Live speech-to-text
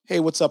Hey,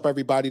 what's up,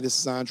 everybody? This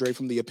is Andre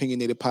from the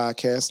Opinionated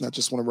Podcast, and I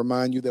just want to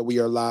remind you that we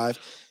are live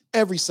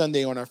every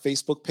Sunday on our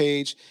Facebook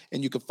page,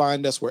 and you can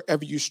find us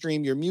wherever you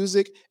stream your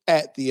music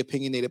at the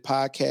Opinionated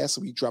Podcast.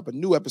 So we drop a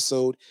new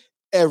episode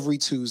every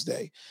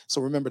Tuesday. So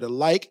remember to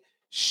like,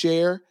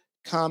 share,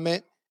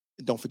 comment,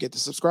 and don't forget to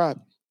subscribe.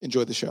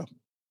 Enjoy the show.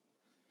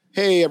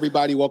 Hey,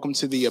 everybody. Welcome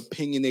to the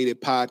Opinionated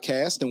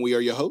Podcast, and we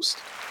are your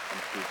hosts.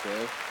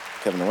 I'm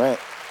Kevin Durant.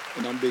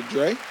 And I'm Big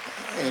Dre.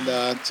 And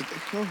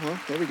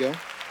there we go.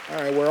 All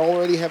right, we're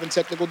already having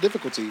technical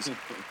difficulties.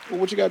 Well,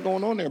 what you got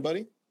going on there,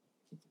 buddy?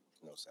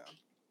 No sound.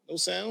 No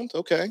sound?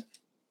 Okay.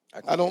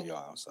 I don't hear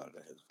y'all outside of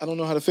that. I don't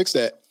know how to fix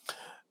that.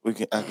 I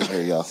can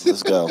hear y'all.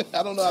 Let's go.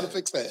 I don't know how to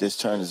fix that. Just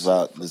turn this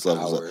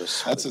level up.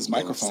 That's his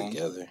microphone.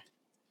 Together.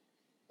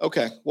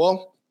 Okay.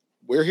 Well,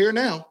 we're here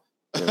now.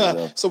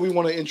 So we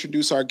want to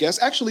introduce our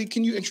guest. Actually,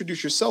 can you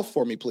introduce yourself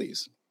for me,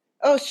 please?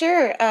 Oh,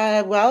 sure.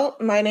 Well,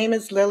 my name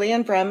is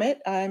Lillian Brummet.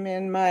 I'm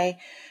in my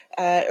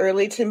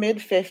early to mid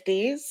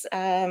 50s.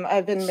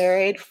 I've been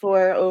married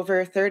for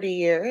over 30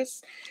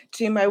 years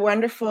to my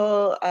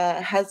wonderful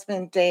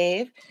husband,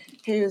 Dave,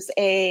 who's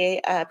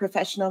a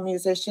professional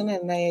musician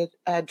and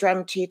a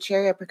drum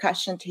teacher, a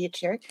percussion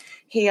teacher.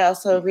 He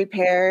also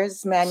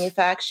repairs,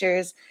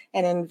 manufactures,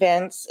 and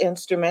invents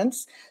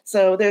instruments.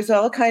 So there's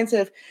all kinds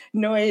of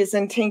noise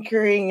and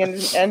tinkering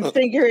and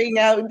figuring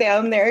out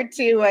down there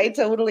too. I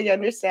totally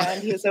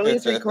understand. He's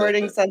always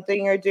recording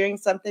something or doing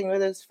something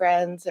with his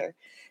friends or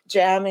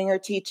jamming or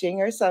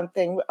teaching or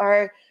something.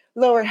 Our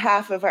lower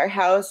half of our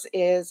house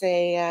is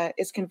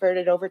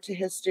converted over to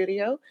his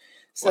studio.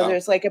 So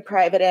There's like a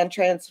private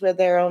entrance with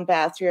their own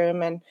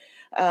bathroom, and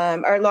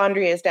our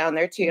laundry is down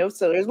there too.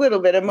 So there's a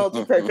little bit of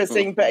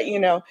multi-purposing, but you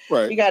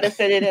got to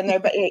fit it in there.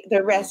 But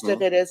the rest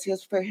of it is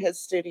for his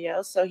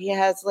studio. So he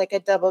has like a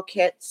double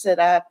kit set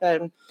up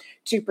and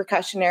 2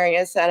 percussion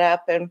areas set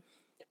up and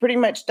pretty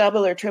much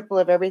double or triple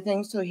of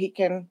everything. So he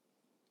can,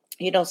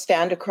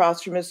 stand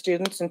across from his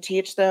students and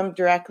teach them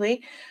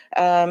directly.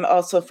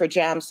 Also for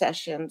jam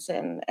sessions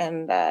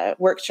and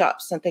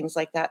workshops and things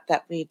like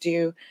that we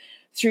do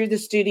through the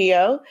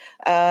studio.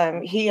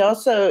 He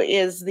also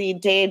is the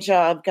day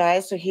job guy.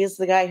 So he's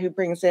the guy who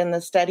brings in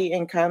the steady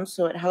income.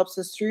 So it helps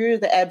us through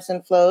the ebbs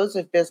and flows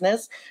of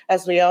business.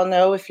 As we all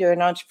know, if you're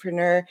an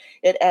entrepreneur,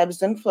 it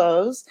ebbs and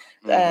flows.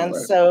 And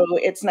so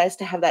it's nice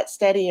to have that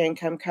steady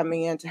income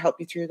coming in to help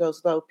you through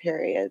those low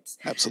periods.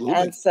 Absolutely.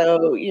 And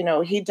so,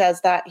 he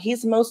does that.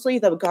 He's mostly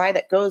the guy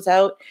that goes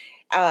out,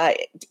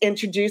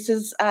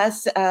 introduces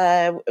us,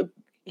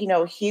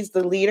 he's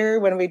the leader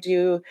when we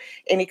do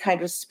any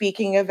kind of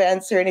speaking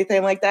events or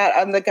anything like that.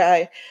 I'm the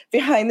guy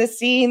behind the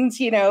scenes,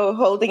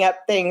 holding up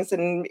things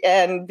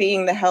and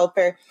being the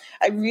helper.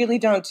 I really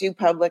don't do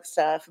public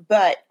stuff,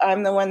 but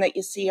I'm the one that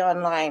you see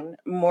online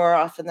more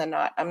often than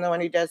not. I'm the one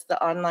who does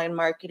the online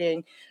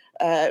marketing,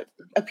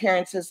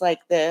 appearances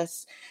like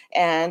this.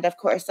 And of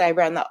course, I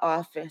run the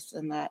office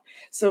and that.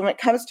 So when it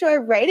comes to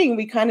our writing,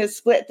 we kind of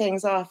split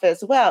things off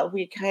as well.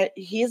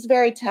 He's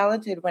very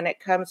talented when it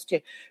comes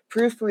to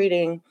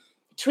proofreading,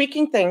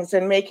 tweaking things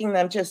and making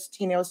them just,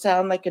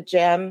 sound like a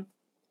gem.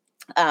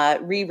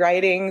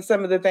 Rewriting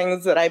some of the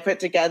things that I put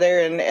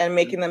together and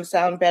making them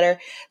sound better.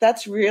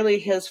 That's really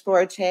his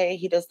forte.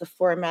 He does the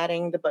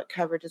formatting, the book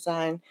cover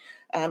design,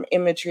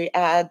 imagery,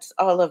 ads,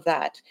 all of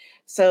that.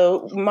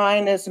 So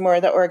mine is more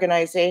the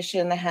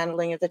organization, the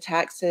handling of the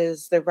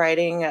taxes, the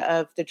writing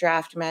of the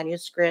draft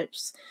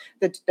manuscripts,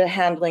 the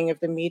handling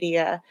of the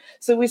media.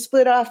 So we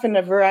split off in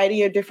a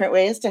variety of different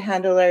ways to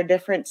handle our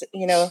different,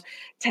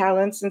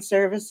 talents and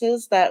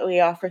services that we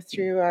offer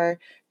through our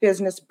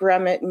business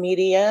Brummet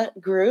Media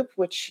Group,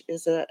 which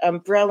is an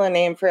umbrella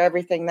name for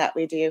everything that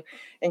we do,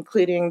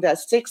 including the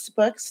 6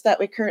 books that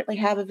we currently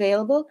have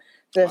available,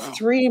 the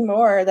 3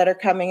 more that are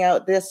coming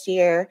out this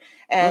year,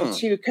 and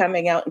 2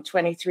 coming out in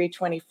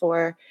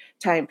 23-24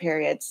 time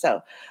period.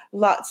 So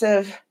lots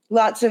of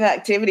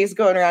activities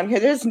going around here.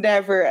 There's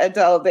never a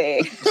dull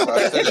day.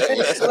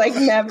 Like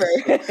never.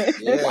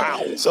 Yeah.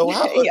 Wow. So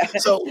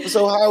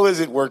how is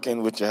it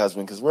working with your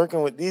husband? Because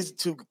working with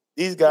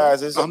these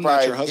guys is I'm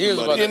not your husband,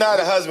 buddy. You're not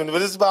a husband,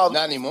 but it's about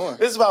not anymore.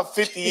 It's about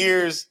 50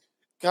 years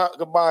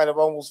combined of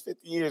almost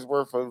 50 years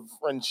worth of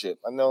friendship.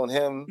 I've known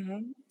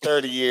him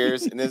 30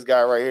 years, and this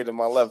guy right here to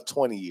my left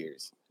 20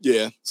 years.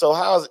 Yeah.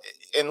 So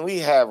and we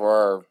have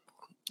our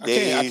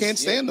days. I can't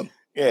stand them.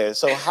 Yeah.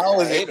 So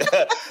how is it?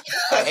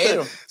 I hate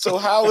him. So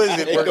how is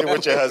it working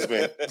with your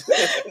husband?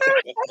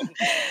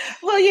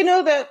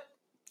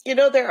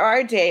 Well, there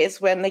are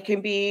days when they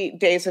can be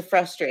days of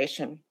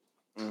frustration.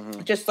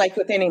 Just like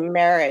with any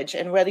marriage,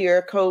 and whether you're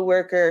a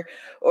co-worker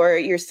or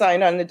you're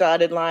signed on the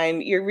dotted line,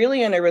 you're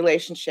really in a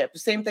relationship.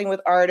 Same thing with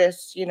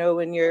artists,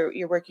 when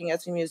you're working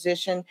as a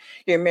musician,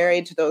 you're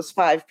married to those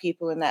 5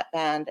 people in that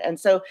band. And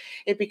so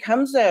it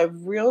becomes a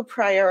real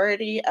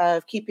priority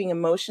of keeping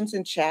emotions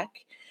in check,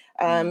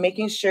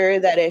 making sure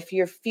that if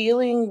you're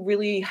feeling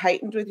really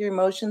heightened with your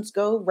emotions,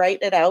 go write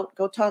it out,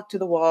 go talk to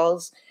the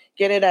walls,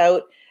 get it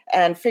out.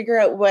 and figure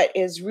out what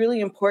is really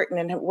important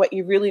and what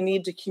you really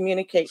need to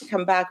communicate,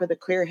 come back with a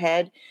clear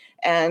head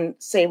and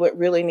say what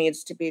really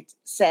needs to be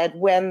said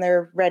when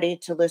they're ready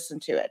to listen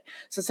to it.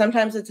 So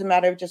sometimes it's a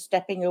matter of just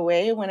stepping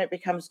away when it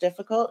becomes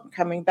difficult and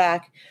coming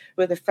back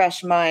with a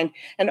fresh mind,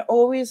 and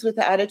always with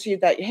the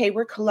attitude that, hey,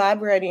 we're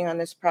collaborating on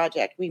this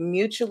project. We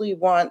mutually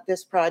want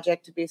this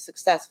project to be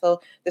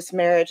successful, this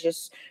marriage,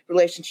 this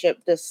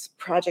relationship, this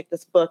project,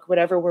 this book,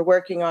 whatever we're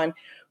working on.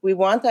 We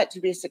want that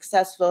to be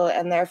successful,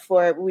 and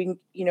therefore we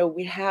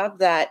have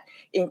that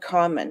in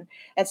common.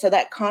 And so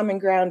that common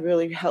ground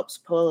really helps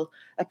pull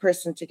a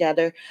person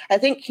together. I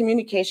think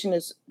communication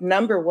is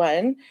number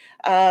one.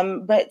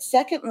 But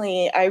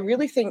secondly, I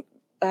really think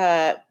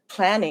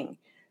planning.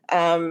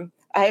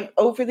 I've,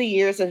 over the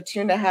years of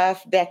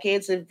 2.5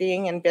 decades of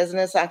being in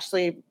business,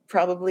 actually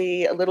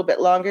probably a little bit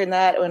longer than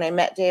that. When I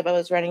met Dave, I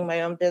was running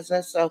my own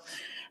business. So,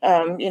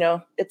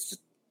 it's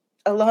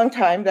a long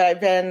time that I've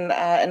been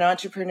an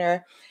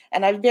entrepreneur,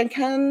 and I've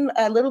become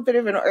a little bit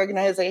of an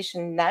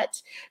organization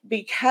nut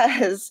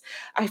because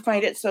I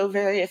find it so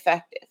very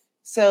effective.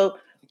 So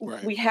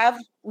right.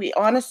 we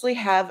honestly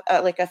have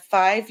like a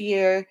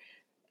 5-year,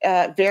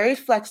 very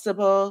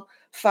flexible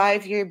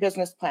 5-year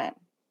business plan.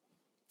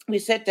 We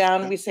sit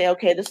down, we say,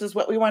 okay, this is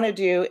what we want to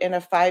do in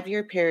a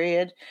 5-year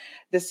period.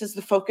 This is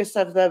the focus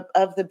of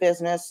the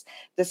business.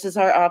 This is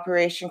our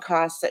operation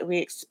costs that we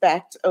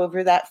expect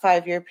over that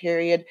 5-year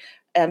period.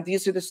 And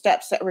these are the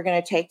steps that we're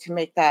going to take to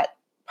make that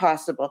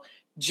possible,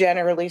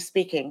 generally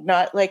speaking,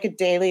 not like a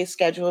daily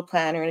schedule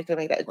plan or anything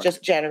like that, right.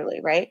 Just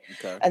generally, right?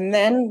 Okay. And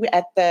then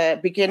at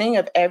the beginning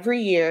of every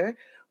year,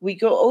 we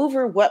go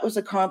over what was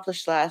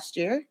accomplished last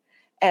year,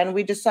 and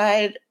we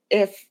decide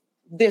if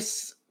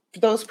those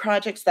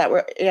projects that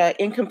were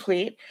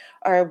incomplete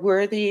are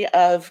worthy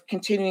of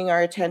continuing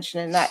our attention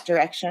in that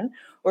direction,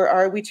 or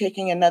are we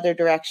taking another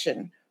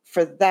direction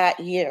for that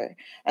year?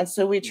 And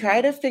so we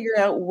try to figure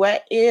out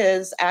what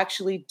is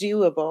actually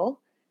doable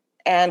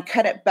and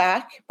cut it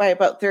back by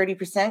about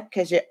 30%,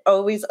 because you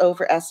always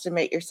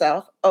overestimate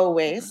yourself,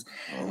 always.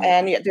 Mm-hmm.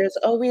 And yet there's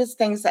always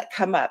things that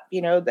come up.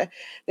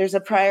 There's a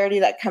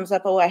priority that comes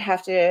up. Oh, I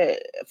have to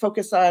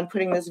focus on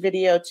putting this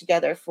video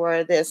together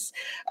for this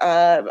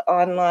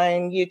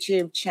online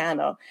YouTube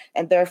channel.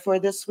 And therefore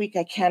this week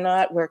I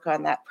cannot work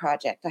on that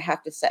project. I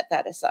have to set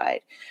that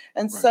aside.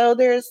 And right. So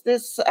there's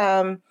this,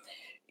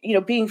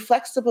 being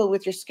flexible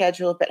with your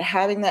schedule, but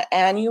having that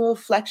annual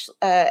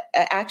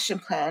action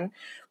plan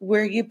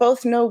where you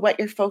both know what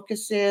your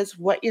focus is,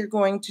 what you're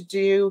going to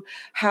do,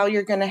 how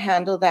you're going to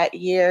handle that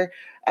year,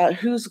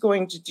 who's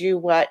going to do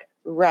what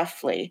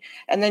roughly.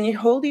 And then you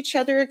hold each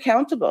other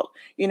accountable.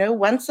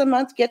 Once a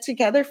month, get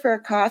together for a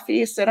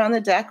coffee, sit on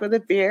the deck with a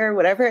beer,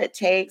 whatever it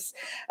takes.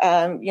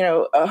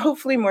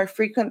 Hopefully more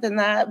frequent than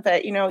that.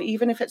 But,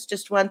 even if it's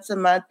just once a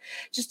month,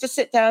 just to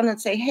sit down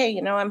and say, hey,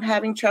 I'm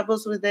having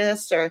troubles with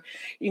this, or,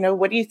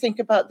 what do you think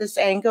about this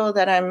angle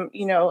that I'm,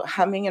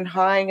 humming and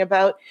hawing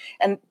about,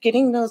 and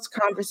getting those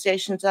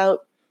conversations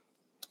out,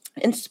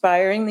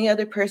 inspiring the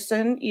other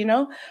person.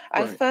 Right.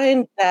 I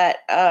find that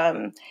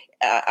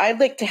I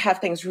like to have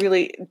things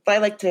I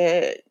like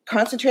to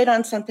concentrate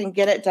on something,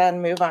 get it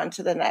done, move on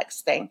to the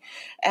next thing.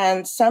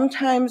 And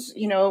sometimes,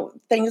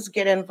 things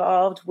get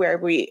involved where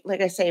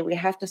like I say, we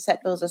have to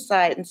set those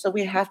aside. And so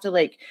we have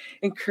to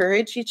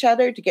encourage each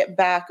other to get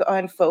back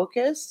on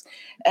focus.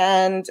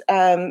 And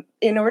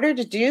in order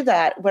to do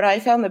that, what I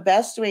found the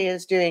best way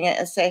is doing it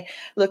is say,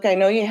 look, I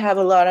know you have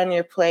a lot on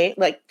your plate.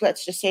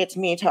 Let's just say it's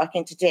me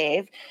talking to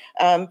Dave.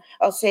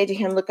 I'll say to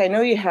him, look, I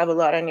know you have a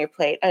lot on your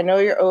plate. I know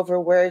you're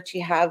overworked.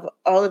 You have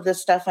all of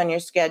this stuff on your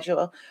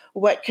schedule.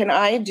 What can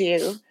I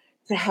do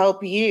to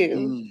help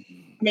you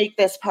make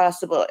this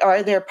possible?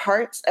 Are there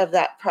parts of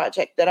that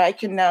project that I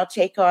can now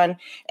take on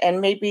and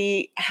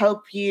maybe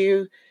help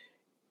you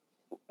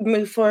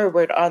move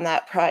forward on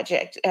that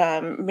project?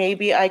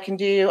 Maybe I can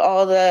do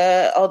all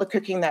the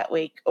cooking that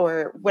week,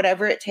 or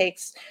whatever it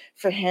takes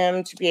for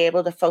him to be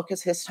able to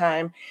focus his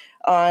time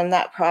on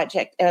that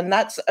project. And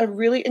that's a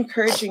really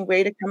encouraging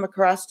way to come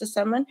across to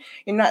someone.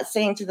 You're not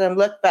saying to them,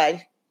 look,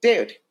 bud,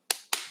 dude,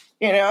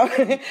 fuck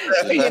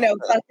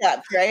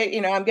up, right?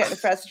 I'm getting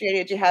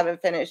frustrated. You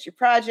haven't finished your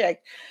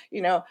project.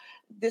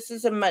 This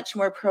is a much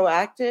more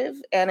proactive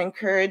and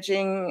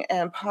encouraging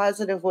and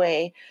positive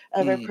way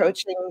of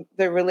approaching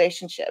the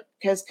relationship,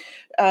 because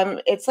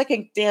it's like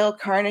a Dale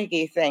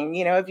Carnegie thing.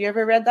 Have you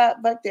ever read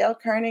that book, Dale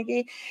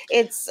Carnegie?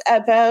 It's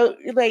about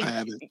I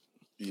haven't.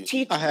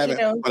 I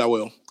haven't, but I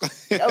will.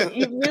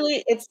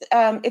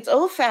 It's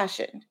old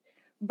fashioned,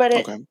 but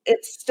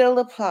it still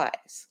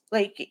applies.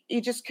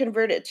 You just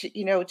convert it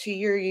to, to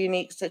your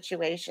unique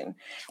situation.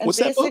 And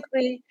what's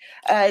basically,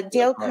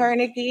 Dale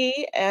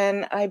Carnegie,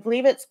 and I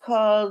believe it's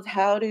called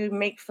How to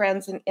Make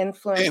Friends and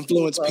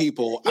Influence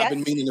People. Yes. I've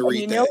been meaning to read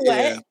that. You know what?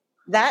 Yeah.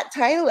 That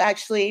title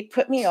actually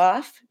put me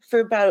off for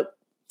about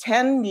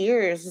 10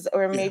 years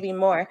or maybe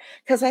more,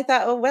 because I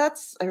thought, well,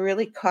 that's a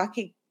really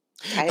cocky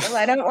title.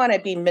 I don't want to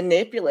be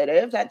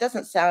manipulative. That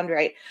doesn't sound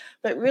right.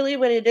 But really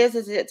what it is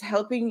it's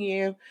helping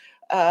you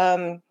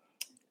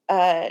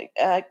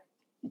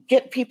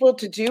get people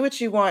to do what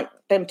you want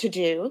them to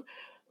do,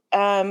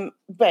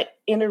 but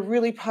in a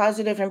really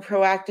positive and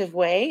proactive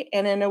way,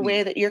 and in a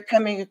way that you're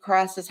coming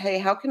across as, hey,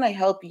 how can I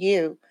help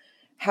you?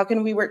 How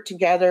can we work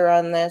together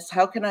on this?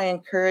 How can I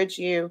encourage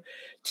you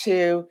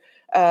to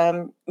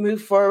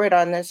move forward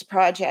on this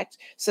project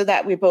so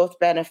that we both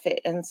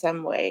benefit in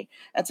some way?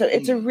 And so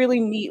it's a really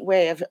neat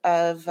way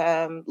of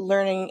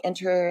learning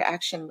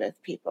interaction with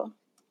people.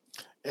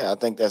 Yeah, I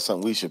think that's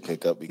something we should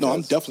pick up. Because, no,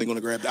 I'm definitely going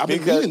to grab that. I've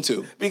been meaning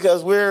to.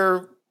 Because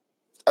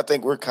I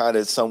think we're kind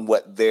of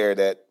somewhat there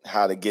that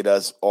how to get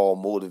us all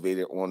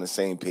motivated on the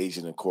same page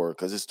in the core,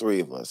 because it's three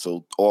of us.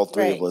 So all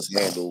three of us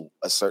handle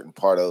a certain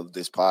part of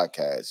this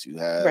podcast. You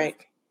have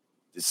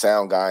the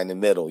sound guy in the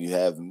middle. You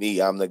have me.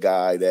 I'm the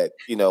guy that,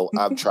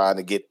 I'm trying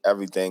to get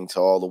everything to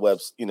all the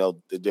webs,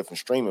 the different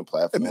streaming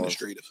platforms.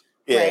 Administrative.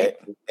 Yeah.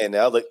 And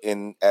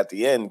at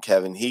the end,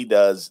 Kevin, he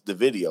does the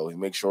video. He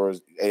makes sure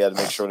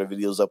the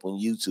video's up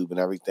on YouTube and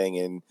everything.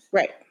 And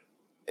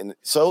And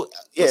so,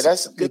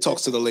 that's good. It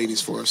talks to the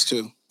ladies for us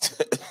too.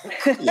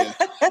 Yeah,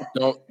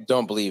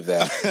 don't believe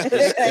that.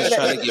 He's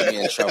trying to get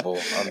me in trouble.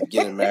 I'm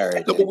getting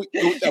married. No,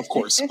 of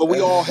course, but we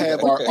all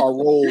have our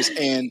roles,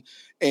 and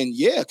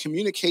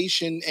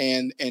communication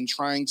and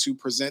trying to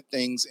present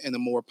things in a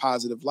more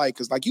positive light.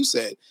 Because, like you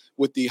said,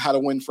 with the How to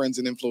Win Friends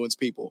and Influence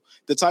People,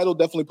 the title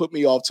definitely put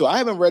me off too. I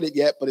haven't read it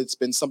yet, but it's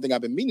been something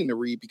I've been meaning to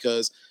read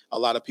because a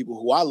lot of people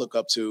who I look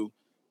up to,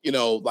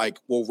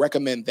 will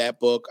recommend that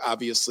book.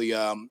 Obviously,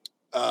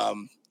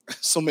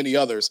 so many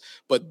others,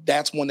 but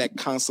that's one that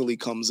constantly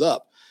comes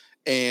up.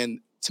 And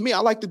to me, I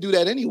like to do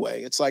that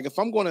anyway. It's like,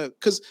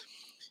 because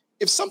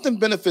if something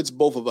benefits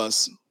both of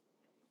us,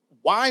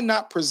 why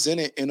not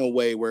present it in a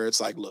way where it's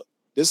like, look,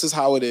 this is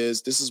how it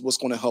is. This is what's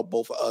going to help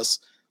both of us.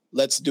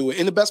 Let's do it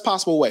in the best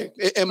possible way,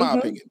 in my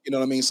opinion. You know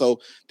what I mean? So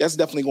that's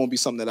definitely going to be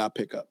something that I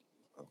pick up.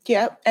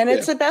 Yeah. And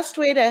it's the best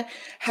way to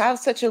have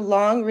such a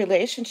long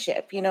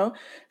relationship,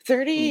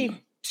 3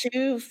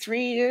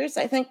 years,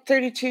 I think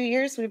 32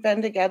 years we've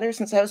been together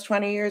since I was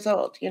 20 years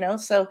old,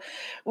 so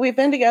we've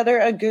been together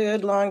a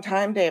good long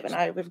time, Dave and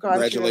I. We've gone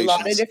through a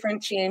lot of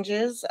different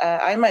changes.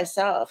 I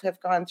myself have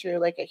gone through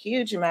like a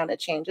huge amount of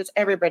changes.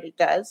 Everybody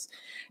does.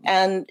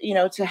 And,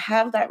 to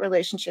have that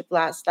relationship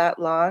last that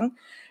long,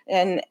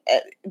 and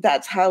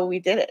that's how we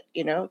did it,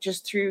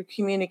 just through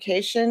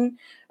communication,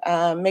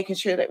 making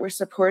sure that we're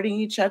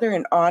supporting each other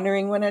and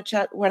honoring one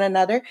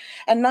another,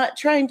 and not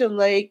trying to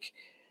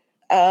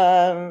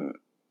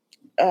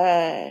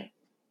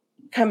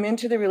come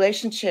into the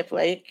relationship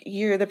like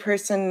you're the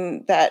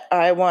person that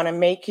I want to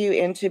make you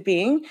into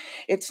being.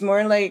 It's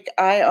more like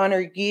I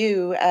honor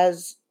you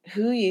as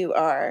who you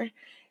are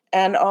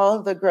and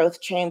all the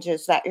growth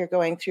changes that you're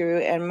going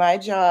through. And my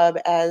job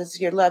as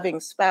your loving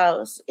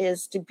spouse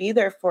is to be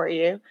there for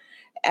you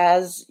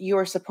as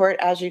your support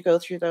as you go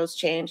through those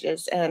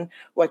changes. And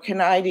what can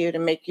I do to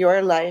make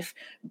your life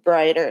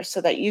brighter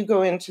so that you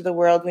go into the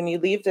world, when you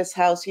leave this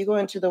house, you go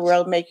into the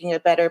world making a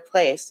better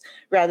place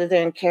rather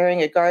than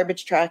carrying a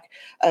garbage truck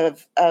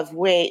of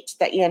weight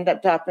that you end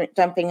up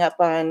dumping up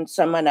on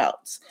someone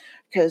else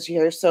because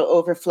you're so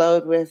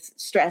overflowed with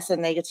stress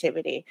and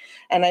negativity.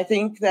 And I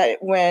think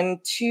that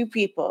when two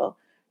people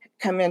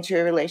come into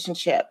a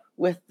relationship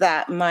with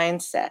that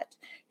mindset,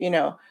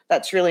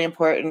 that's really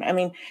important. I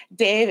mean,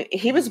 Dave,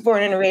 he was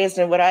born and raised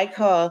in what I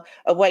call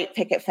a white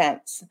picket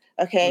fence.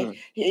 Okay.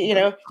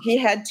 He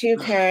had two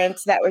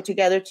parents that were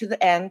together to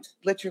the end,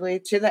 literally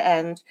to the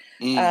end.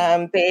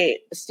 They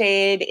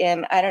stayed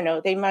in, I don't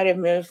know, they might've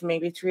moved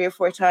maybe 3 or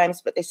 4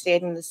 times, but they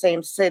stayed in the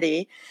same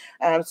city.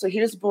 So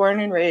he was born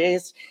and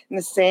raised in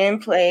the same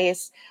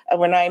place.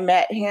 When I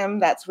met him,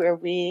 that's where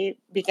we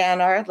began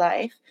our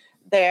life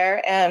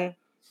there. And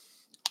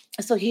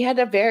so he had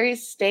a very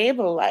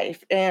stable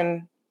life.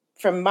 And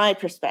from my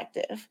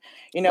perspective,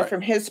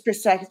 from his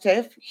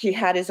perspective, he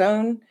had his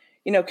own,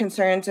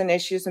 concerns and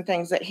issues and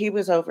things that he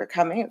was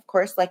overcoming, of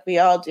course, like we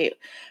all do.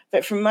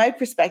 But from my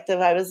perspective,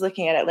 I was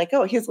looking at it like,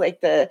 oh, he's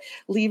like the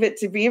Leave It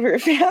to Beaver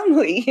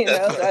family,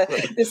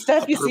 the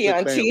stuff you see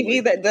on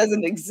TV that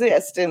doesn't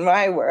exist in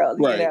my world,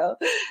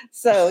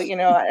 So,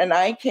 and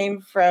I came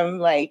from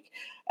like,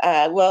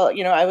 I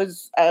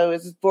was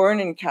born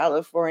in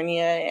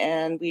California,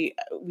 and we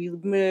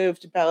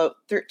moved about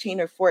 13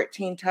 or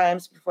 14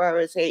 times before I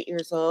was 8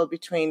 years old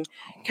between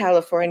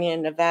California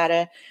and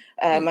Nevada.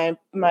 My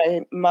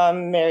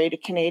mom married a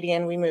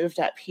Canadian. We moved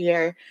up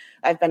here.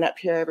 I've been up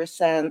here ever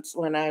since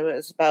when I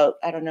was about,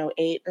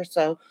 8 or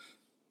so.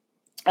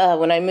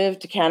 When I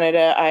moved to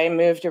Canada, I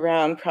moved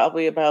around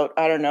probably about,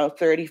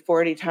 30,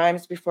 40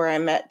 times before I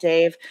met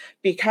Dave,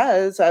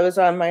 because I was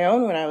on my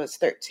own when I was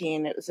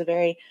 13. It was a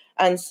very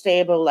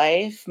unstable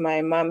life.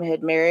 My mom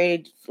had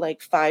married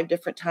like 5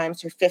 different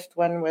times. Her 5th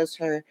one was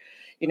her,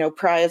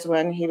 prize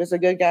one. He was a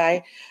good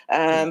guy.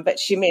 But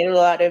she made a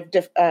lot of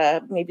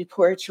maybe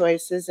poor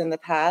choices in the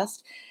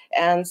past.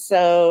 And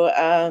so,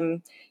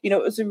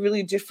 it was a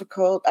really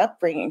difficult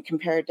upbringing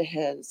compared to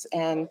his.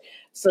 And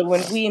so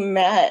when we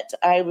met,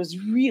 I was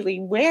really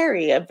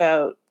wary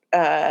about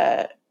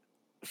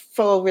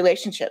full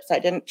relationships. I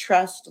didn't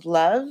trust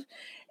love.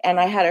 And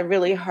I had a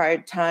really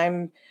hard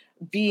time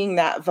being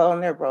that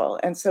vulnerable.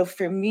 And so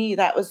for me,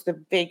 that was the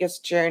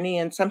biggest journey,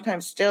 and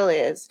sometimes still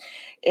is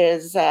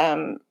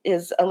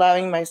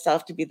allowing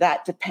myself to be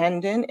that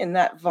dependent and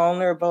that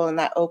vulnerable and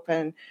that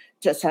open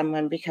to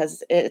someone,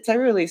 because it's a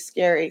really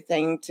scary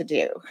thing to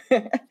do.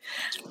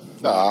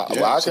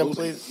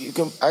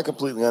 I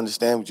completely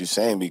understand what you're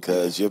saying,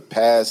 because your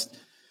past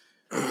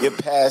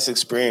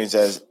experience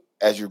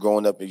as you're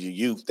growing up in your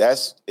youth,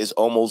 it's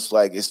almost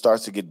like it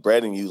starts to get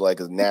bred in you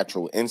like a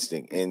natural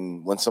instinct.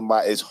 And when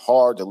it's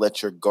hard to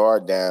let your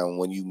guard down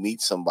when you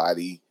meet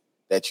somebody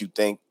that you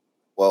think,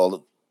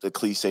 well, the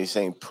cliche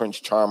saying Prince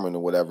Charming or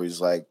whatever is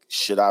like,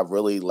 should I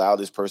really allow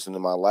this person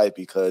in my life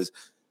because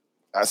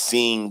I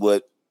seen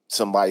what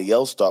somebody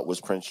else thought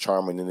was Prince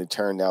Charming and it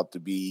turned out to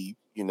be,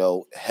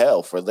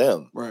 hell for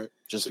them. Right.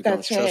 Just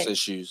becomes trust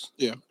issues.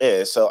 Yeah.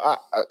 Yeah. So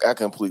I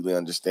completely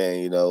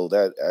understand,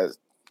 that.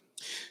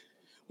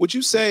 Would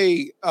you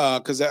say,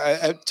 because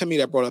to me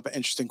that brought up an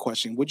interesting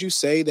question, would you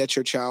say that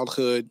your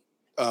childhood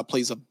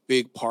plays a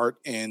big part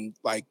in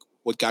like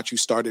what got you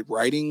started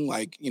writing,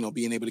 like,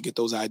 being able to get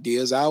those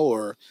ideas out,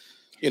 or,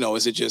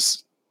 is it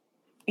just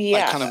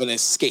like kind of an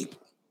escape?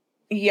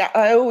 Yeah,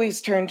 I always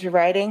turned to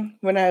writing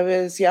when I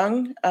was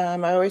young. I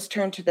always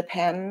turned to the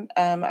pen,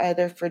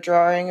 either for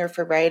drawing or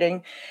for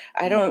writing.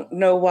 I don't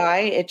know why.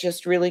 It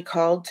just really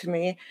called to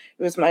me.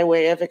 It was my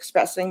way of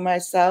expressing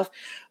myself.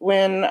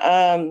 When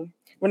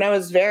I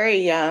was very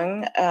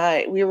young,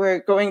 we were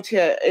going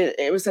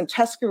it was in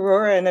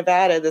Tuscarora,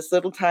 Nevada, this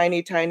little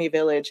tiny, tiny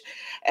village.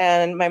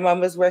 And my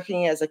mom was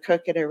working as a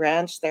cook at a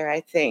ranch there,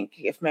 I think,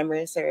 if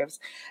memory serves.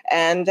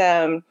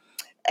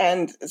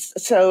 And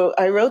so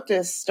I wrote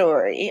this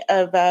story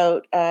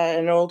about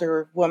an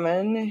older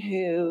woman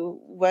who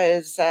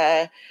was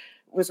a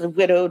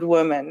widowed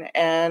woman.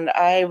 And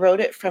I wrote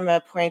it from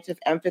a point of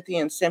empathy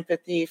and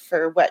sympathy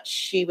for what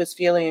she was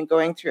feeling and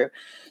going through.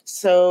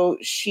 So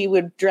she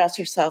would dress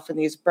herself in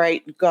these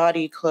bright,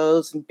 gaudy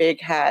clothes and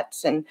big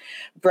hats and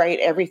bright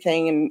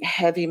everything and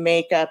heavy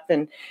makeup,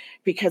 and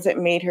because it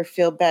made her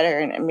feel better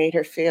and it made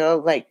her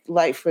feel like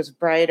life was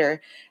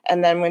brighter.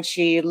 And then when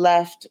she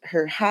left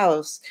her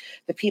house,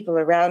 the people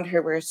around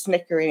her were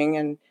snickering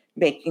and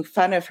making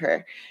fun of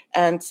her.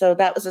 And so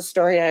that was a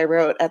story I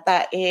wrote at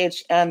that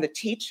age. And the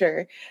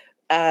teacher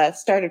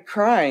started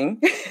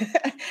crying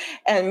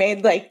and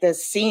made like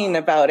this scene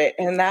about it.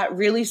 And that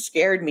really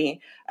scared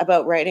me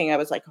about writing. I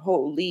was like,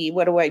 holy,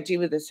 what do I do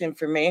with this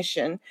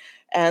information?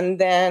 And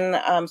then,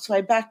 so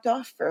I backed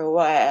off for a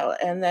while.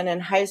 And then in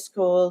high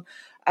school,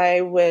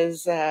 I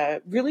was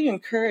really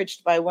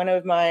encouraged by one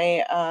of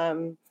my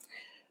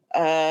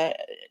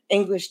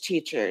English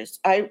teachers.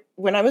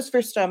 When I was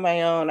first on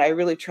my own, I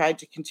really tried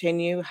to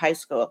continue high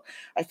school.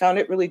 I found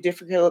it really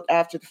difficult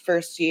after the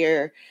first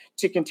year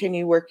to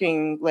continue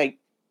working like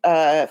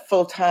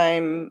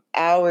full-time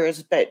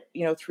hours, but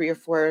 3 or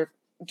 4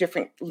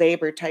 different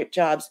labor type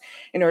jobs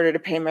in order to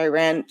pay my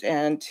rent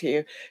and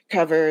to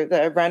cover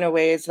the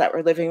runaways that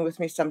were living with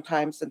me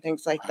sometimes and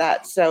things like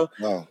that. So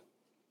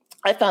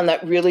I found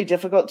that really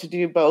difficult to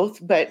do both,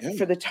 but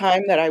for the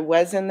time that I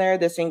was in there,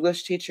 this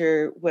English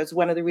teacher was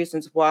one of the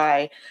reasons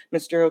why,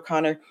 Mr.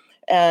 O'Connor.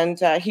 And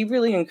he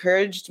really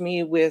encouraged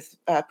me with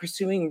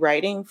pursuing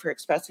writing for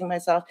expressing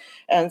myself.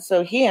 And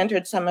so he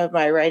entered some of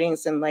my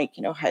writings in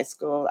high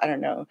school, I don't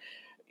know,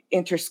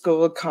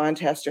 inter-school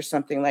contest or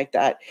something like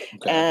that.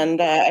 Okay.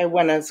 And I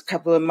won a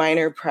couple of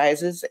minor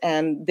prizes,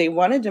 and they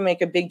wanted to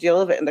make a big deal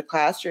of it in the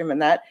classroom.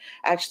 And that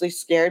actually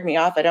scared me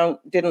off.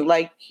 Didn't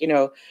like,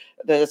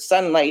 the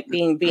sunlight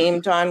being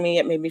beamed on me.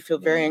 It made me feel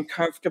very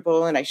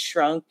uncomfortable, and I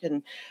shrunk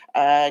and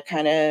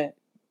kind of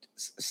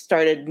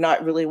started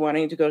not really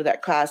wanting to go to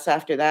that class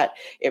after that.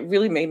 It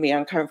really made me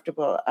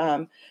uncomfortable.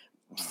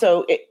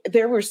 So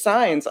there were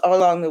signs all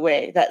along the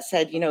way that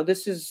said,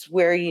 this is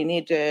where you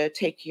need to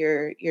take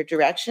your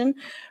direction.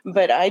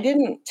 But I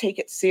didn't take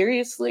it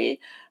seriously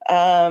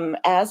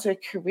as a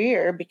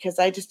career because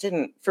I just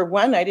didn't, for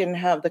one, I didn't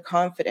have the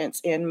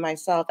confidence in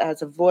myself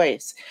as a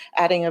voice,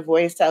 adding a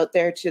voice out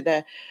there to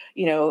the,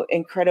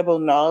 incredible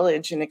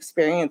knowledge and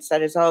experience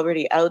that is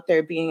already out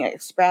there being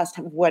expressed.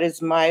 What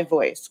is my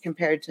voice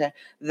compared to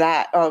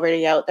that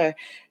already out there?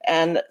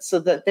 And so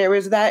that there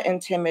was that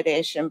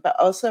intimidation, but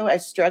also I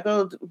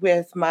struggled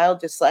with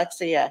mild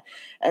dyslexia.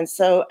 And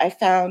so I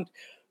found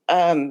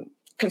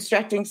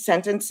constructing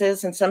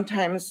sentences, and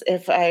sometimes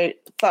if I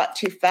thought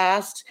too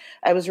fast,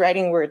 I was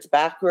writing words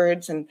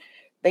backwards and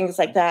things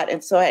like that.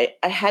 And so I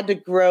had to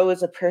grow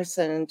as a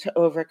person to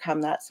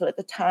overcome that. So at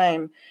the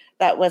time,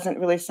 that wasn't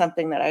really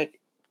something that I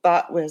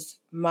thought was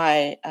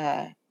my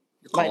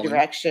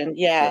direction.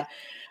 Yeah.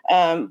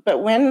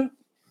 But when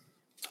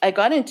I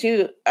got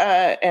into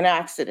an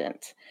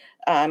accident,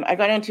 I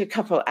got into a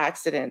couple of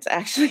accidents,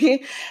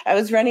 actually. I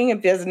was running a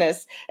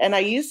business, and I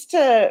used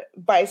to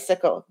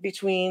bicycle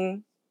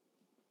between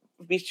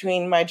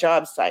my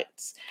job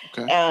sites,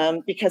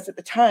 because at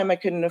the time I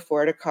couldn't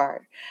afford a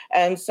car.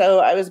 And so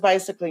I was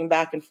bicycling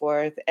back and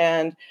forth.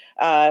 And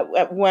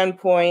at one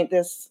point,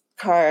 this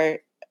car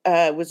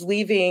was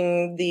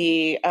leaving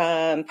the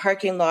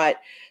parking lot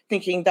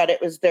thinking that it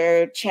was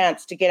their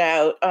chance to get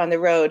out on the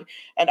road.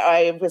 And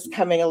I was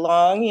coming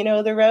along,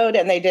 the road,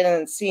 and they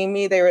didn't see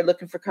me. They were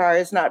looking for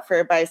cars, not for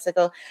a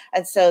bicycle.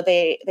 And so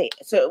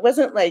so it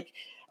wasn't like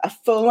a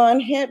full-on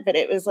hit, but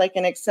it was like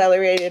an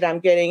accelerated, I'm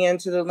getting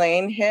into the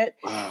lane hit.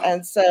 Wow.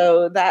 And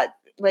so that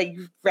like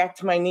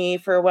wrecked my knee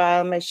for a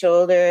while, my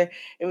shoulder.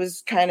 It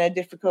was kind of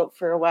difficult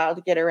for a while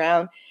to get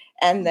around.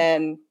 And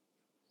then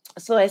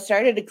so I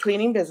started a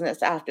cleaning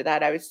business after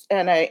that.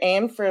 I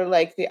aimed for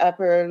like the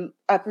upper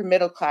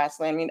middle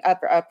class. I mean,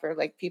 upper,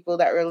 like people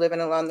that were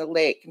living along the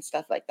lake and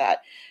stuff like that.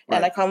 Right.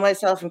 And I call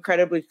myself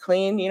incredibly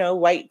clean,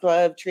 white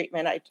glove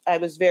treatment. I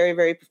was very,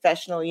 very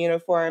professional,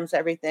 uniforms,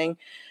 everything.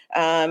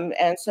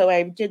 And so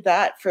I did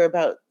that for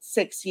about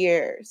 6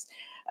 years.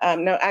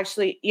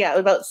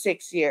 About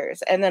 6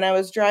 years. And then I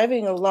was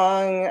driving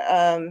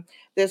along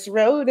this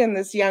road, and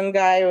this young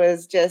guy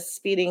was just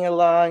speeding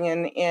along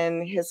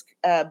in his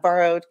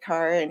borrowed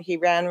car, and he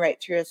ran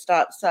right through a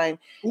stop sign.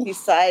 Oof. He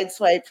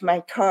sideswiped my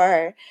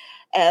car.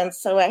 And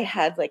so I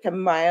had like a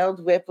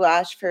mild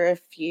whiplash for a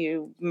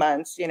few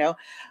months,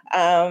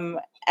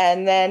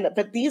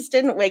 but these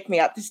didn't wake me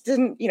up. This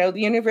didn't, the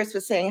universe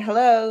was saying,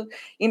 hello,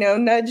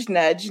 nudge,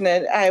 nudge, and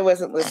I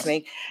wasn't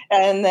listening.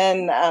 And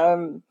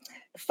then,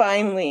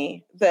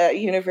 finally, the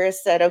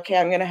universe said, okay,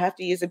 I'm going to have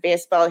to use a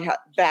baseball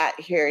bat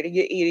here to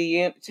get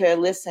you to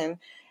listen.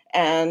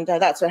 And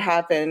that's what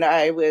happened.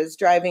 I was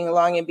driving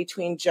along in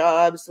between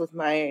jobs with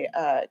my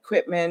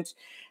equipment,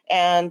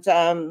 and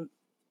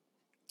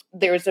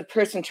there was a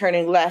person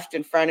turning left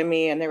in front of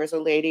me, and there was a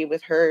lady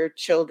with her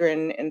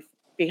children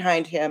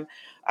behind him.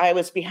 I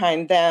was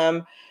behind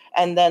them.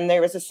 And then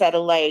there was a set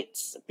of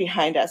lights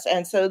behind us.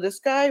 And so this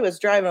guy was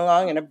driving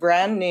along in a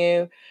brand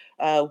new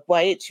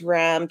white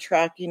Ram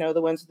truck,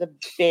 the ones with the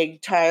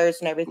big tires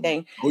and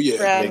everything. Oh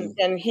yeah.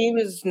 And he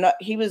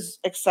was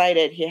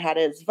excited. He had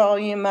his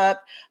volume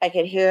up. I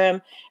could hear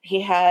him.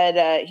 He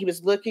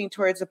was looking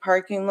towards the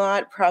parking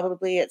lot,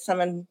 probably at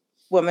some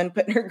woman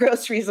putting her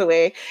groceries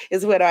away,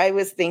 is what I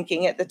was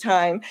thinking at the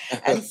time.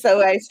 And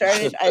so I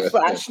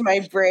flashed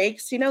my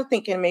brakes,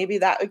 thinking maybe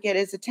that would get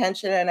his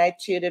attention, and I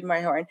tooted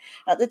my horn.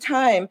 At the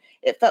time,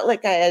 it felt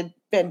like I had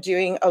been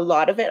doing a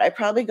lot of it. I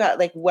probably got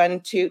like one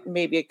toot and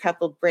maybe a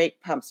couple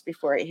brake pumps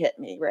before he hit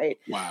me, right?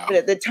 Wow. But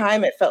at the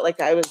time, it felt like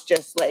I was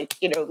just like,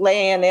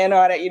 laying in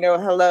on it,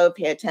 hello,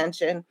 pay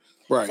attention.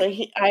 Right. So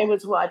I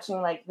was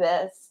watching like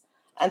this.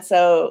 And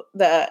so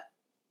the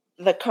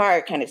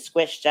car kind of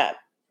squished up.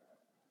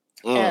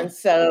 And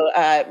so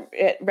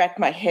it wrecked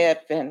my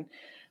hip and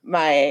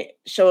my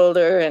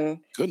shoulder and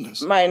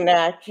my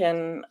neck,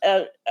 and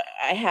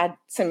I had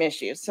some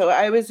issues. So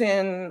I was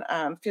in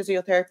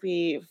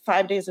physiotherapy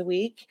 5 days a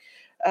week,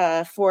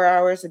 4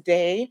 hours a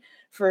day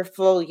for a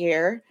full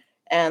year.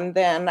 And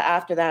then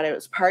after that, it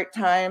was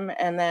part-time.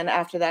 And then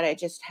after that, I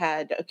just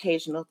had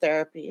occasional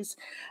therapies.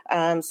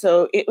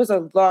 So it was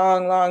a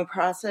long, long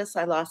process.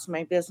 I lost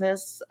my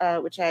business,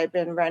 which I had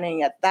been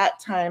running at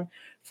that time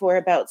for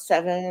about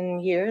 7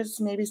 years,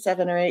 maybe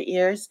 7 or 8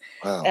 years.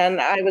 Wow. And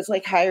I was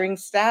like hiring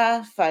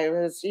staff. I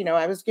was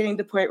getting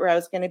to the point where I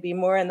was going to be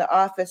more in the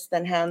office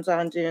than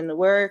hands-on doing the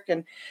work.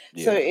 And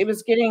so it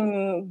was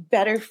getting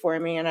better for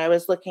me. And I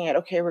was looking at,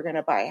 okay, we're going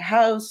to buy a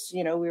house.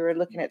 We were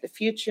looking at the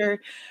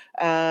future.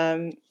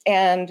 And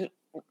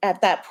at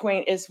that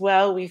point as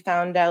well, we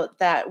found out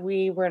that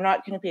we were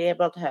not going to be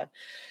able to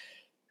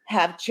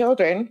have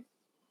children.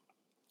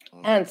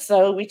 And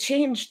so we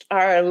changed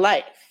our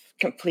life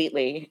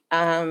completely.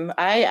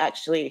 I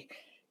actually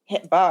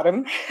hit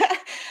bottom.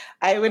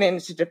 I went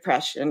into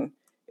depression,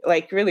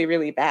 like really,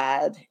 really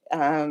bad.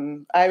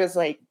 I was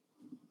like,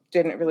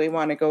 didn't really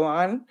want to go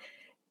on.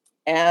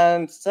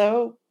 And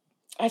so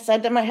I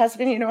said to my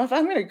husband, if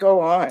I'm going to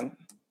go on,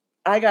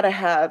 I got to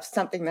have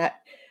something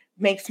that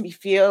makes me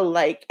feel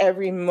like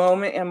every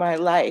moment in my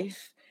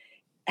life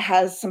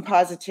has some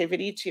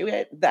positivity to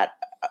it, that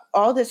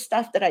all this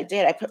stuff that I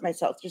did, I put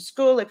myself through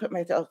school, I put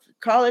myself through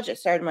college, I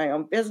started my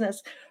own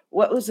business.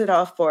 What was it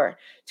all for?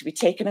 To be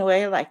taken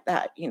away like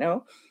that,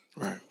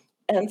 Right.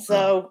 And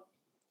so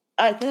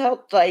I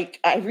felt like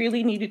I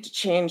really needed to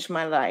change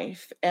my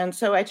life. And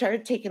so I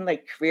started taking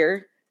like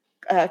career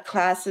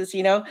classes,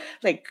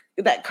 like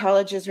that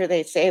colleges where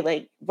they say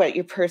like what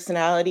your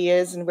personality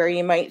is and where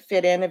you might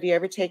fit in. Have you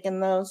ever taken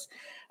those?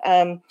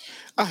 I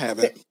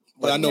haven't,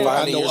 but I know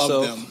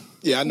of them.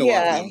 Yeah, I know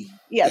of them.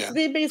 Yeah, so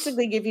they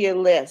basically give you a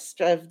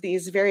list of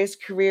these various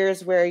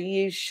careers where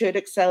you should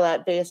excel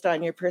at based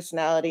on your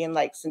personality and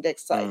likes and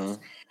dislikes,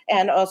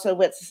 and also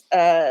what's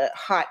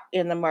hot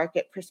in the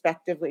market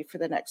prospectively for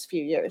the next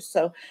few years.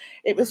 So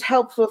it was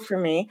helpful for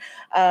me.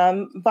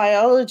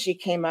 Biology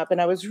came up,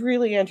 and I was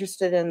really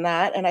interested in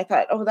that, and I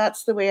thought, oh,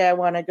 that's the way I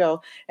want to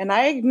go. And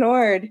I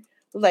ignored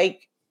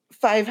like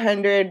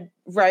 500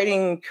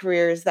 writing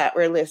careers that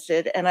were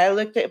listed, and I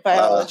looked at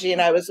biology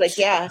and I was like,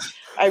 yeah,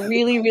 I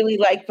really, really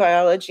like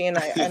biology, and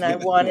I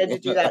wanted to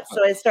do that.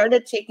 So I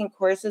started taking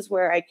courses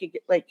where I could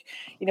get, like,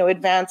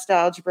 advanced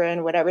algebra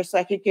and whatever, so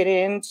I could get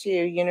into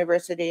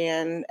university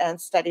and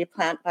study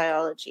plant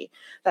biology.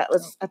 That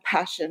was a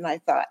passion, I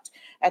thought,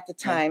 at the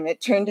time.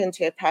 It turned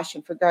into a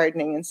passion for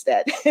gardening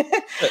instead.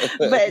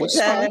 But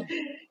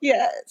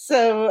yeah,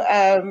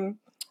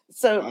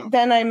 so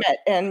then I met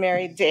and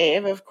married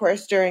Dave, of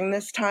course, during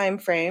this time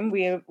frame.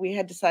 We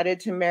had decided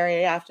to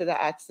marry after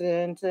the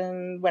accident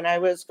and when I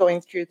was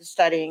going through the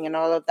studying and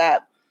all of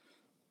that.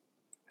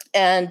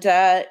 And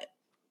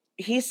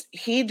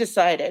he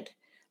decided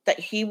that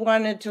he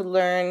wanted to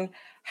learn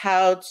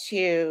how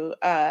to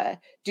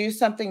do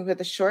something with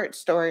the short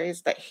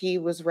stories that he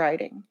was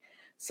writing.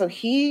 So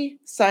he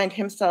signed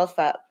himself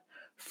up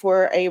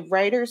for a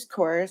writer's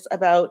course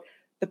about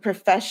the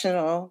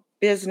professional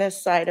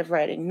business side of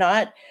writing,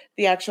 not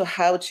the actual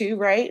how to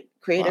write,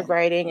 creative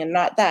writing, and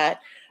not that,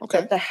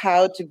 but the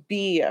how to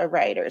be a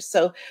writer.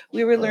 So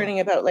we were learning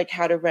about like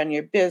how to run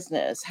your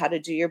business, how to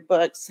do your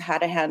books, how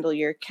to handle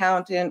your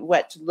accountant,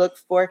 what to look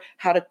for,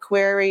 how to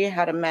query,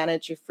 how to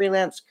manage your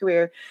freelance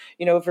career,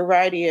 a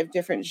variety of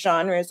different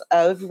genres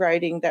of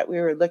writing that we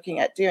were looking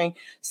at doing.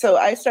 So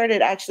I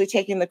started actually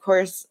taking the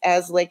course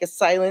as like a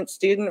silent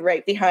student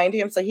right behind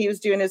him. So he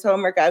was doing his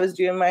homework, I was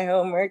doing my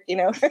homework,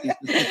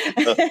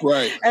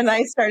 Right. And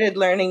I started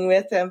learning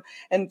with him.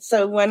 And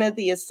so one of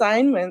the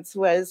assignments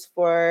was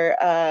for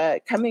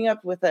coming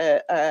up with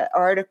a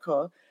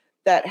article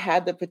that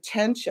had the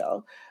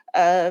potential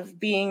of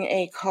being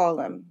a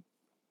column.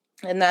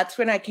 And that's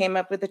when I came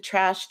up with a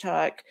trash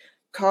talk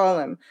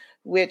column,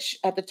 which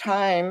at the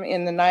time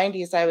in the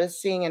 90s, I was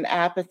seeing an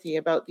apathy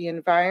about the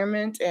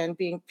environment and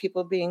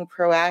people being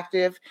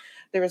proactive.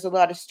 There was a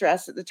lot of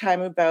stress at the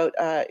time about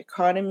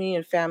economy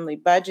and family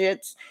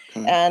budgets,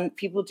 and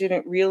people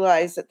didn't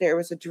realize that there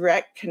was a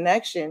direct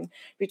connection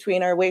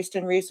between our waste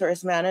and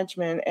resource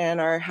management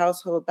and our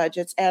household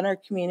budgets and our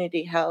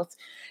community health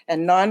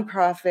and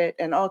nonprofit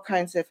and all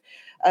kinds of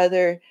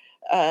other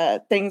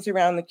things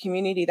around the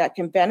community that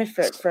can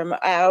benefit from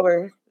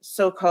our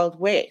so-called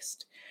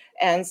waste.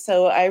 And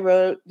so I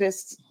wrote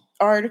this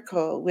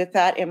article with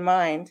that in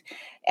mind.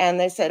 And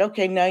they said,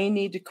 okay, now you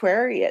need to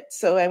query it.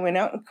 So I went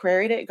out and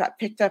queried it. It got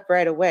picked up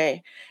right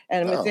away.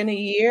 And within a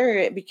year,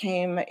 it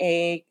became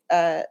a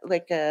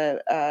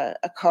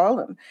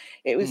column.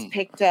 It was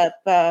picked up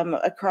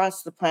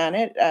across the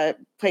planet,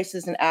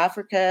 places in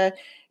Africa.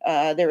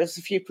 There was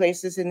a few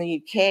places in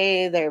the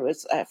UK. There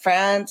was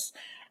France.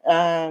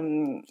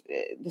 A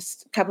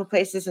couple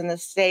places in the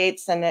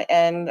States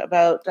and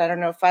about,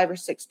 5 or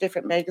 6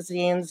 different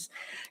magazines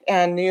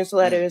and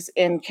newsletters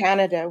in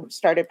Canada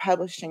started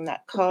publishing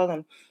that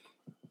column.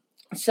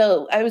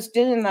 So I was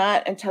doing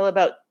that until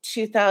about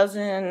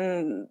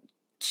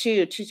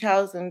 2002,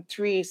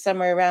 2003,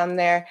 somewhere around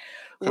there,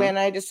 when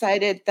I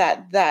decided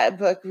that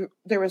book,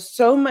 there was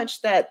so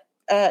much that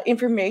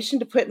information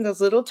to put in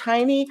those little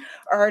tiny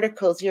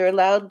articles. You're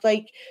allowed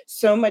like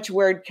so much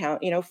word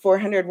count,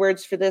 400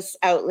 words for this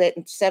outlet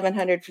and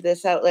 700 for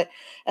this outlet.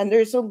 And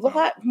there's a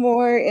lot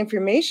more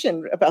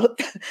information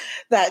about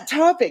that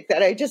topic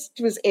that I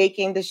just was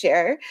aching to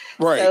share.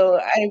 Right.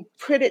 So I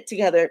put it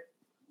together,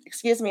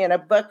 in a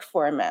book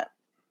format.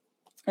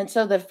 And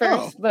so the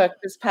first book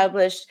was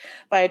published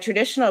by a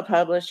traditional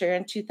publisher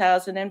in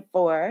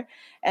 2004.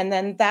 And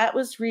then that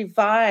was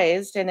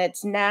revised, and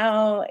it's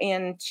now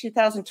in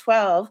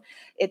 2012,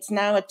 it's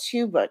now a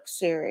 2-book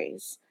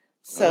series.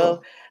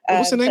 So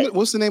what's the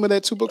name of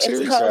that 2-book series?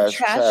 It's called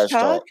Trash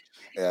Talk.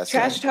 Yeah,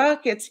 Trash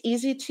Talk, it's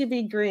easy to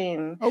be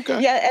green.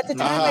 Okay. Yeah, at the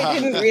time I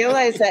didn't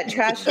realize that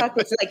Trash Talk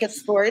was like a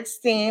sports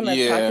theme of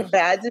talking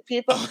bad to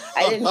people.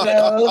 I didn't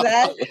know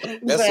that.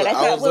 But I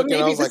thought, well,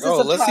 maybe this is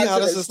a let's see how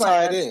this is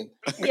tied slant. in.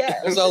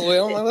 Yeah. I'm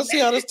like, let's see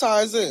how this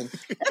ties in.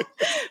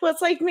 Well,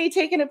 it's like me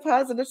taking a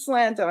positive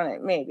slant on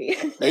it, maybe.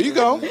 There you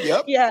go.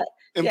 Yep. Yeah.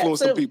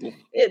 Influencing So people.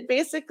 It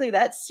basically,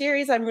 that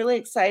series, I'm really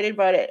excited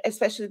about it,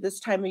 especially this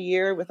time of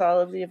year with all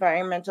of the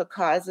environmental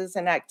causes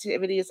and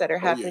activities that are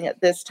happening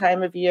at this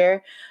time of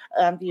year,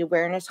 the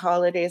awareness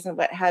holidays and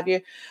what have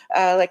you.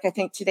 Like I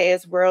think today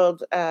is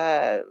World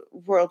Water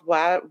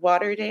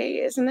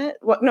Day, isn't it?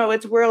 No,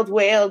 it's World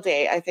Whale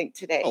Day, I think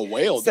today. Oh,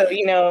 whale so,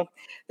 day.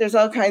 There's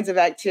all kinds of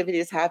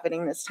activities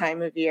happening this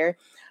time of year.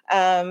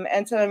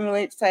 And so I'm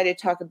really excited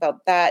to talk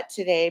about that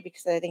today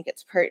because I think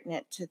it's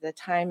pertinent to the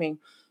timing.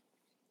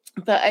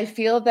 But I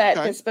feel that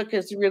this book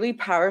is really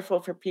powerful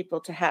for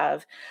people to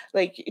have,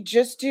 like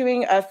just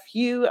doing a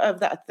few of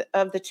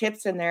the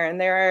tips in there.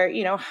 And there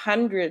are,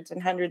 hundreds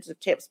and hundreds of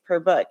tips per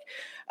book.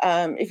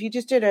 If you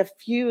just did a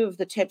few of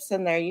the tips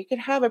in there, you could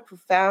have a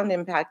profound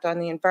impact on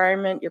the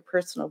environment, your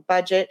personal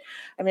budget.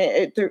 I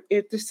mean,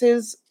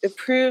 it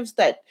proves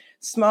that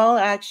small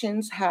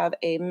actions have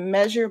a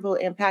measurable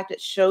impact. It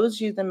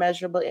shows you the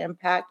measurable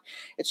impact.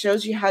 It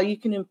shows you how you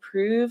can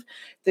improve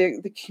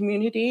the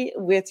community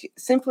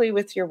simply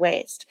with your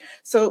waste.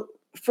 So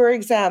for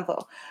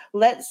example,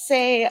 let's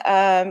say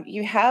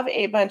you have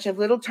a bunch of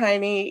little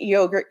tiny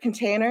yogurt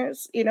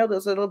containers,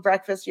 those little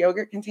breakfast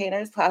yogurt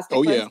containers, plastic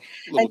ones. Little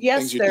and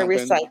yes, they're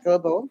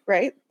recyclable,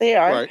 right? They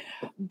are. Right.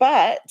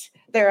 But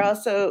they're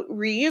also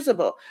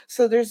reusable.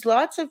 So there's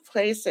lots of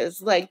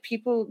places like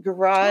people with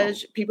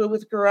garages,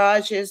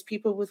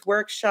 people with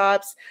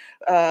workshops,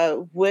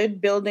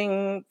 wood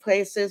building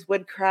places,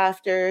 wood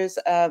crafters,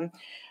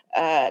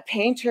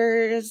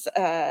 painters,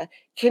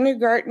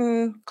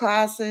 kindergarten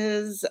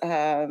classes.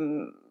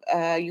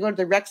 You go to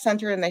the rec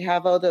center and they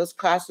have all those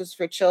classes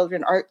for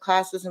children, art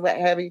classes and what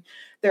have you.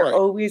 They're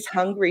always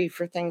hungry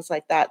for things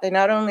like that. They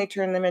not only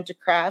turn them into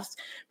crafts,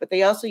 but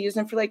they also use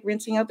them for like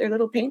rinsing out their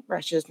little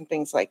paintbrushes and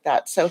things like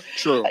that. So,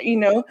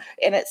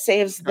 and it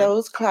saves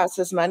those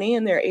classes money,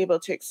 and they're able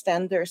to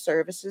extend their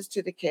services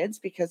to the kids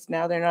because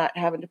now they're not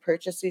having to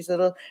purchase these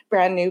little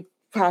brand new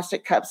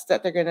plastic cups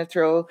that they're going to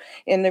throw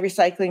in the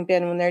recycling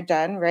bin when they're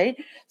done, right?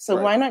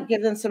 So why not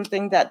give them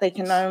something that they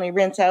can not only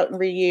rinse out and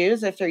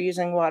reuse if they're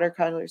using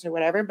watercolors or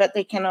whatever, but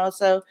they can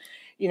also,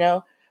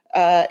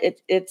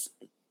 it's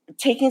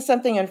taking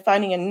something and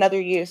finding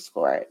another use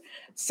for it.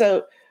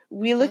 So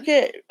we look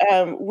at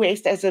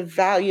waste as a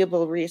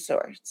valuable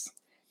resource.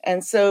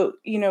 And so,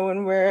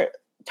 when we're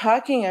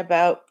talking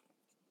about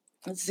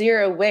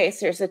zero waste,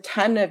 there's a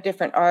ton of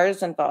different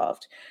R's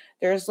involved.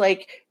 There's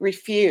like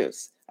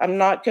refuse. I'm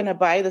not going to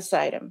buy this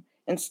item.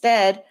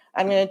 Instead,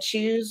 I'm going to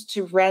choose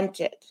to rent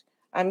it.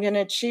 I'm going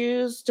to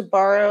choose to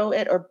borrow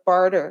it or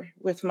barter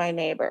with my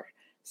neighbor.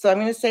 So I'm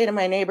going to say to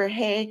my neighbor,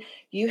 hey,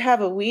 you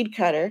have a weed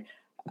cutter,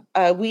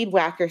 a weed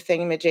whacker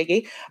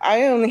thingamajiggy.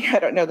 I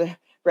don't know the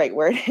right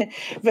word,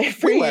 but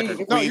for weed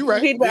whacker. No, you're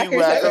right. Weed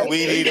whacker,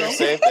 weed eater,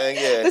 same thing.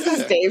 Yeah. This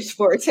is Dave's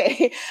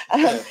forte.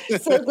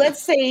 So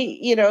let's say,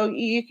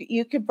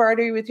 you could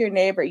barter with your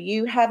neighbor.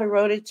 You have a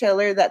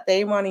rototiller that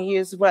they want to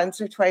use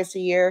once or twice a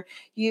year.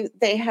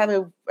 They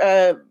have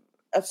a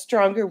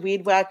stronger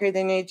weed whacker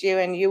than you do,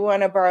 and you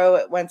want to borrow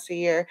it once a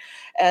year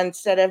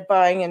instead of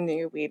buying a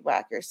new weed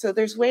whacker. So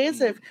there's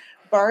ways of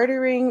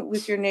bartering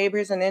with your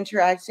neighbors and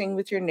interacting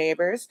with your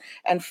neighbors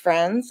and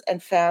friends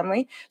and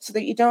family so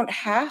that you don't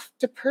have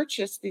to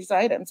purchase these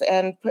items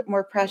and put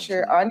more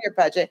pressure on your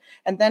budget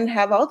and then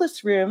have all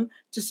this room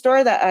to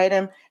store that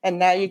item, and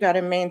now you got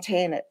to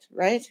maintain it,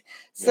 right?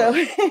 So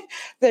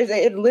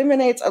it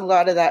eliminates a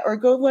lot of that. Or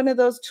go one of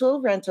those tool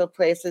rental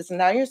places.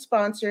 Now you're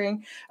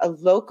sponsoring a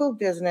local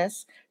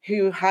business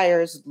who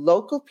hires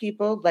local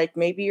people, like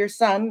maybe your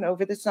son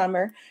over the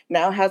summer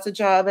now has a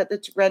job at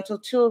the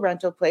tool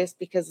rental place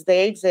because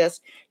they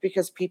exist,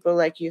 because people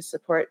like you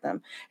support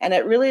them. And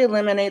it really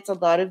eliminates a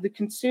lot of the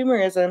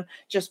consumerism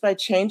just by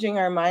changing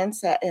our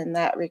mindset in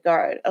that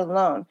regard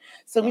alone.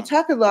 So we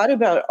talk a lot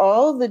about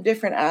all the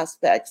different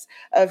aspects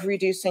of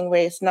reducing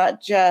waste,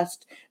 not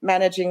just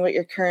managing what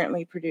you're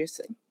currently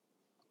producing.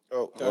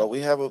 Oh, well,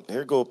 we have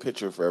here go a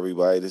picture for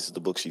everybody. This is the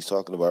book she's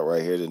talking about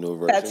right here, the new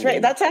version. That's right.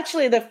 That's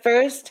actually the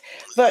first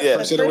book. Yeah,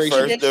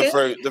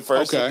 the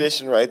first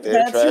edition right there.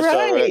 That's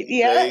right.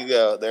 Yeah.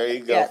 There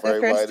you go. Yeah, for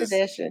the first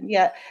edition.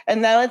 Yeah.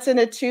 And now it's in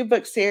a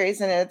 2-book series,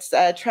 and it's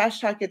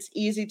Trash Talk, It's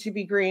Easy to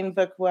Be Green,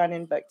 book 1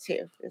 and book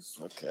 2. That's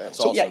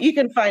awesome. Yeah, you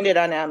can find it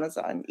on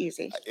Amazon.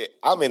 Easy.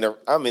 I'm in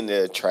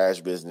the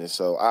trash business,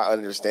 so I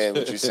understand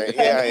what you're saying.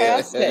 Yeah.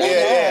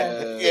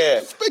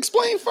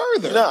 Explain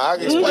further. No, I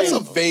can explain. That's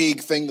a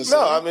vague thing to say.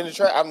 No, I'm in the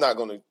trash. I'm not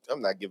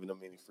giving them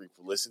any free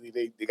publicity.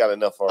 They got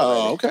enough already.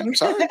 Oh, okay.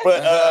 Sorry.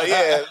 But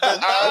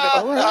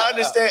I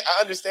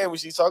understand what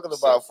she's talking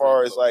about as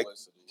far as like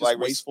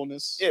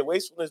wastefulness. Yeah,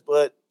 wastefulness.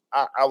 But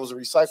I was a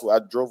recycler. I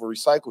drove a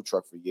recycle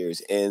truck for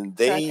years, and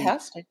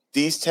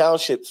these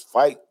townships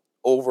fight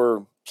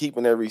over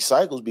keeping their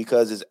recycles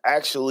because it's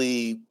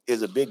actually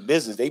is a big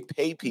business. They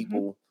pay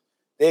people.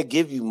 They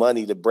give you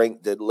money to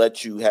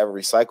let you have a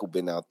recycle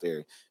bin out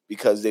there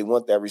because they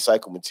want that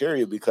recycled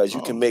material because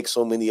you can make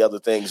so many other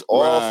things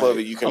off of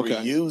it. You can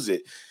reuse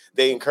it.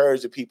 They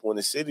encourage the people in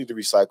the city to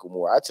recycle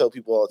more. I tell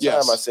people all the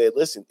time, I said,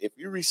 listen, if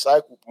you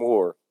recycle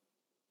more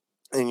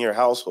in your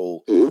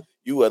household,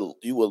 you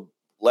will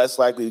less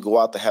likely to go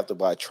out to have to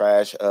buy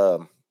trash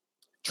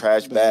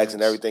bags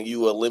and everything.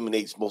 You will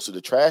eliminate most of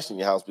the trash in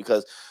your house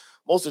because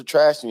most of the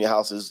trash in your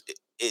house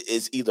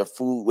is either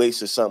food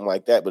waste or something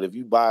like that. But if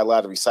you buy a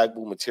lot of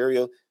recyclable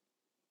material,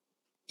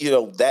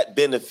 that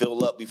bin to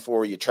fill up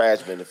before your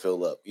trash bin to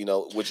fill up,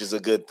 which is a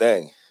good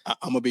thing. I'm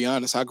going to be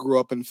honest. I grew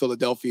up in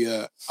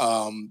Philadelphia,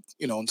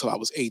 until I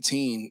was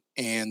 18.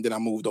 And then I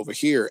moved over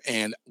here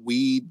and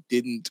we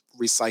didn't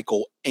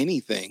recycle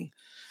anything.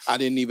 I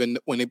didn't even,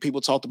 when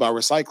people talked about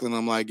recycling,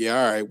 I'm like, yeah,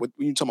 all right. What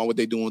you talking about what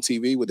they do on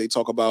TV? What they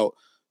talk about,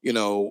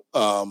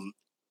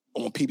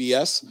 on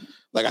PBS?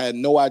 Like I had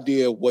no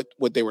idea what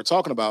they were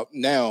talking about.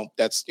 Now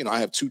that's, I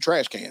have 2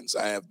 trash cans.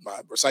 I have my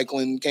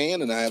recycling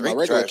can and I have 3 my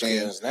regular trash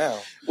cans now.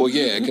 Well,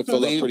 yeah, it can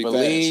fill up pretty fast.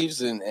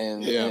 Leaves and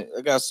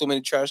I got so many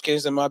trash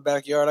cans in my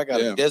backyard. I got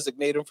to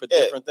designate them for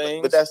different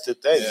things. But that's the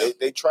thing.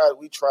 Yeah.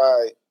 We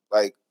try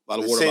like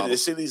the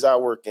cities I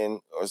work in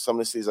or some of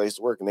the cities I used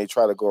to work in, they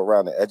try to go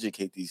around and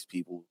educate these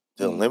people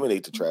to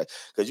eliminate the trash.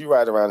 Because you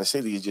ride around the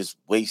city, you just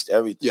waste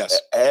everything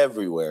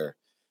everywhere.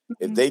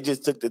 If they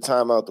just took the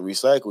time out to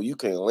recycle, you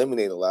can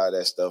eliminate a lot of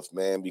that stuff,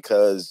 man,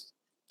 because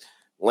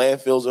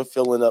landfills are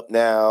filling up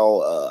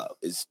now.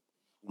 It's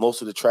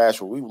most of the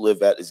trash where we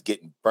live at is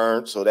getting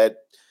burnt. So that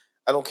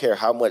I don't care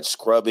how much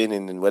scrubbing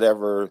and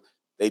whatever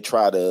they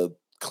try to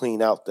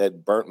clean out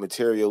that burnt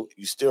material,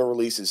 you still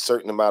release a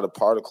certain amount of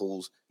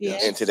particles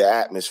into the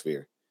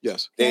atmosphere.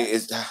 Yes.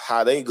 It's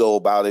how they go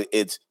about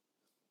it.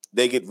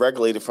 They get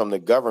regulated from the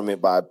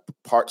government by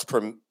parts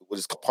per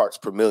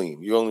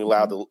million. You're only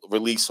allowed to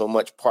release so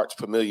much parts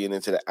per million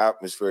into the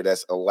atmosphere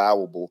that's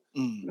allowable.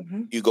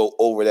 You go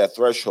over that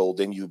threshold,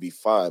 then you'll be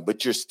fine.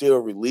 But you're still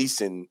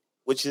releasing,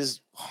 which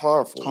is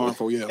harmful.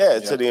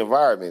 To the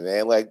environment,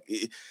 man. Like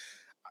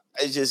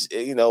it's just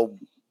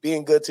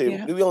being good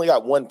to. We only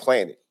got one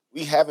planet.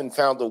 We haven't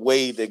found a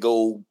way to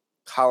go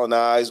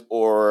colonize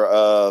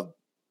or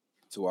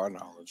to our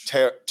knowledge,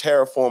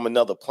 terraform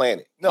another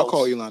planet. No, I'll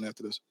call Elon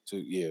after this.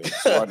 To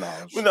our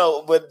knowledge.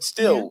 But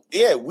still,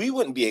 we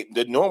wouldn't be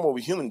the normal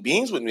human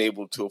beings wouldn't be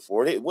able to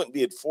afford it. It wouldn't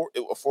be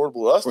affordable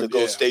to us to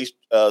go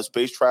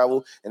space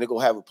travel and to go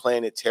have a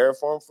planet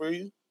terraform for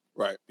you,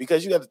 right?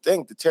 Because you got to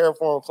think the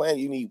terraform planet.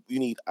 You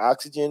need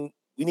oxygen.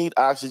 We need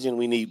oxygen.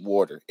 We need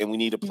water, and we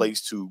need a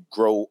place to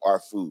grow our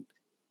food.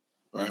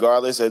 Right.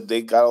 Regardless,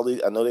 they got all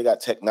these. I know they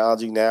got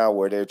technology now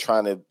where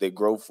they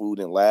grow food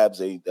in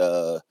labs. I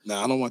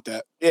don't want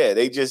that. Yeah,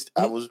 they just.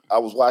 I was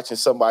watching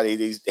somebody.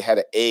 They had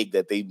an egg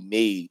that they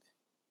made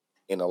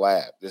in a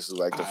lab. This is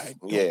like I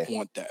don't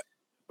want that.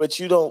 But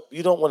you don't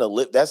want to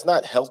live. That's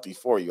not healthy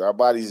for you. Our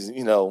bodies,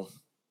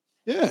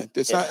 Yeah,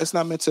 it's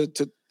not meant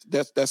to.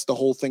 That's the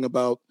whole thing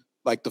about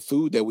like the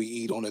food that we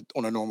eat on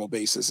a normal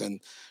basis and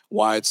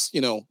why it's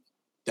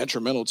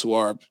detrimental to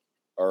our.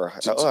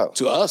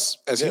 To us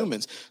as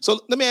humans. So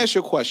let me ask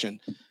you a question.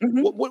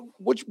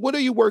 What are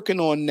you working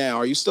on now?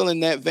 Are you still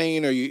in that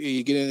vein? Are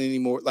you getting any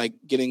more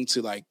getting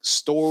to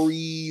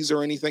stories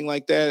or anything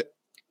like that?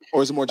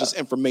 Or is it more just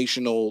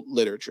informational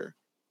literature?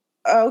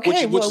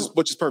 Okay,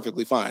 which is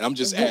perfectly fine. I'm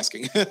just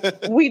asking.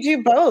 We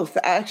do both,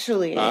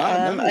 actually.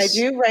 Nice. I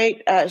do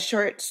write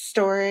short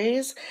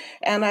stories,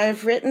 and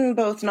I've written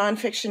both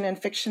nonfiction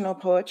and fictional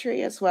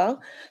poetry as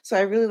well. So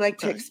I really like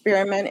to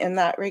experiment in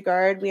that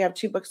regard. We have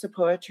 2 books of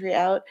poetry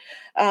out.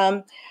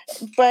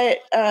 But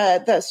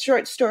the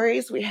short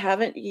stories, we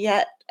haven't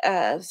yet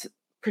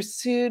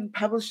pursued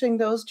publishing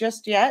those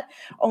just yet,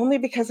 only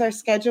because our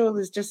schedule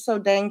is just so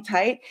dang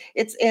tight.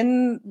 It's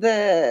in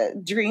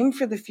the dream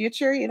for the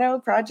future,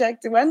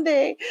 project one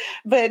day,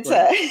 but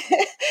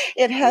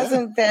it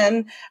hasn't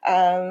been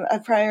a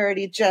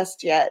priority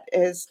just yet,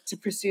 is to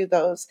pursue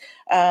those.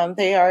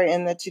 They are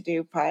in the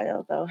to-do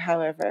pile though,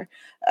 however.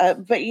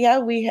 But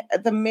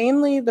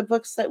mainly the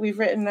books that we've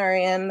written are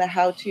in the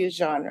how-to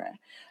genre.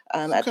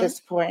 At this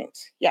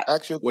point,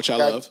 which I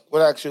love.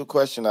 What actual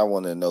question I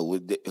want to know?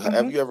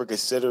 Have you ever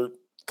considered?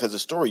 Because the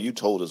story you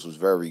told us was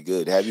very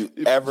good. Have you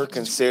ever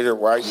considered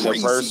writing a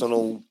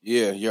personal,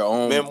 your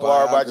own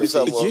memoir about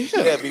yourself?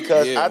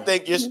 Because I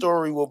think your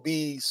story will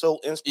be so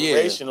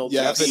inspirational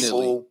to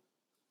people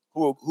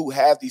who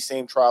have these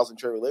same trials and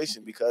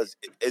tribulations. Because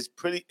it's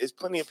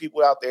plenty of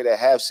people out there that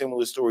have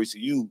similar stories to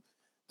you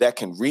that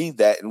can read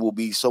that and will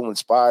be so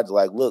inspired to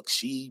look,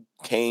 she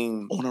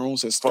came on her own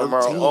since from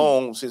 13. her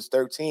own since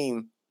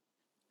 13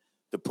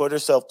 to put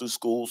herself through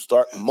school,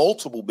 start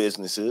multiple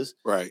businesses.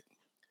 Right.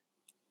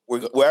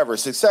 Wherever.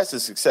 Success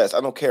is success.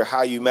 I don't care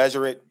how you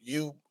measure it.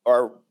 You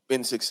are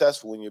been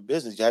successful in your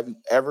business. Have you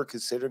ever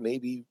considered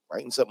maybe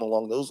writing something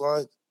along those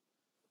lines?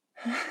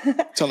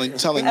 telling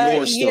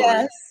your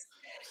story.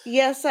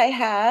 Yes, I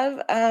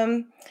have.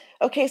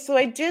 Okay, so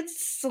I did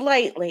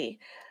slightly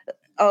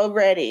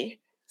already.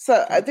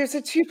 So there's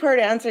a 2-part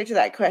answer to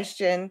that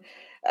question.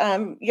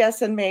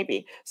 Yes and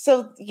maybe.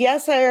 So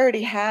yes, I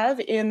already have,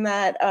 in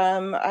that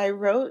I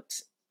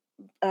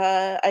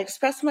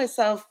expressed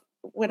myself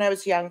when I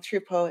was young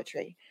through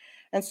poetry.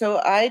 And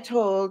so I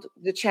told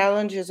the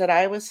challenges that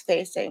I was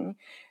facing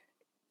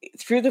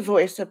through the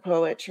voice of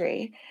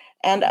poetry.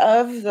 And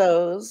of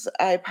those,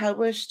 I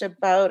published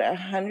about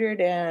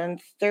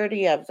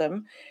 130 of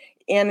them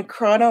in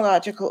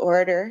chronological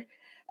order,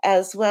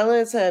 as well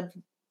as a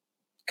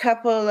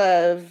couple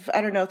of,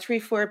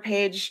 3-4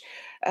 page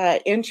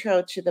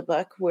intro to the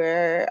book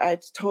where I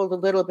told a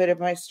little bit of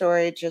my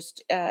story,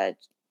 just as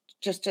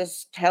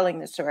telling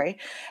the story.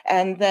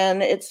 And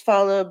then it's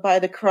followed by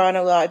the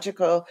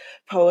chronological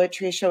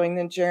poetry showing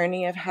the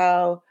journey of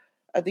how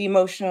the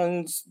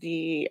emotions,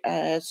 the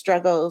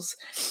struggles,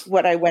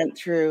 what I went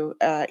through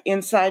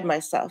inside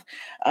myself.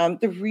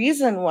 The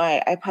reason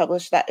why I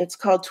published that, it's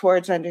called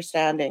Towards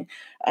Understanding,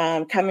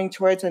 coming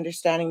towards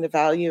understanding the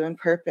value and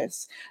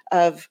purpose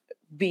of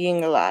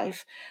being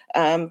alive.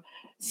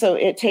 So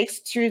it takes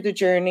through the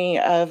journey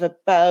of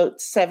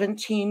about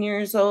 17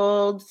 years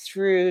old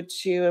through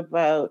to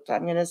about,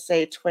 I'm going to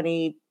say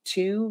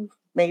 22,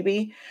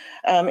 maybe,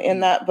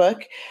 in that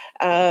book.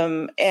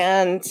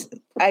 And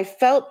I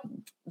felt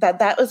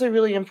that was a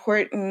really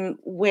important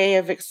way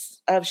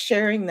of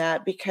sharing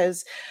that,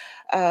 because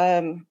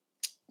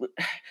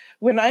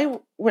when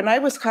I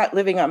was caught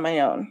living on my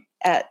own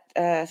at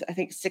I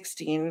think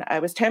 16, I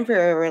was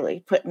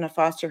temporarily put in a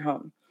foster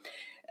home,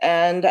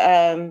 and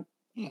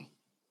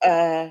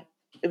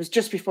it was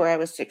just before I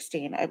was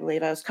 16, I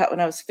believe. I was caught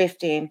when I was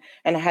 15,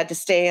 and I had to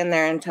stay in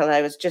there until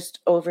I was just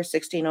over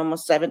 16,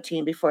 almost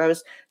 17, before I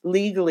was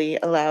legally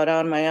allowed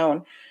on my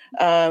own.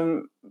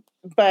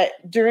 But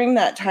during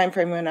that time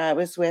frame when I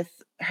was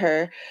with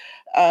her,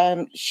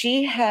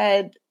 she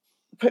had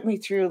put me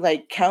through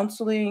like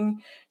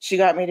counseling. She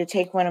got me to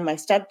take one of my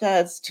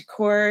stepdads to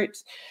court,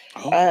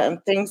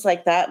 things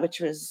like that, which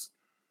was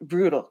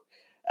brutal.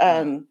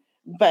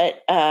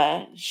 But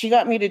she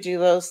got me to do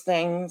those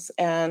things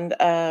and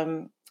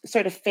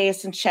sort of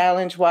face and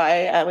challenge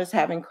why I was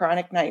having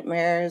chronic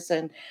nightmares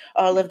and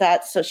all of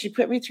that. So she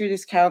put me through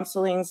these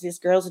counselings, these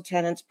girls'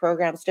 attendance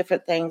programs,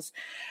 different things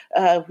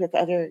with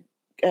other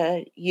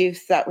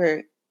youth that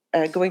were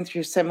going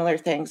through similar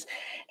things.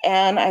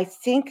 And I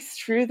think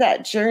through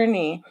that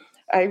journey,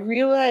 I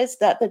realized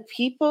that the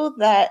people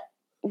that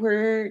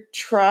were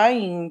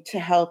trying to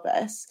help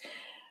us,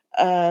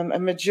 a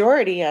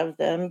majority of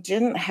them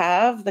didn't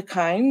have the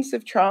kinds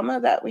of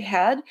trauma that we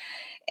had,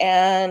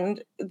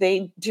 and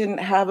they didn't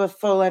have a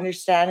full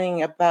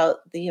understanding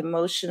about the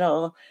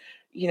emotional,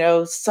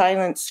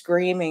 silent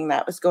screaming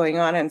that was going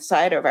on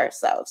inside of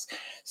ourselves.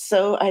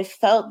 So I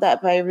felt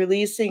that by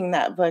releasing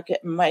that book,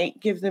 it might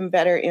give them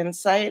better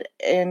insight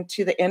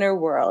into the inner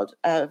world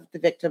of the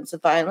victims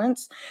of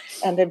violence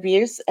and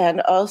abuse.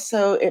 And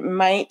also it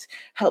might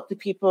help the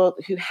people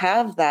who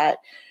have that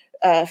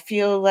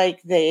feel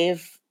like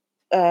they've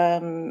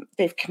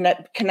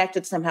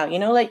connected somehow.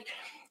 Like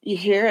you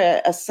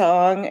hear a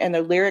song and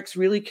the lyrics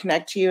really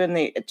connect to you, and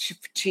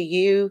to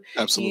you.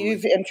 Absolutely.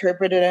 You've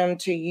interpreted them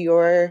to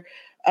your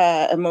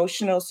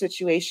emotional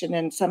situation,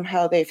 and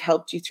somehow they've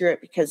helped you through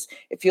it because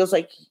it feels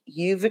like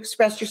you've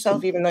expressed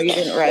yourself even though you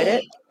didn't write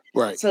it.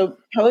 Right. So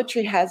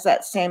poetry has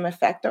that same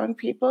effect on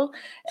people.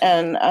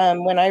 And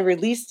when I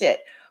released it,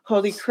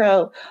 holy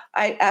crow,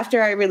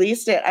 after I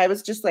released it, I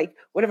was just like,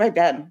 what have I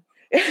done?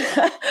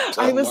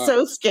 I was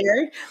so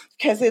scared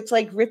because it's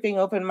like ripping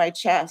open my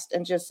chest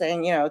and just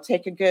saying,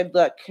 take a good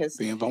look, because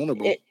being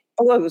vulnerable. It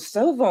was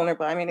so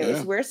vulnerable. I mean, it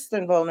was worse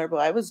than vulnerable.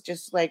 I was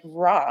just like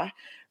raw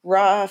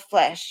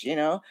flesh,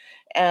 and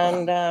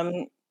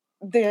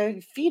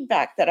the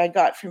feedback that I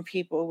got from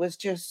people was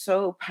just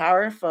so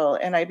powerful,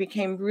 and I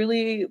became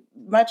really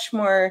much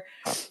more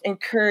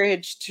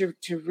encouraged to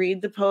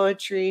read the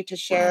poetry, to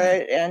share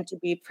it, and to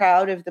be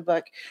proud of the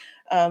book.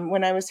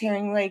 When I was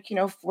hearing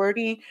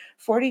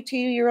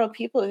 42-year-old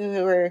people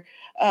who were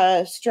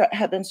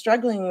have been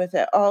struggling with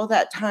it all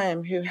that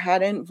time, who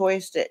hadn't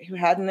voiced it, who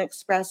hadn't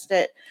expressed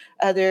it,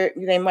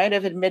 they might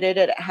have admitted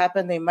it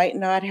happened, they might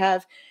not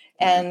have.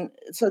 And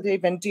so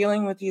they've been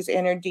dealing with these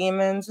inner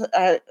demons,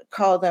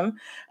 call them.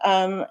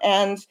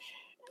 And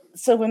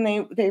so when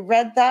they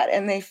read that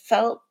and they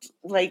felt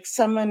like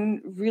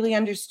someone really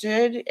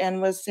understood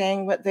and was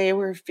saying what they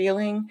were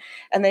feeling,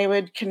 and they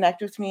would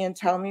connect with me and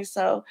tell me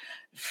so,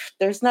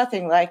 there's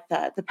nothing like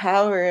that. The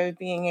power of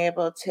being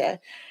able to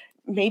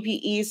maybe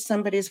ease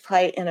somebody's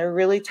plight in a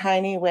really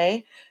tiny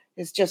way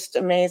is just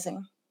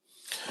amazing.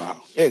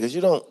 Wow. Yeah, because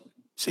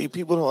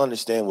people don't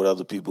understand what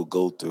other people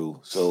go through.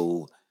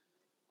 So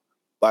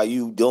by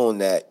you doing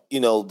that,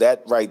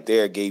 that right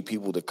there gave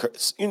people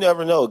you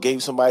never know,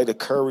 gave somebody the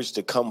courage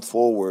to come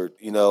forward,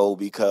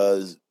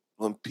 because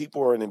when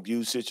people are in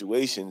abuse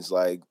situations,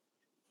 like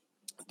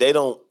they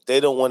don't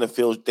want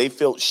to they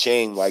felt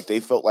shame, like they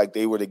felt like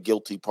they were the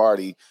guilty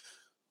party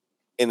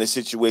in the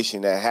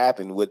situation that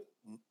happened.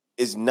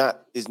 Is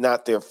not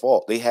their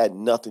fault. They had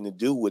nothing to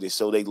do with it.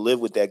 So they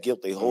live with that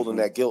guilt. They hold on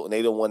that guilt, and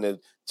they don't want to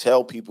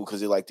tell people because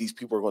they're like, these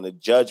people are going to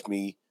judge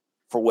me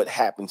for what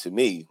happened to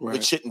me,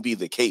 which shouldn't be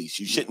the case.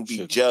 You shouldn't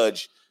be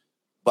judged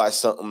by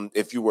something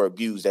if you were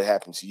abused that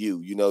happened to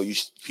you.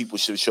 People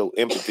should show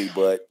empathy,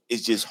 but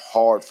it's just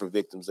hard for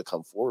victims to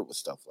come forward with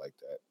stuff like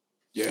that.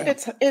 Yeah,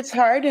 it's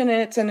hard, and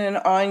it's an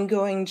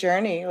ongoing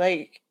journey.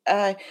 Like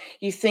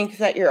you think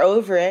that you're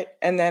over it,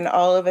 and then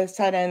all of a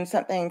sudden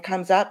something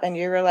comes up, and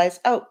you realize,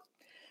 oh,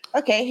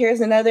 okay,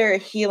 here's another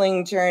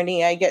healing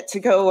journey I get to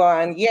go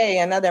on. Yay,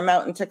 another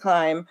mountain to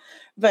climb.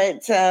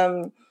 But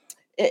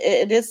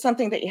it is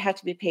something that you have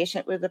to be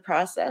patient with the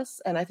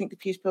process. And I think the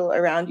people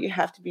around you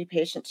have to be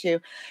patient too.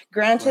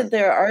 Granted,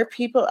 there are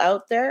people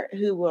out there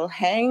who will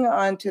hang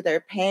on to their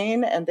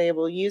pain, and they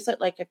will use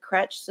it like a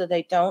crutch so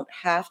they don't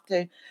have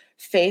to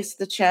face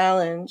the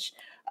challenge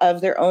of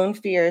their own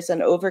fears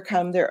and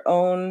overcome their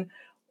own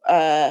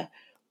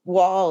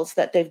walls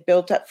that they've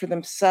built up for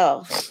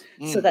themselves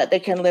so that they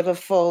can live a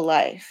full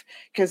life.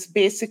 Because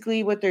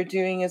basically what they're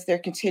doing is they're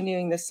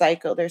continuing the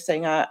cycle. They're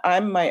saying,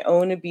 I'm my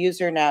own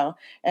abuser now,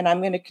 and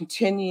I'm going to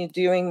continue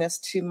doing this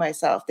to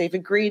myself. They've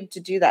agreed to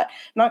do that,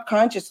 not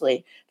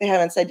consciously. They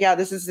haven't said, yeah,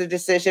 this is the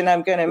decision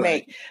I'm going to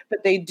make,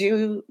 but they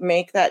do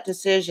make that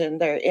decision.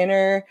 Their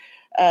inner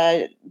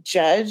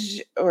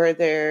judge, or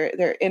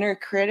their inner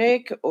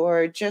critic,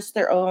 or just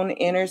their own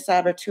inner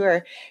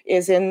saboteur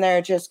is in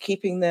there just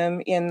keeping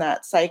them in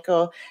that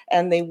cycle,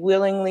 and they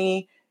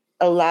willingly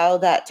allow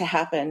that to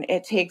happen.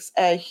 It takes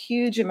a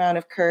huge amount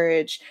of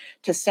courage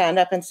to stand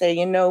up and say,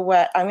 you know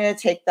what, I'm going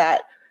to take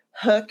that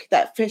hook,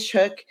 that fish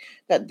hook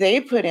that they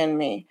put in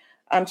me,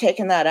 I'm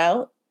taking that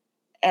out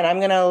and I'm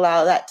going to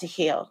allow that to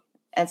heal.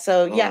 And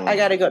so, yeah, I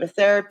got to go to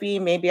therapy.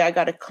 Maybe I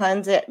got to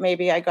cleanse it.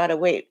 Maybe I got to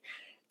wait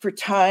for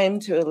time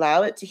to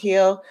allow it to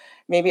heal.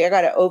 Maybe I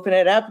got to open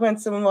it up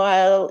once in a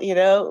while,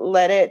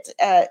 let it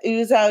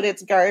ooze out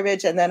its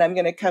garbage. And then I'm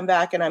going to come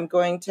back and I'm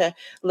going to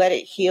let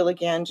it heal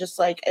again, just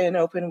like an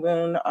open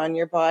wound on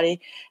your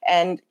body.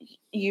 And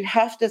you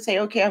have to say,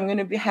 okay, I'm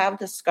going to have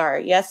the scar.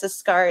 Yes, the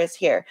scar is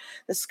here.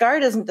 The scar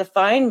doesn't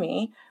define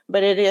me,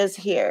 but it is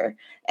here.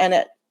 And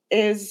it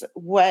is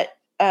what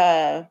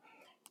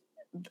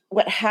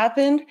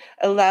happened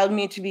allowed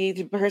me to be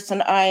the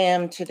person I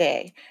am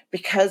today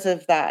because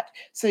of that.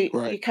 So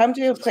you come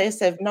to a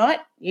place of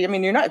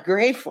you're not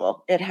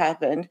grateful it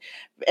happened,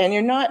 and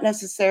you're not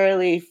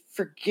necessarily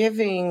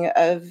forgiving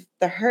of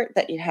the hurt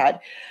that you had,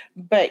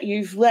 but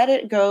you've let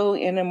it go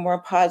in a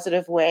more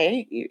positive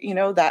way.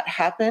 That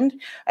happened.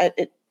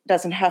 It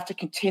doesn't have to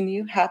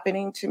continue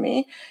happening to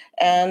me.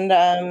 And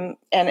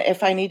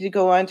if I need to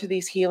go on to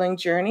these healing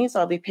journeys,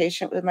 I'll be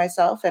patient with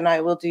myself and I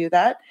will do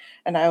that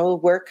and I will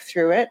work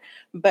through it.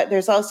 But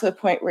there's also a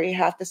point where you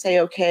have to say,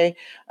 okay,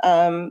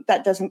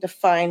 that doesn't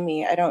define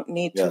me. I don't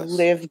need to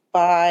live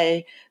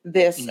by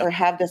this or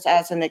have this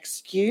as an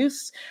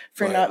excuse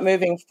for not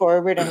moving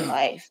forward in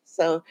life.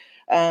 So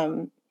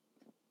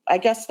I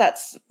guess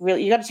that's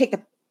really, you got to take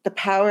the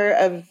power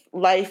of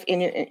life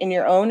in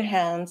your own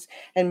hands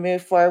and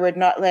move forward,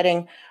 not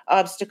letting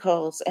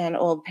obstacles and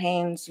old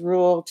pains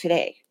rule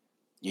today.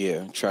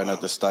 Yeah, try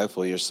not to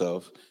stifle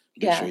yourself.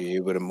 Make sure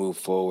you're able to move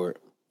forward,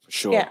 for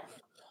sure. Yeah.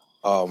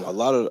 A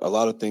lot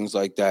of things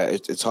like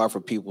that. It's hard for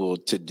people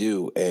to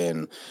do,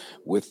 and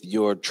with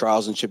your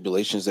trials and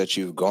tribulations that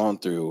you've gone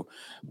through,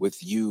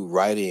 with you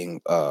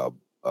writing a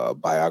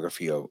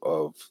biography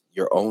of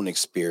your own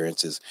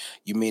experiences,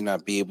 you may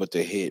not be able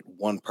to hit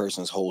one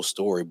person's whole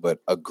story, but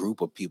a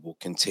group of people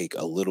can take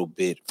a little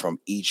bit from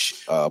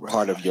each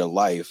part of your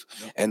life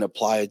and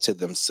apply it to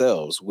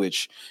themselves,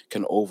 which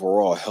can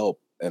overall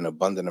help an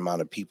abundant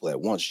amount of people at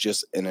once,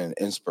 just in an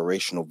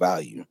inspirational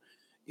value.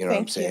 You know what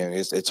I'm saying?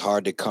 It's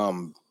hard to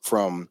come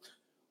from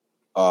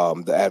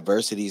the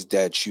adversities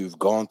that you've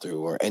gone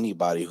through, or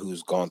anybody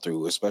who's gone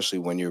through, especially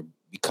when you're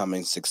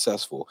becoming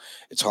successful.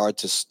 It's hard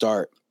to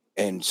start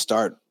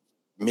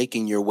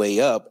making your way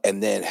up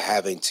and then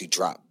having to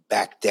drop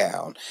back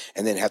down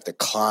and then have to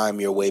climb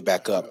your way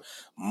back up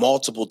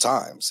multiple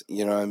times.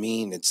 You know what I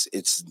mean?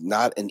 It's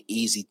not an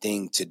easy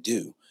thing to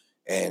do.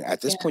 And at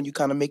this point, you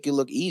kind of make it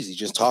look easy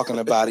just talking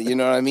about it. You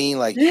know what I mean?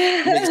 Like, you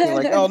make it seem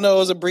like, oh no, it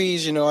was a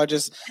breeze. I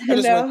just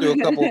went through a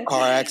couple of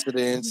car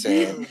accidents,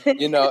 and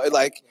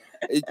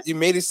you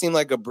made it seem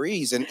like a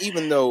breeze. And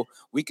even though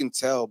we can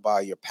tell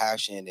by your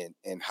passion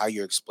and how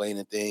you're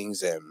explaining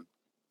things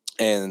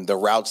and the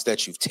routes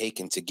that you've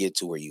taken to get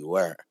to where you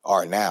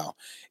are now,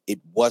 it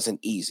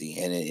wasn't easy,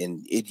 and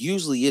it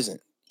usually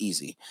isn't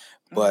easy.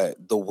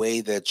 But the way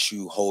that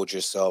you hold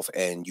yourself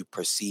and you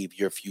perceive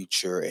your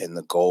future and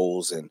the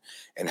goals and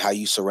how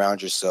you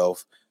surround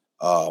yourself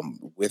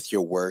with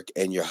your work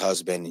and your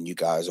husband, and you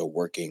guys are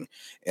working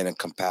in a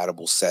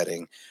compatible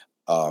setting,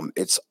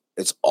 it's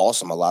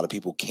awesome. A lot of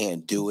people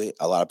can't do it.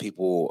 A lot of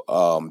people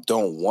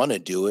don't want to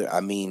do it. I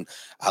mean,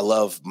 I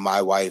love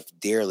my wife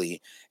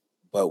dearly,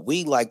 but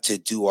we like to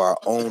do our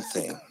own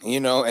thing,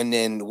 and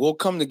then we'll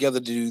come together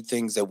to do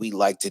things that we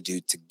like to do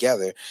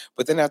together.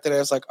 But then after that,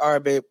 it's like, all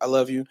right, babe, I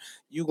love you.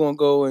 You gonna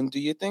go and do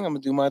your thing. I'm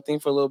gonna do my thing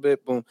for a little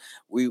bit. Boom.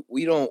 We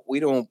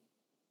don't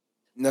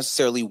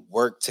necessarily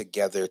work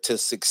together to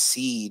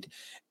succeed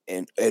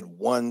at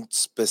one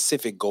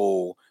specific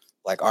goal.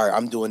 Like, all right,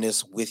 I'm doing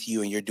this with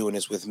you and you're doing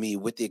this with me,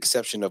 with the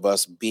exception of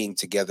us being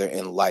together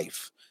in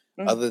life.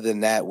 Other than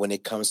that, when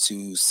it comes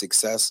to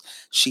success,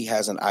 she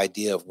has an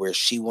idea of where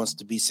she wants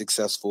to be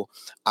successful.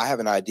 I have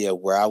an idea of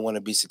where I want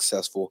to be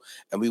successful,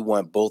 and we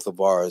want both of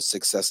our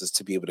successes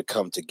to be able to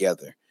come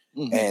together.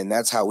 And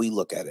that's how we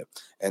look at it.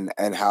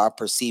 And how I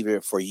perceive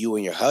it for you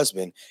and your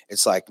husband,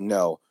 it's like,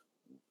 no,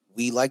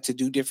 we like to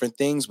do different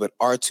things, but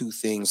our two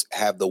things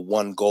have the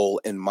one goal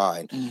in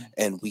mind.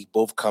 And we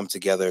both come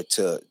together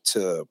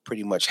to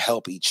pretty much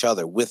help each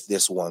other with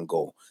this one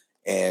goal.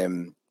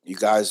 And you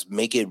guys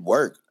make it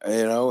work,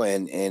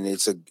 and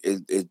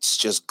it's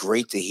just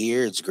great to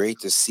hear. It's great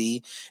to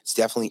see. It's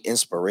definitely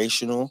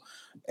inspirational,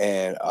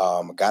 and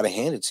I gotta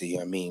hand it to you.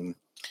 I mean,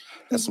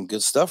 that's some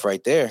good stuff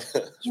right there.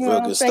 It's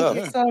real good stuff.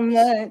 Thank you so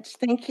much.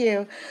 Thank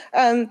you.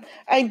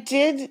 I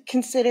did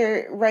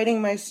consider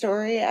writing my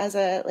story as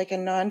a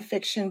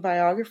nonfiction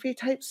biography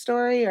type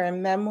story or a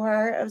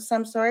memoir of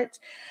some sort,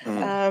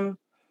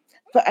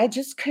 but I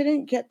just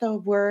couldn't get the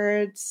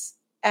words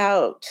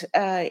out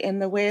in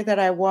the way that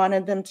I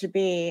wanted them to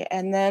be.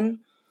 And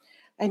then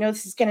I know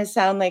this is going to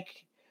sound like,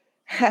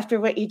 after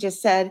what you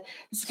just said,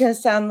 it's going to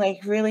sound like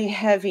really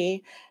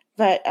heavy,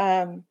 but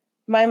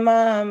my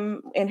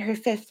mom, in her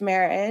 5th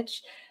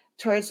marriage,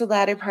 towards the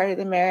latter part of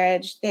the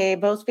marriage, they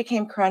both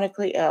became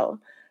chronically ill.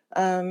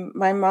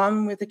 My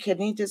mom with a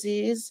kidney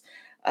disease,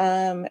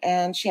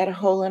 and she had a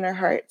hole in her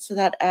heart. So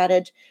that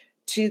added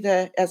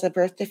as a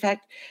birth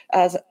defect,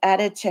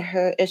 added to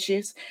her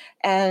issues.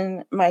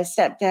 And my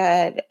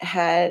stepdad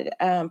had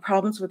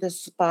problems with his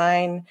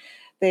spine.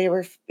 It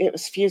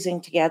was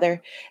fusing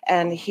together,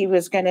 and he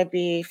was going to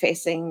be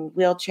facing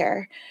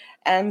wheelchair.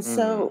 And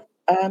so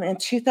in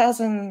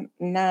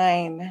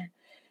 2009,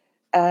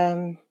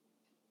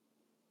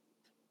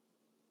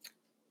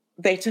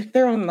 they took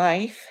their own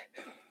life.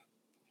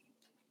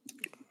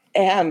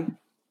 And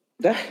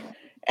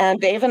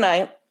Dave and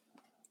I,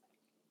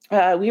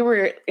 we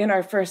were in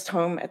our first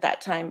home at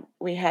that time.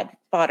 We had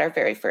bought our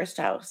very first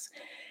house,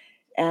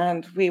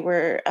 and it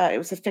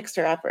was a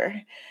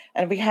fixer-upper,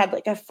 and we had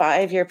like a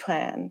 5-year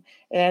plan.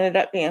 It ended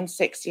up being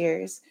 6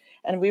 years,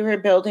 and we were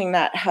building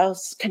that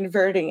house,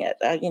 converting it,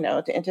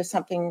 into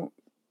something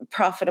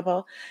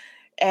profitable.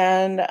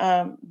 And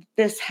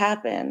this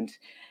happened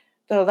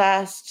the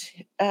last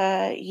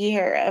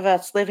year of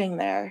us living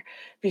there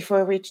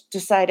before we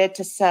decided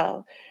to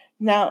sell.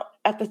 Now,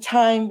 at the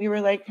time, we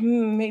were like,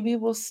 maybe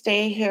we'll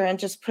stay here and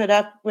just put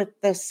up with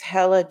this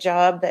hella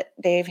job that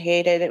Dave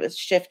hated. It was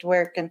shift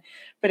work,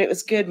 but it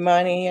was good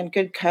money and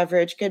good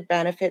coverage, good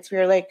benefits. We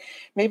were like,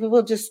 maybe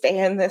we'll just stay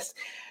in this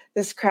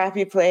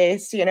crappy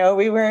place.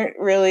 We weren't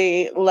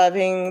really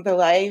loving the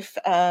life.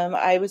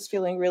 I was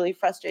feeling really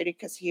frustrated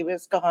because he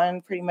was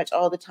gone pretty much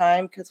all the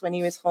time, because when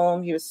he was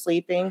home, he was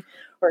sleeping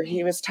or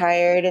he was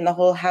tired, and the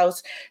whole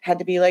house had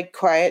to be like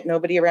quiet,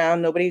 nobody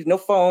around, no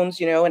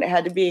phones, and it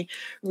had to be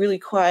really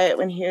quiet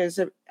when he was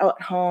at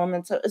home.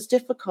 And so it was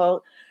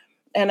difficult.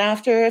 And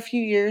after a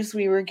few years,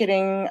 we were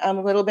getting a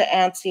little bit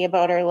antsy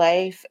about our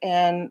life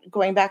and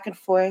going back and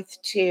forth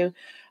to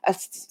a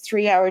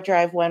 3-hour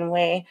drive one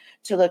way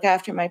to look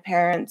after my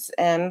parents.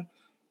 And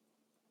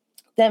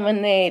then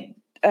when they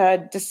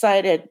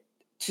decided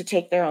to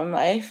take their own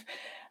life,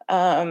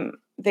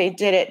 they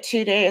did it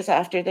 2 days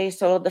after they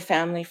sold the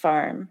family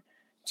farm,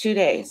 2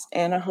 days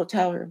in a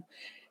hotel room.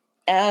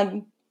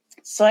 And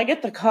so I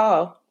get the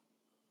call,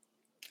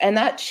 and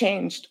that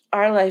changed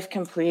our life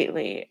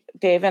completely.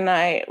 Dave and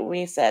I,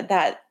 we said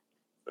that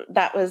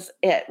was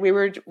it.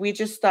 We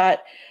just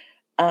thought,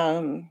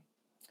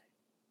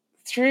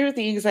 through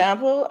the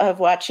example of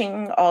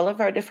watching all of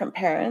our different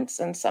parents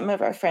and some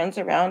of our friends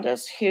around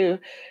us who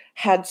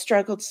had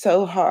struggled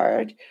so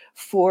hard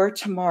for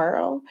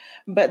tomorrow,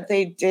 but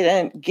they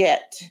didn't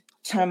get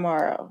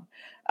tomorrow.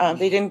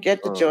 They didn't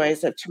get the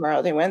joys of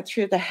tomorrow. They went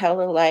through the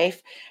hell of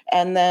life,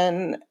 and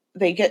then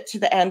they get to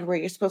the end where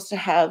you're supposed to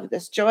have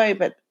this joy,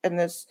 and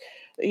this,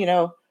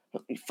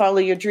 follow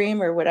your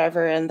dream or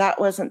whatever, and that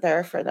wasn't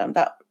there for them.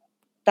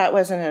 That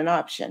wasn't an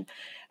option.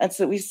 And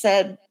so we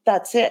said,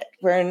 that's it.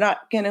 We're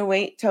not going to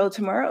wait till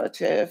tomorrow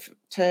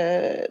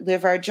to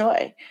live our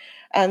joy.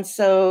 And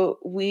so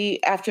we,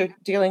 after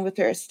dealing with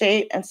their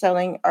estate and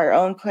selling our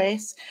own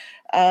place,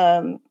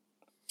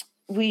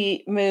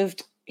 we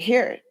moved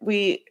here.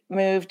 We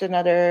moved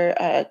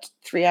another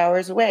 3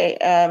 hours away.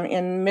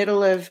 In the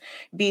middle of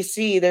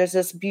BC, there's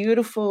this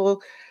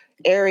beautiful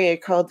area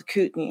called the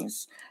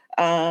Kootenays.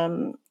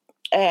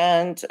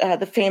 And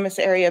the famous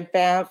area of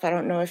Banff. I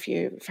don't know if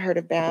you've heard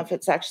of Banff.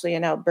 It's actually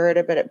in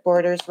Alberta, but it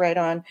borders right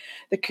on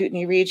the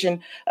Kootenay region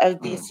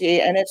of BC.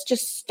 And it's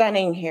just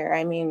stunning here.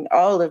 I mean,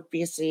 all of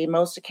BC,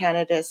 most of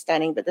Canada is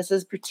stunning, but this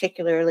is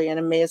particularly an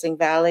amazing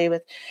valley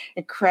with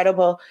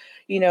incredible,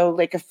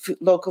 like a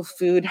local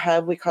food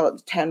hub. We call it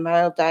the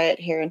 10-mile diet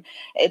here. And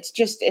it's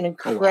just an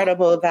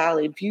incredible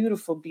valley,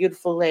 beautiful,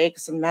 beautiful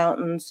lakes and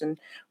mountains and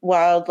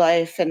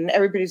wildlife. And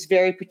everybody's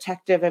very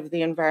protective of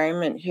the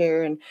environment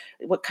here and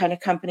what kind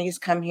of companies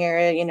come here.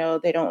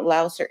 They don't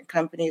allow certain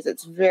companies.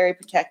 It's very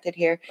protected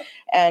here.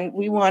 And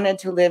we wanted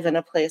to live in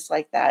a place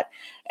like that.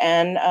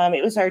 And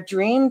it was our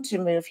dream to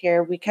move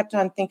here. We kept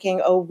on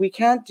thinking, we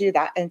can't do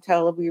that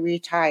until we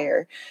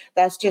retire.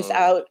 That's just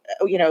out,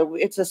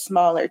 it's a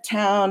smaller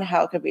town.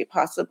 How could we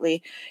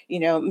possibly,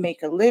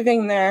 make a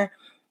living there?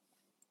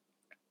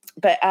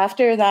 But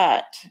after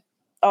that,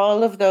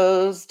 all of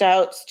those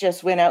doubts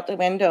just went out the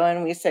window,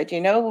 and we said, you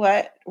know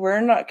what?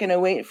 We're not going to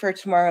wait for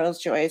tomorrow's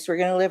joys. We're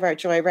going to live our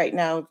joy right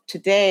now.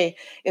 Today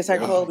is our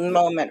golden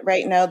moment.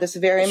 Right now, this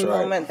very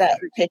moment that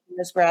we're taking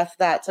this breath,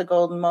 that's a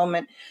golden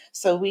moment.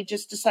 So we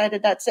just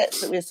decided that's it.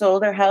 So we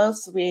sold our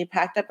house. We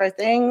packed up our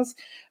things.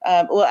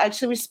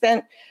 Actually, we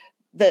spent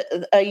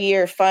a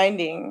year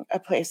finding a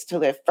place to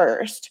live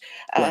first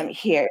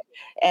here.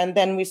 And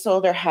then we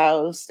sold our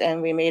house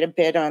and we made a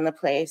bid on the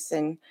place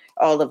and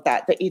all of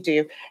that you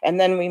do. And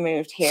then we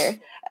moved here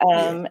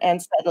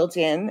and settled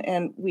in.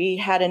 And we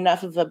had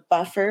enough of a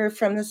buffer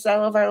from the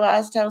sale of our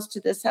last house to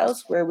this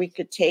house where we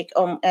could take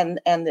and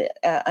the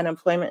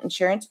unemployment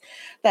insurance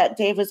that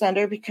Dave was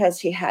under, because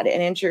he had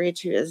an injury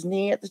to his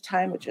knee at the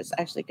time, which was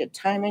actually good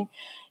timing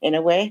in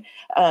a way.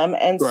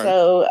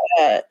 So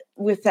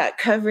with that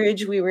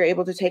coverage, we were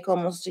able to take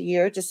almost a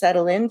year to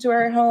settle into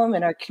our home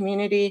and our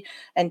community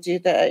and do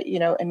the,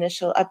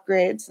 initial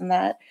upgrades and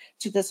that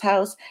to this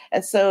house.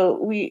 And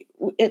so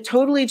it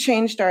totally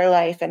changed our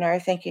life and our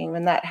thinking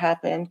when that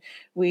happened.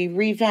 We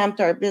revamped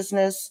our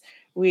business.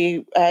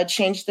 We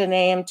changed the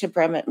name to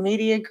Brummet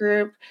Media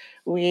Group.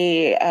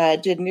 We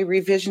did new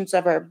revisions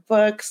of our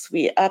books.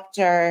 We upped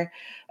our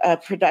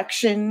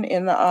production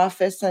in the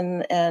office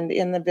and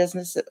in the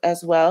business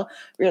as well.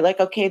 We were like,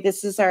 okay,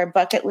 this is our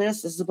bucket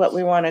list. This is what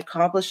we want to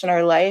accomplish in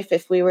our life.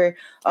 If we were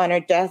on our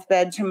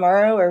deathbed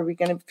tomorrow, are we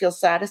going to feel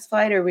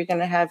satisfied, or are we going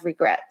to have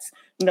regrets?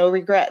 No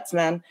regrets,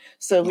 man.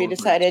 So we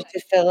decided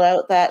to fill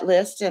out that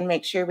list and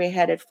make sure we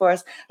had it for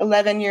us.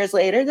 11 years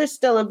later, there's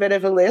still a bit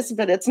of a list,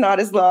 but it's not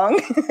as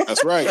long.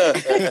 That's right.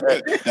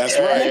 That's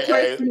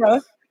right. Of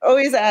course,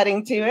 always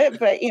adding to it,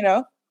 but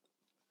You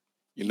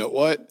know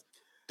what?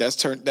 That's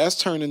turning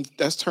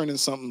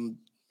something,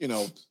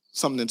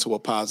 something into a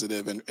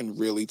positive, and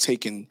really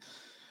taking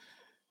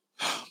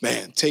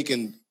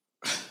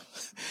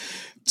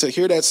to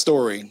hear that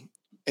story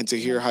and to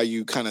hear how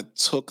you kind of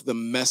took the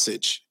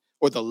message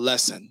or the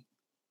lesson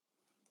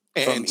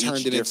and turned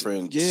each it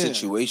different into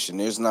situation.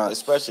 There's not,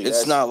 especially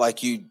it's not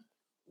like you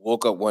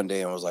woke up one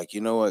day and was like,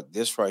 you know what,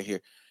 this right here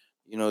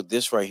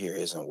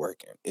isn't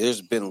working.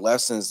 There's been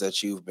lessons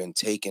that you've been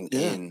taken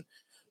in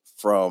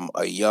from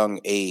a young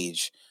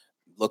age,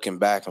 looking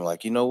back and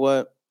like, you know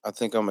what, I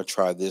think I'm gonna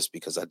try this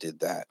because I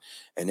did that.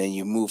 And then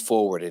you move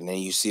forward and then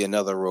you see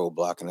another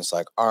roadblock and it's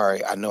like, all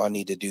right, I know I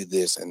need to do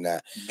this and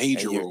that.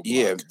 Major roadblock.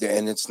 Yeah,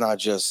 and it's not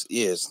just,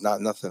 it's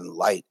not nothing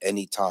light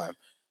anytime.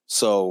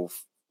 So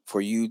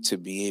for you to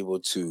be able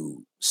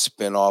to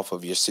spin off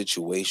of your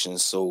situation,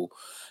 so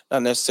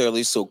not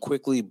necessarily so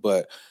quickly,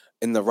 but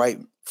in the right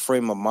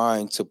frame of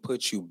mind to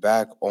put you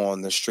back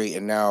on the straight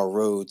and narrow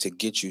road to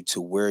get you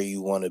to where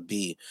you want to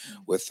be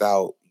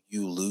without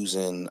you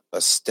losing a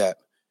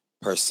step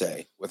per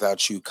se,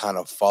 without you kind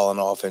of falling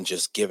off and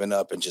just giving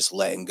up and just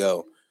letting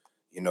go.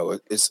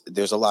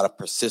 There's a lot of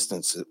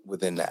persistence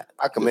within that.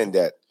 I commend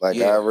that. Like,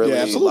 Yeah. I really,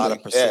 a lot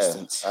of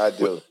persistence. Yeah, I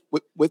do.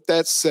 With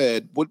that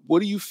said, what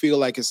do you feel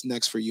like is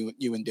next for you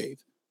and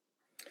Dave?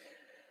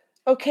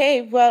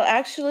 Okay, well,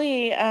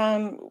 actually,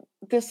 in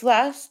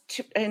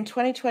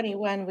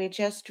 2021, we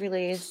just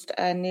released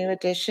a new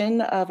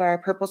edition of our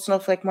Purple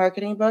Snowflake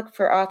marketing book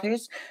for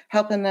authors,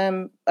 helping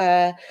them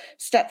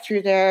step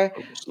through their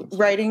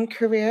writing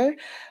career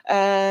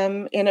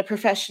in a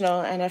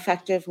professional and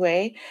effective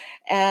way,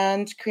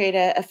 and create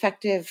an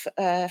effective,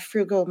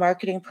 frugal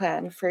marketing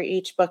plan for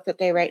each book that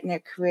they write in their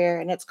career.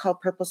 And it's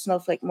called Purple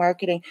Snowflake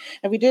Marketing.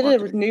 And we did a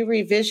new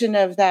revision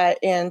of that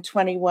in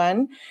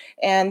 21.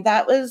 And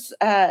that was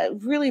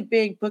really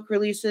big book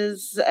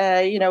releases,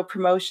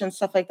 promotion,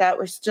 stuff like that.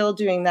 We're still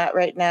doing that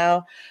right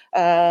now.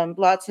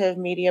 Lots of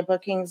media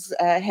bookings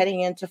heading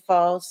into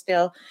fall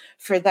still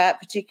for that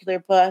particular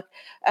book.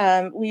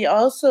 We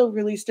also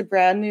released a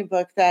brand new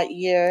book that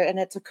year, and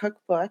it's a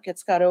cookbook.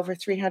 It's got over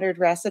 300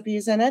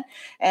 recipes in it,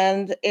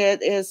 and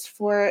it is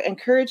for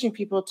encouraging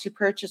people to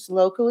purchase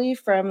locally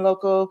from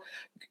local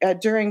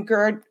during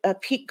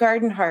peak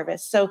garden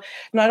harvest. So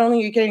not only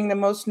are you getting the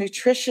most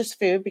nutritious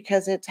food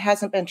because it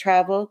hasn't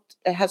traveled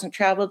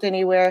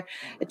anywhere,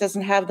 it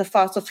doesn't have the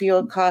fossil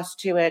fuel cost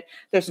to it,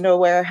 there's no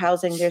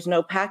warehousing, there's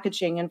no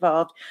packaging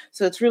involved.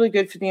 So it's really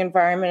good for the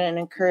environment and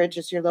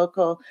encourages your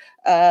local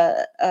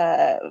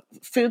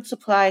food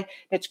supply.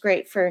 It's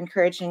great for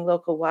encouraging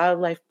local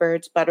wildlife,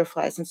 birds,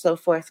 butterflies, and so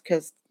forth,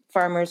 because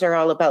farmers are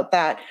all about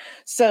that.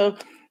 So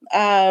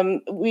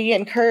we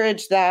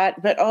encourage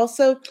that, but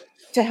also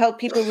to help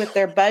people with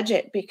their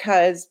budget,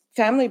 because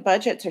family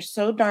budgets are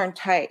so darn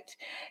tight,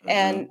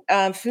 and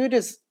food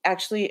is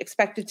actually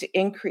expected to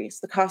increase,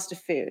 the cost of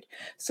food.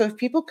 So if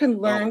people can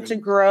learn to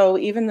grow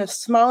even the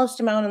smallest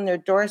amount on their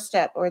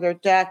doorstep or their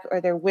deck or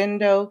their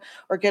window,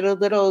 or get a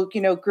little,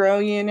 grow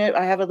unit.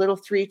 I have a little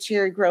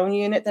 3-tier grown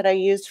unit that I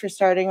used for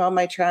starting all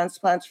my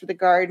transplants for the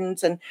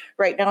gardens. And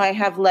right now I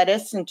have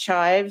lettuce and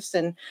chives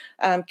and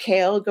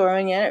kale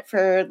growing in it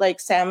for like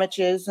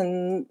sandwiches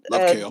and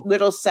a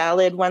little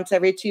salad once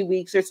every 2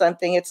 weeks or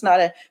something. It's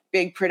not a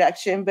big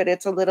production, but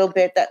it's a little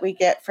bit that we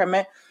get from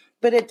it.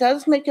 But it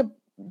does make a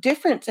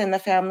difference in the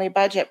family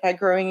budget by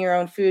growing your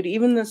own food,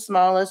 even the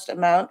smallest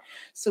amount.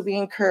 So we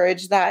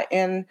encourage that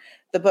in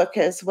the book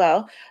as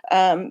well.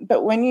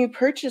 But when you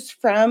purchase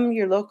from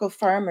your local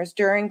farmers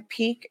during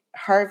peak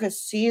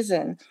harvest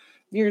season,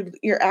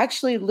 you're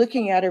actually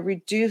looking at a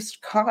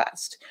reduced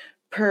cost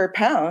per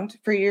pound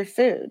for your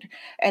food.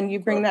 And you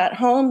bring that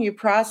home, you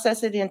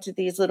process it into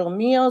these little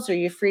meals, or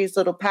you freeze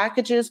little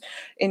packages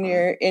in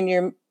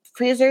your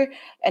freezer,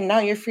 and now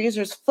your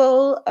freezer's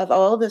full of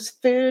all this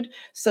food.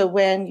 So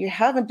when you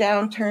have a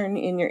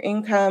downturn in your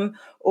income,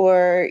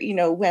 or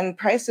when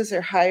prices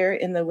are higher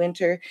in the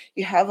winter,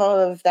 you have all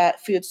of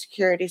that food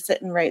security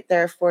sitting right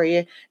there for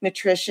you,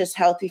 nutritious,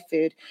 healthy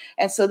food.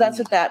 And so that's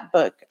what that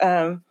book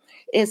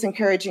is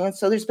encouraging. And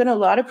so there's been a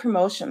lot of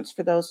promotions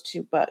for those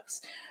two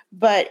books.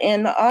 But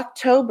in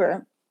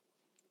October,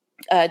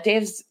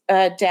 Dave's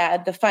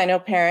dad, the final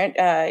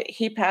parent,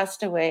 he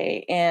passed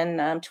away in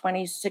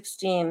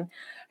 2016.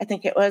 I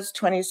think it was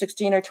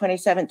 2016 or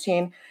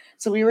 2017.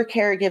 So we were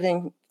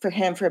caregiving for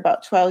him for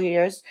about 12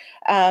 years.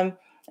 And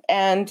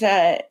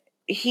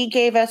he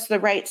gave us the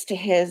rights to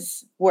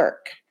his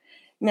work.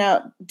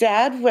 Now,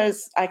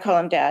 I call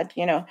him Dad,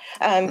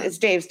 it's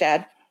Dave's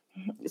dad.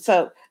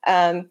 So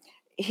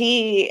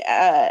he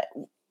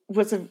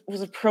was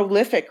a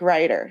prolific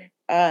writer.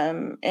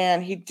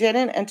 And he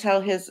didn't,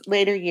 until his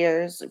later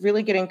years,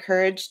 really get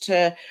encouraged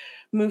to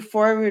move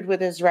forward with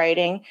his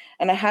writing.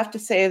 And I have to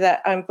say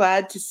that I'm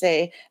glad to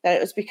say that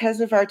it was because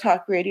of our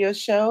talk radio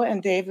show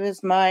and David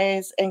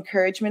Mai's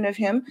encouragement of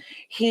him.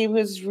 He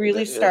was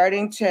really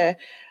starting to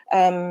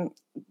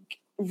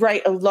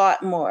write a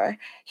lot more.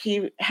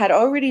 He had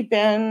already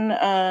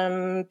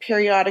been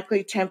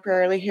periodically,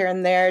 temporarily here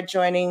and there,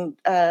 joining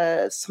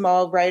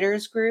small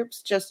writers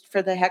groups just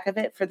for the heck of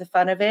it, for the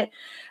fun of it,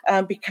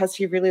 because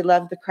he really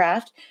loved the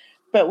craft.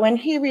 But when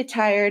he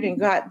retired and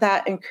got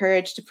that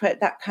encouraged to put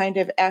that kind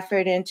of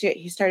effort into it,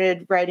 he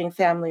started writing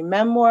family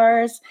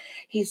memoirs.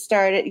 He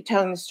started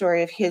telling the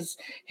story of his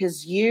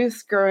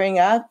youth growing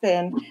up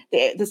in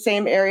the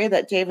same area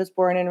that Dave was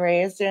born and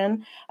raised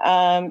in.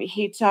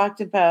 He talked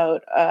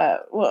about,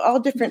 all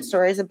different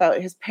stories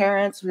about his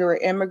parents who were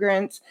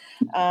immigrants.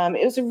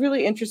 It was a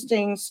really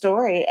interesting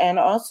story. And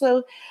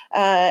also,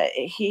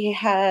 he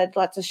had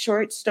lots of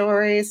short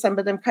stories, some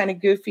of them kind of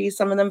goofy,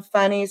 some of them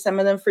funny, some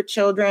of them for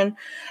children.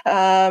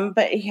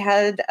 But he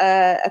had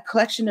a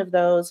collection of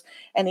those,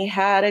 and he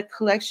had a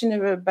collection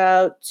of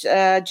about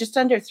just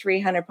under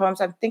 300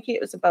 poems. I'm thinking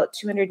it was about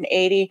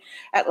 280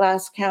 at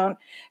last count.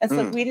 And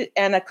so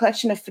and a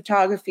collection of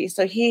photography.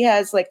 So he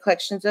has like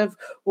collections of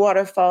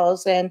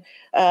waterfalls and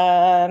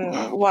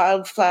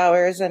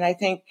wildflowers, and I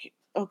think,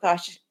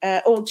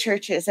 old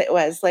churches, it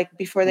was like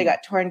before they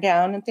got torn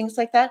down and things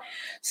like that.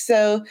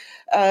 So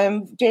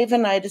Dave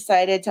and I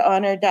decided to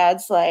honor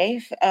Dad's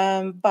life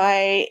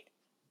by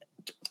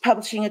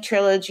publishing a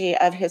trilogy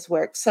of his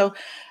work. So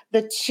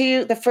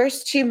the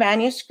first two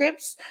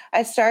manuscripts,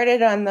 I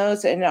started on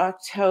those in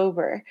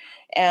October,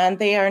 and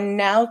they are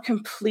now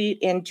complete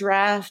in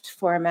draft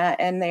format,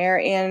 and they're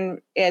in,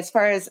 as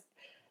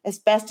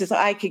best as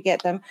I could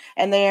get them,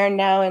 and they are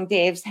now in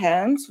Dave's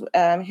hands.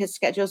 His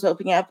schedule's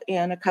opening up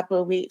in a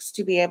couple of weeks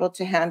to be able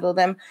to handle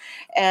them.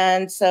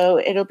 And so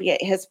it'll be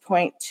at his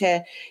point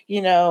to,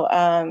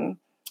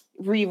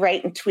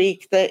 rewrite and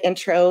tweak the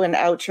intro and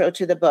outro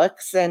to the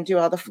books and do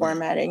all the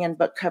formatting and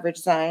book cover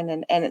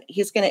design. And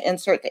he's going to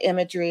insert the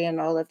imagery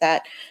and all of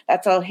that.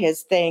 That's all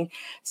his thing.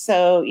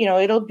 So,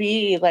 it'll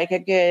be like a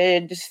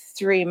good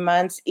 3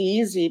 months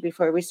easy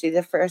before we see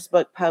the first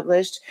book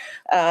published.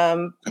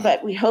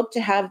 But we hope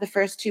to have the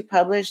first two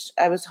published.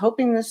 I was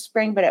hoping this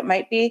spring, but it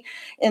might be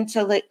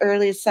until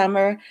early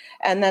summer.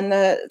 And then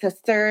the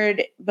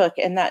third book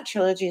in that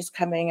trilogy is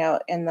coming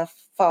out in the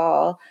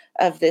fall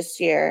of this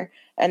year.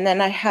 And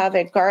then I have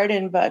a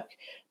garden book,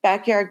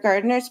 Backyard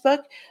Gardener's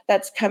book,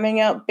 that's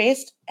coming out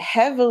based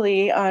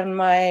heavily on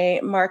my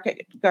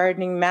market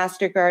gardening,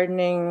 master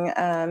gardening,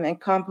 and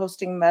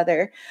composting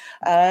mother,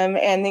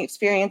 and the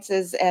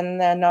experiences and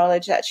the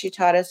knowledge that she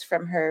taught us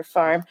from her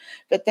farm.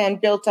 But then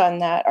built on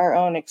that, our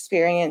own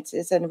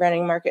experiences in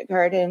running market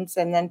gardens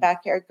and then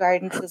backyard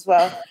gardens as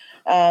well,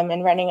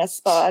 and running a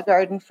spa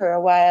garden for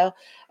a while.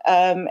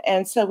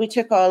 And so we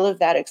took all of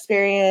that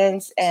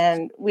experience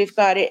and we've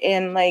got it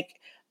in like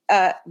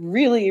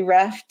really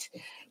rough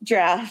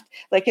draft,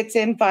 like it's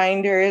in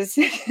binders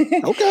and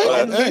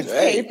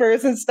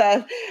papers and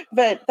stuff,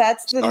 but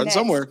that's the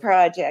next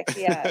project.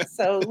 Yeah.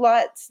 So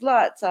lots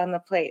on the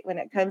plate when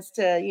it comes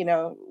to,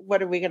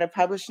 what are we going to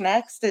publish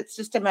next? It's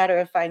just a matter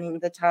of finding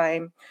the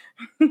time.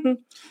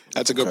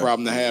 That's a good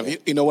problem to have.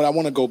 You know what? I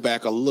want to go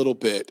back a little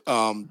bit.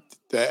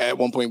 At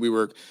one point we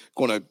were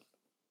going to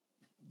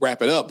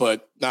wrap it up,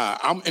 but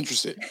I'm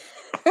interested.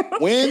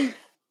 When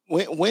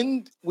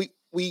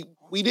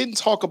we didn't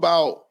talk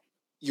about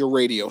your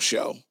radio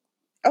show,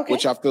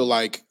 which I feel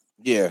like,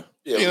 you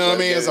know what I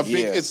mean? It's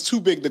it's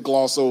too big to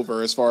gloss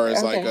over as far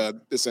as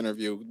this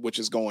interview, which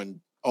is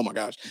going, oh my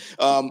gosh.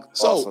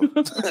 Awesome.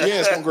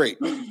 It's going great.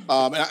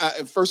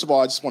 And first of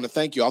all, I just want to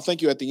thank you. I'll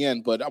thank you at the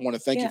end, but I want to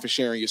thank you for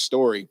sharing your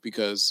story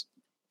because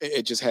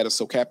it just had us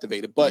so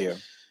captivated. But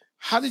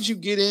how did you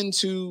get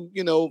into,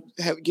 you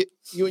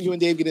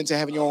and Dave get into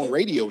having your own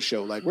radio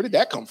show? Like, where did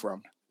that come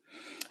from?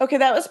 Okay,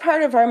 that was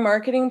part of our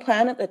marketing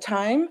plan at the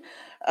time.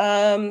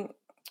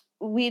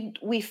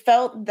 We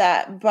felt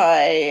that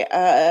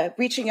by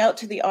reaching out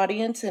to the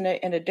audience in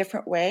a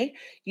different way,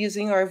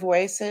 using our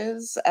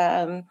voices,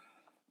 and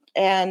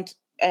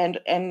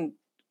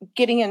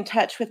getting in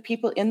touch with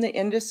people in the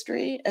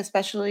industry,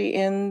 especially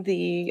in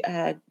the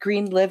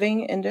green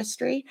living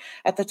industry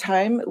at the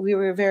time, we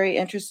were very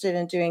interested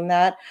in doing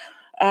that.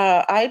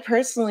 I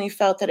personally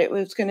felt that it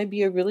was going to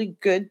be a really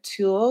good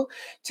tool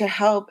to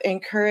help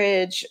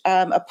encourage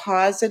a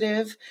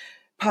positive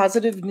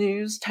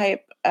news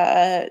type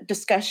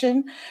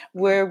discussion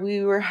where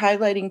we were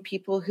highlighting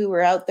people who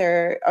were out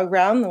there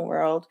around the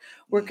world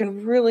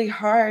working really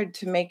hard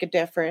to make a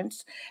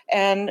difference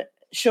and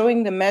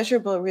showing the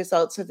measurable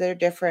results of their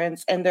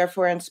difference and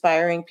therefore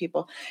inspiring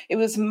people. It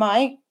was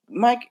my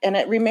and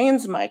it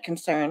remains my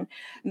concern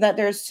that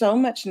there's so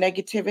much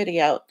negativity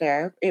out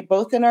there,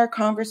 both in our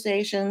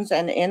conversations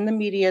and in the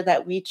media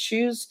that we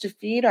choose to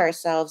feed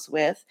ourselves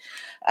with.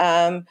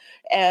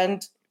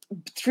 And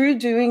through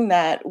doing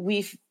that,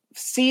 we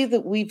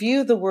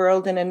view the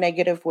world in a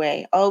negative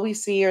way. All we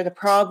see are the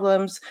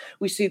problems.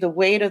 We see the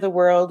weight of the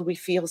world. We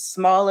feel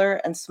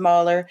smaller and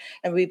smaller,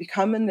 and we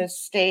become in this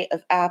state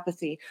of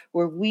apathy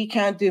where we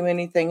can't do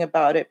anything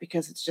about it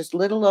because it's just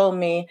little old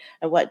me.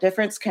 And what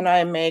difference can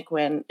I make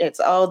when it's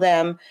all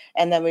them?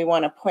 And then we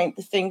want to point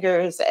the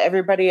fingers at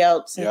everybody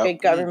else and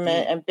big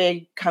government and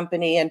big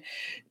company and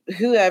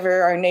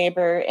whoever, our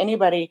neighbor,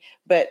 anybody,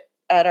 but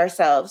at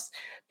ourselves.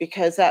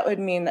 Because that would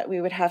mean that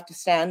we would have to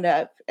stand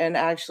up and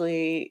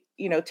actually,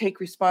 take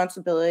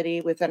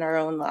responsibility within our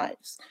own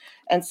lives.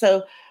 And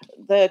so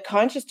the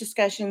conscious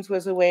discussions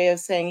was a way of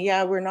saying,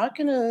 yeah, we're not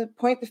going to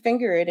point the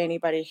finger at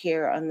anybody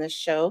here on this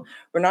show.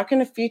 We're not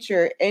going to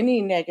feature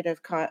any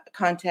negative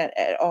content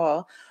at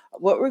all.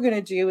 What we're going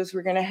to do is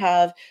we're going to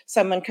have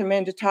someone come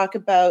in to talk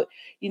about,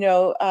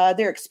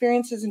 their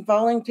experiences in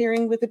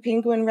volunteering with the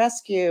Penguin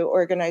Rescue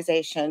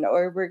Organization,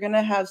 or we're going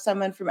to have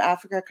someone from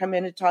Africa come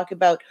in to talk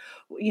about,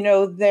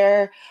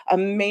 their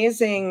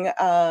amazing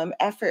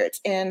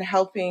efforts in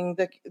helping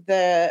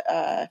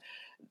the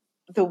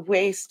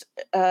waste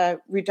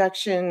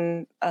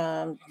reduction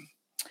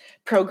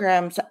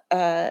programs,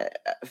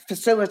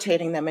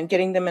 facilitating them and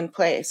getting them in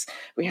place.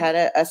 We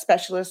had a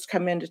specialist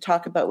come in to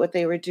talk about what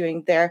they were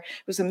doing there.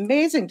 It was an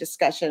amazing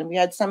discussion. We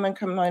had someone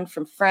come in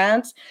from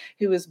France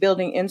who was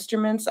building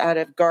instruments out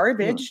of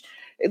garbage.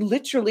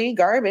 Literally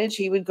garbage.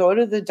 He would go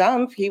to the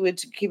dump. He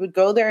would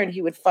go there and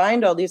he would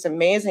find all these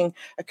amazing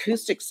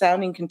acoustic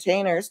sounding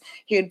containers.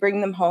 He would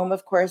bring them home,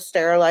 of course,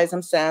 sterilize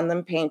them, sand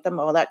them, paint them,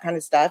 all that kind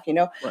of stuff,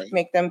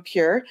 make them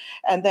pure.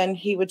 And then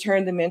he would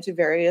turn them into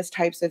various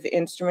types of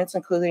instruments,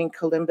 including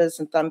kalimbas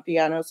and thumb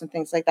pianos and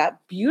things like that.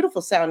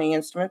 Beautiful sounding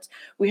instruments.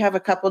 We have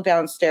a couple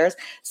downstairs.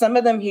 Some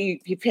of them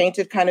he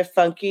painted kind of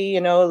funky,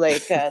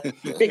 like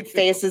big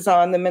faces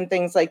on them and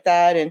things like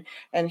that.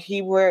 And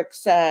he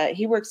works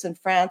in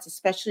France,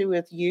 especially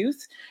with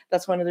youth.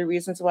 That's one of the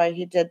reasons why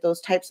he did those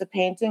types of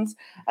paintings.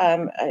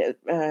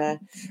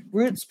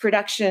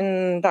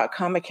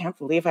 Rootsproduction.com. I can't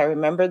believe I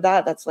remembered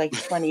that. That's like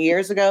 20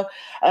 years ago.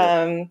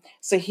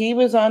 So he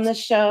was on the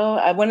show.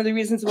 One of the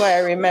reasons why I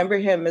remember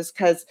him is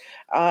because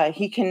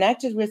he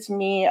connected with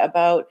me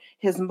about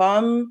his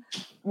mom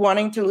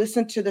wanting to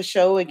listen to the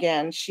show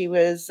again. She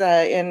was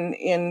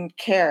in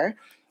care,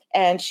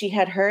 and she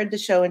had heard the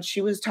show, and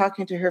she was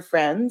talking to her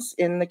friends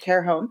in the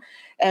care home,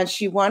 and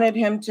she wanted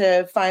him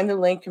to find the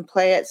link and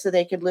play it so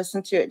they could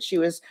listen to it. She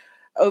was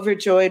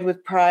overjoyed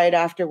with pride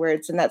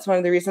afterwards. And that's one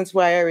of the reasons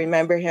why I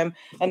remember him.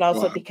 And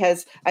also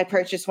because I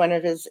purchased one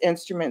of his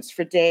instruments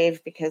for Dave,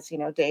 because,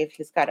 Dave,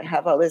 he's got to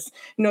have all his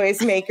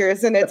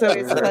noisemakers, and it's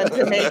always fun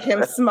to make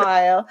him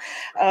smile.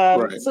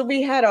 So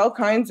we had all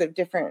kinds of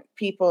different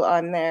people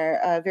on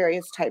there,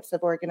 various types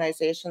of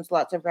organizations,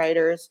 lots of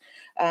writers,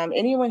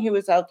 anyone who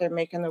was out there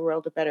making the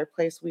world a better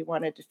place, we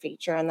wanted to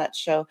feature on that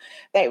show.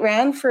 That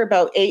ran for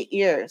about 8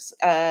 years.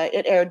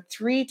 It aired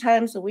 3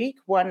 times a week,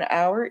 1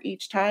 hour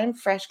each time,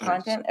 fresh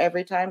content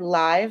every time,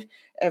 live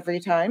every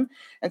time.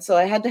 And so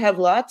I had to have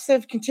lots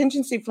of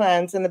contingency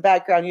plans in the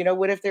background.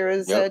 What if there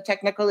was a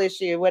technical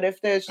issue? What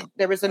if there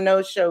was a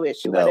no-show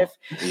issue? What if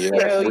you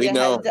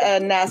had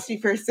a nasty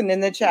person in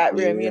the chat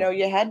room?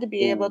 You had to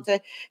be able to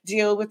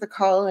deal with the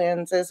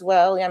call-ins as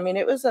well. I mean,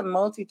 it was a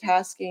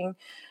multitasking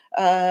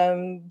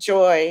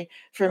joy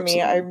for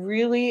me. I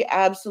really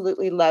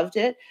absolutely loved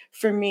it.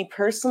 For me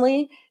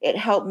personally, it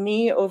helped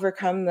me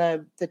overcome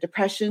the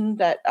depression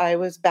that I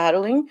was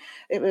battling.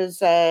 It was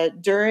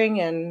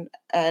during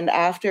and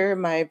after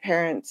my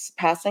parents'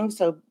 passing.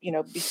 So,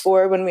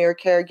 before, when we were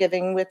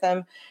caregiving with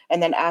them,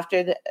 and then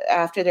after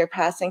their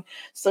passing.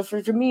 So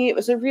for me, it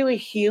was a really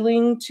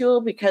healing tool,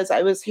 because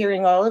I was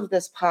hearing all of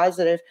this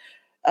positive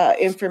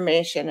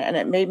information, and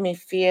it made me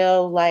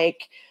feel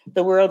like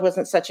the world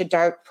wasn't such a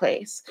dark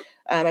place.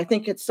 I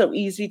think it's so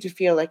easy to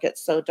feel like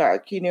it's so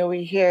dark.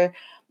 We hear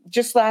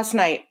just last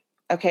night.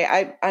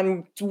 Okay,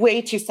 I'm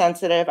way too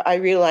sensitive. I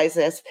realize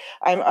this.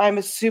 I'm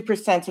a super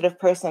sensitive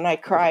person. I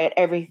cry at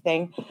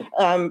everything,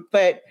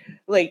 but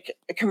like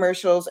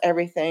commercials,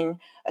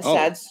 everything. A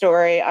sad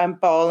story, I'm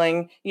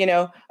bawling.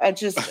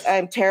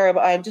 I'm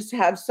terrible. I just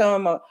have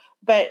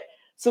but.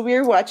 So we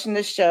were watching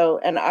this show,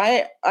 and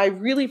I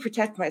really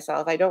protect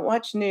myself. I don't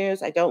watch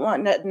news. I don't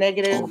want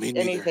negative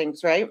anything,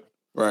 right?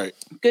 Right.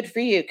 Good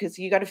for you, because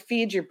you got to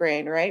feed your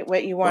brain, right?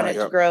 What you want it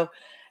to grow.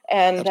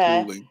 And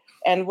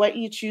and what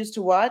you choose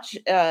to watch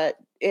has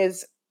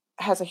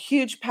a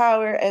huge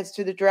power as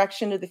to the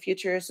direction of the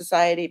future of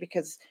society,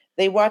 because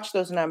they watch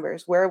those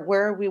numbers. Where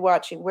are we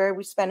watching? Where are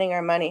we spending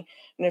our money?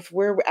 And if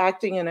we're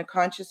acting in a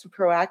conscious and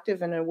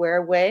proactive and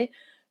aware way,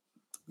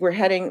 we're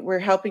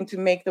helping to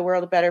make the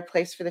world a better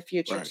place for the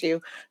future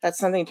too. That's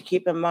something to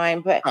keep in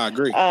mind. But I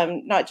agree.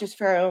 Not just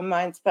for our own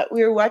minds, but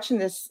we were watching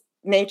this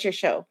nature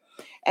show,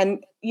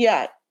 and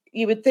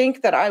you would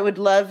think that I would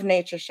love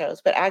nature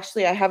shows, but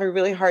actually I have a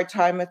really hard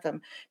time with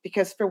them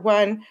because, for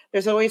one,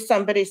 there's always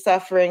somebody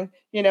suffering.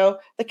 The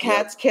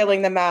cat's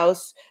killing the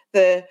mouse.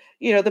 The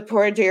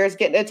poor deer is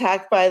getting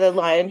attacked by the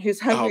lion who's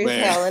hungry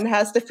as hell and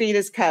has to feed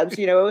his cubs,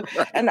 right.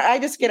 And I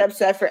just get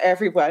upset for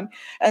everyone.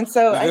 And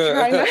so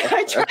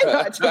I try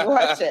not to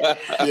watch it.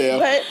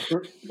 Yeah.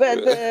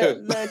 But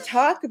the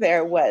talk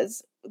there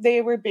was,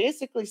 they were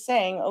basically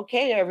saying,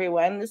 okay,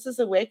 everyone, this is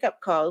a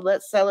wake-up call.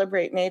 Let's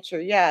celebrate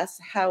nature. Yes.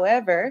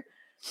 However,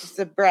 it's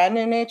a brand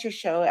new nature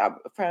show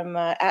from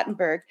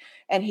Attenberg.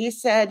 And he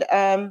said,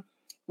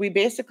 we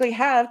basically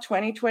have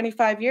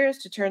 25 years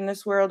to turn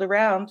this world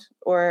around,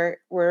 or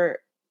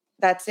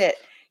that's it.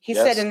 He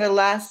said in the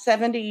last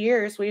 70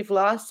 years, we've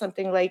lost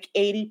something like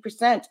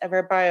 80% of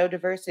our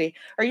biodiversity.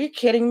 Are you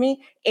kidding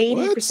me?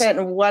 80%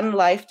 in one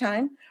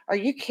lifetime? Are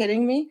you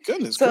kidding me?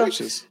 Goodness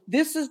gracious.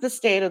 This is the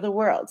state of the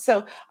world.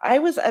 So I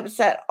was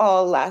upset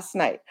all last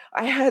night.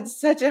 I had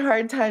such a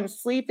hard time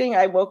sleeping.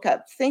 I woke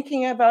up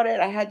thinking about it.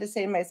 I had to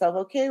say to myself,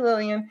 okay,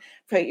 Lillian,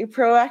 put your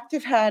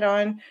proactive hat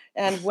on,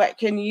 and what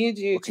can you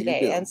do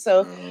today? And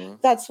so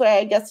that's why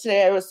I guess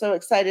today I was so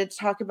excited to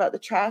talk about the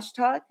Trash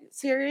Talk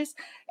series.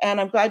 And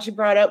I'm glad you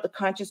brought out the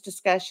conscious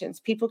discussions.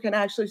 People can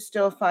actually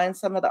still find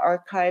some of the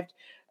archived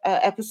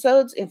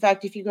episodes. In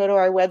fact, if you go to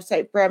our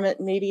website,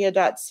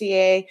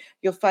 brummetmedia.ca,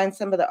 you'll find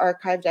some of the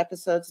archived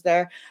episodes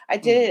there. I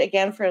did it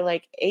again for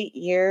like 8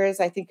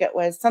 years. I think it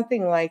was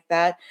something like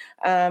that.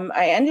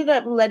 I ended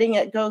up letting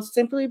it go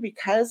simply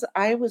because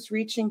I was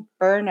reaching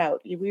burnout.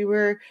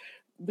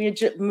 We had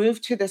just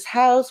moved to this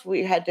house.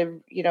 We had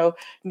to,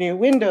 new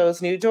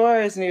windows, new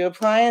doors, new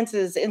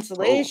appliances,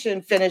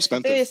 insulation, finish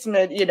the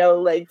basement,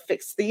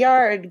 fix the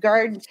yard,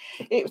 garden.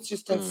 It was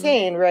just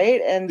insane, right?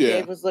 And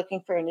Dave was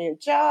looking for a new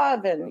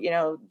job, and,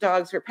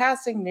 dogs were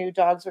passing, new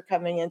dogs were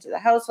coming into the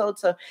household.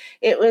 So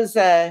it was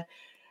a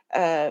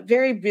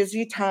very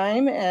busy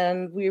time,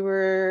 and we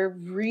were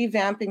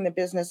revamping the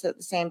business at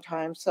the same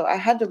time. So I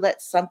had to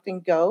let something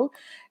go.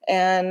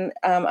 And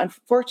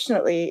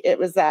unfortunately, it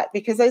was that,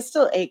 because I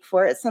still ache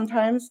for it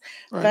sometimes,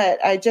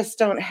 but I just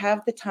don't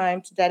have the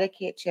time to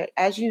dedicate to it.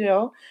 As you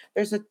know,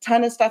 there's a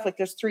ton of stuff, like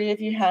there's 3 of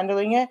you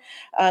handling it.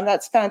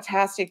 That's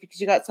fantastic,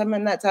 because you got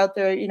someone that's out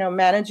there,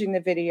 managing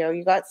the video.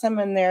 You got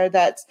someone there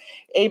that's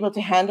able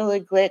to handle a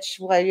glitch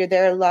while you're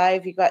there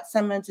live. You got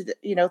someone to,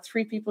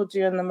 3 people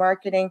doing the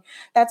marketing.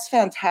 That's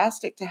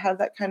fantastic to have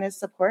that kind of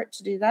support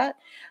to do that.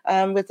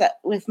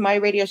 With my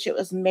radio show, it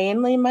was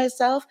mainly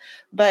myself,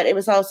 but it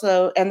was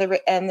also,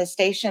 and the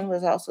station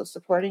was also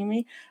supporting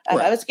me.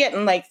 I was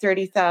getting like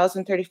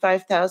 30,000,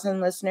 35,000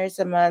 listeners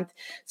a month.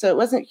 So it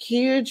wasn't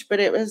huge, but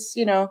it was,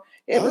 it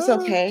was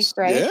okay,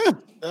 right? Yeah,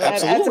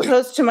 absolutely. As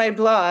opposed to my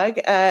blog.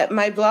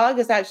 My blog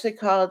is actually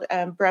called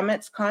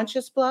Brummet's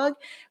Conscious Blog.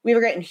 We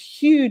were getting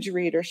huge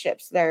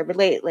readerships there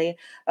lately.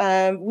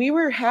 We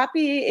were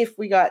happy if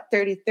we got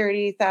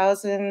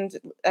 30,000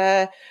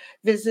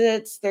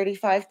 visits,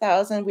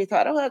 35,000. We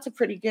thought, that's a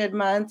pretty good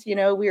month. We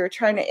were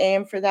trying to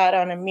aim for that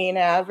on a mean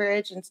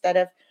average instead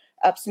of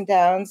ups and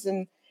downs.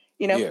 And,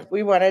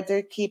 we wanted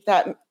to keep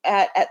that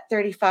at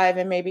 35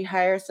 and maybe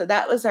higher. So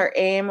that was our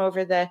aim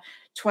over the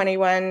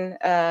 21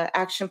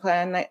 action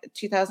plan,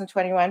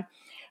 2021.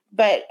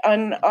 But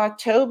on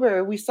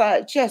October, we saw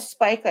it just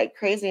spike like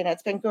crazy, and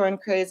it's been going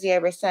crazy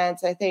ever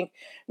since. I think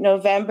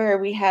November,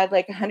 we had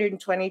like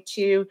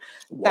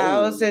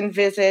 122,000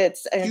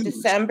 visits. In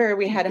December,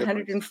 we had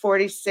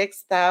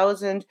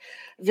 146,000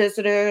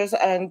 visitors.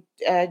 And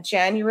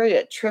January,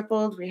 it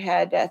tripled. We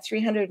had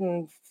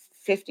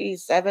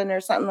 357 or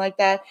something like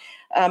that.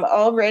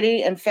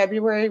 Already in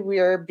February, we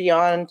are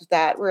beyond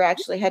that. We're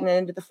actually heading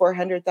into the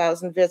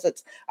 400,000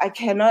 visits. I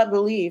cannot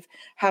believe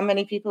how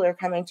many people are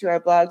coming to our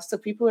blog. So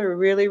people are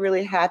really,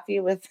 really happy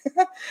with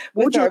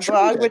our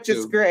blog, which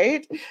is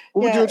great.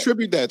 What would you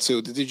attribute that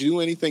to? Did you do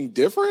anything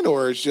different,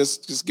 or it's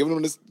just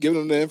giving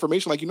them the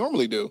information like you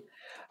normally do?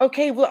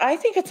 Okay, well, I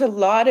think it's a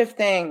lot of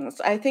things.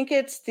 I think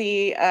it's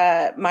the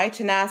my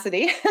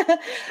tenacity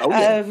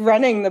of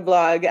running the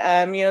blog.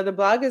 The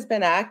blog has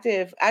been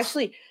active.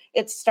 Actually,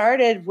 it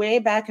started way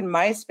back in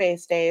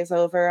MySpace days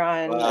over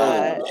on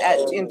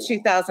in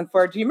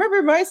 2004. Do you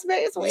remember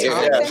MySpace?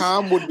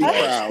 Tom would be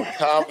proud.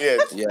 Tom,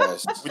 yes.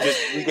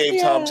 We gave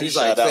Tom 2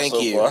 shout outs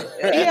so far.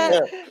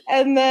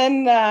 And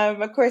then,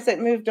 of course, it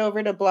moved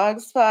over to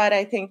Blogspot,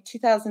 I think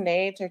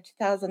 2008 or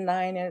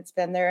 2009, and it's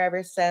been there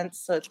ever since.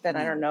 So it's been,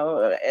 I don't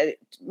know,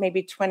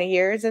 maybe 20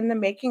 years in the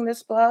making,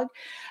 this blog.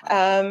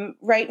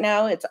 Right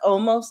now, it's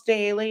almost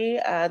daily.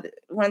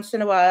 Once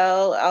in a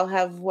while, I'll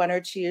have 1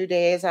 or 2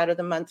 days out of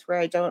the month where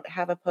I don't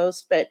have a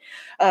post, but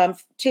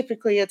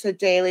typically it's a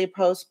daily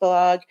post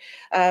blog.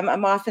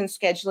 I'm often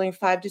scheduling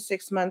 5 to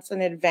 6 months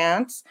in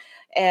advance.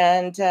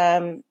 And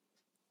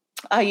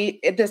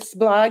this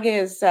blog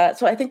is, so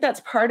I think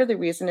that's part of the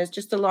reason, is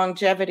just the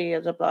longevity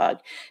of the blog.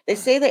 They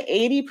say that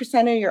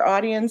 80% of your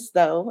audience,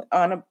 though,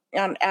 on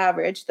on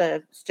average,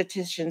 the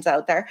statisticians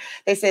out there,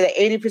 they say that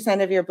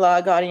 80% of your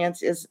blog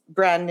audience is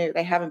brand new.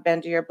 They haven't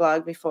been to your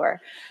blog before.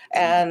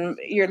 And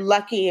you're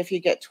lucky if you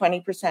get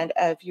 20%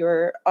 of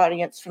your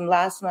audience from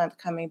last month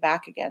coming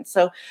back again.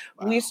 So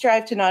we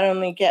strive to not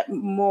only get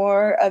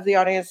more of the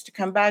audience to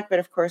come back, but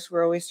of course,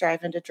 we're always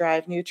striving to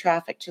drive new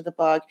traffic to the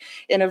blog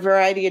in a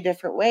variety of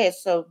different ways.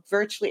 So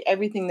virtually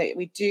everything that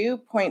we do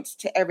points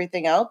to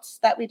everything else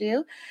that we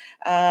do.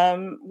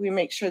 We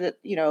make sure that,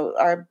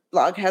 our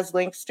blog has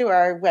links to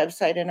our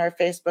website and our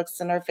Facebooks,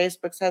 and our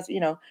Facebooks has,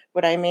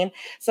 what I mean.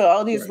 So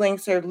all these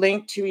links are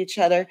linked to each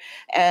other.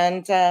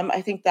 And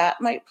I think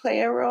that might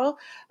play a role.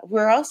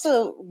 We're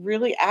also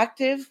really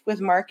active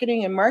with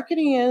marketing, and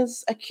marketing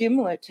is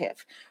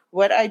accumulative.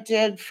 What I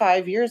did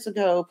 5 years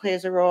ago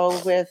plays a role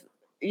with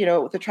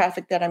the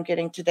traffic that I'm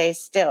getting today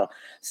still.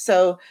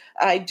 So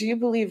I do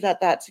believe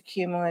that that's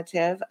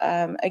cumulative.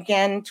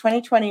 Again,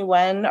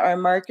 2021, our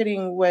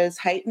marketing was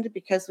heightened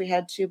because we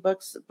had 2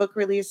 book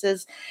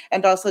releases.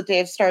 And also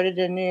Dave started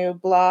a new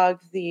blog,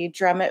 the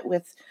Drummet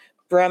with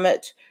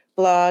Brummet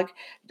blog,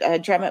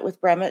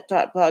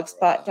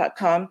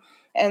 drummetwithbrummet.blogspot.com.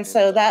 And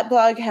so that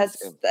blog has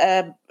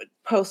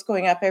posts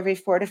going up every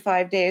 4 to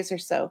 5 days or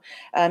so.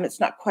 It's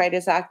not quite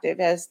as active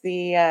as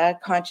the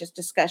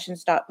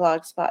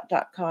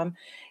consciousdiscussions.blogspot.com.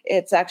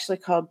 It's actually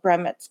called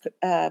Brummet's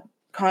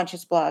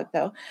Conscious blog,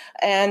 though.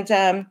 And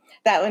that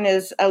one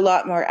is a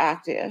lot more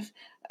active.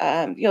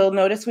 You'll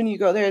notice when you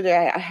go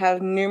there, I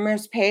have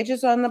numerous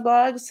pages on the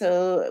blog.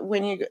 So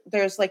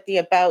there's like the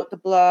About the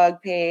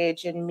Blog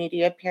page and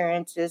media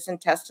appearances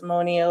and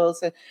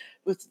testimonials. And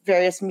with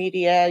various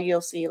media,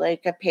 you'll see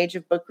like a page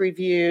of book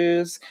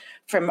reviews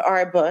from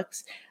our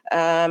books.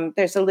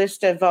 There's a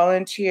list of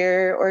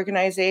volunteer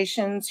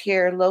organizations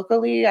here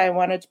locally. I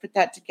wanted to put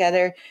that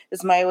together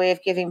as my way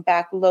of giving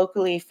back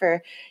locally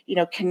for,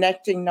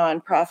 connecting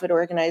nonprofit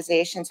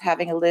organizations,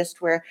 having a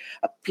list where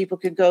people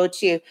could go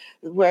to,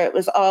 where it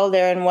was all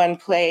there in one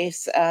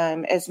place,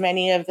 as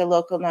many of the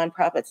local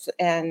nonprofits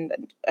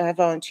and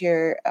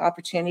volunteer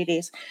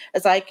opportunities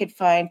as I could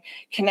find,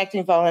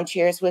 connecting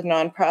volunteers with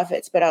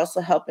nonprofits, but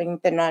also helping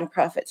the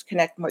nonprofits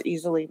connect more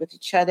easily with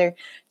each other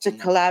to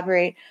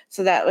collaborate.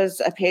 So that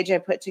was a page I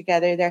put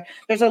together there.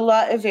 There's a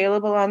lot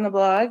available on the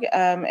blog,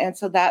 and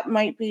so that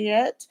might be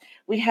it.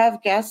 We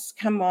have guests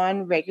come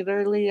on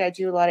regularly. I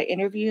do a lot of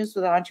interviews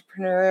with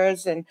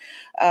entrepreneurs and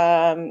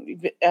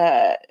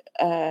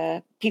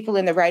people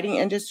in the writing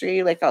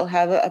industry. Like I'll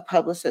have a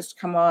publicist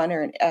come on,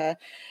 or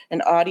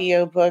an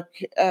audiobook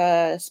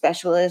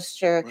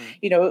specialist, or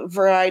a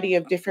variety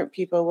of different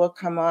people will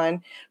come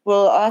on.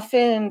 We'll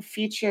often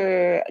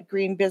feature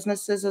green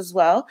businesses as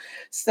well.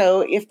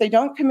 So if they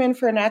don't come in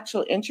for an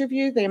actual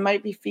interview, they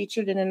might be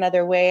featured in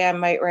another way. I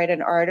might write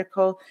an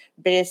article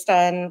based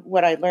on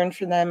what I learned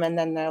from them, and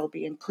then that'll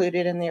be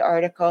included in the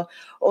article.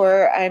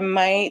 Or I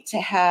might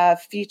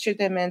have featured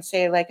them in,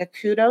 say, like a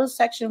kudos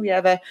section. We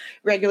have a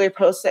regular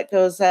post that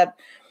goes up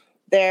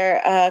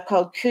there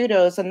called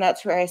Kudos, and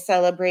that's where I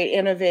celebrate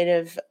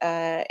innovative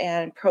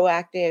and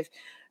proactive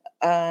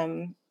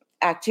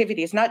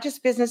activities, not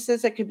just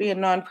businesses. It could be a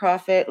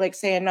nonprofit, like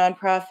say a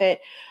nonprofit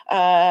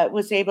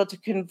was able to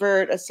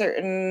convert a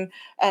certain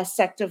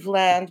sect of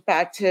land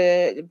back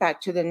to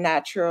the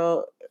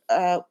natural,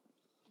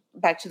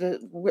 back to the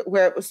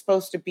where it was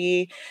supposed to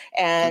be,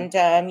 and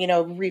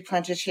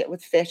replenish it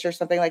with fish or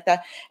something like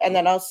that. And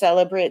then I'll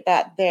celebrate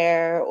that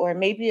there. Or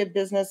maybe a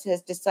business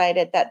has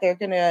decided that they're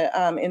going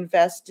to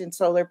invest in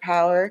solar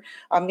power.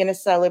 I'm going to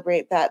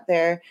celebrate that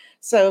there.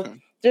 So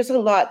there's a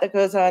lot that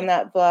goes on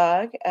that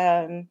blog.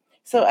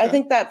 So I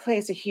think that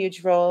plays a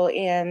huge role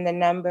in the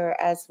number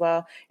as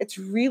well. It's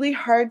really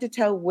hard to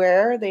tell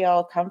where they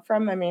all come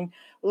from. I mean,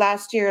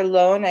 last year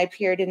alone, I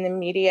appeared in the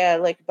media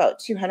like about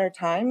 200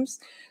 times.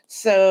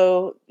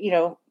 So,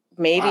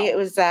 maybe it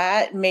was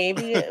that.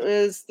 Maybe it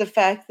was the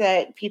fact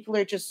that people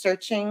are just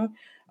searching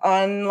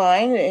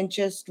online and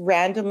just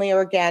randomly,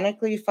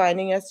 organically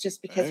finding us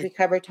just because we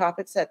cover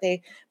topics that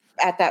they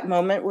at that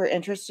moment we're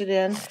interested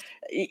in.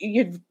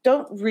 You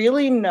don't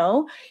really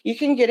know. You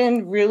can get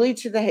in really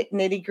to the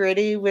nitty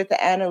gritty with the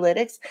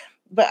analytics,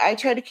 but I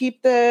try to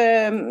keep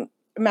the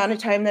amount of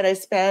time that I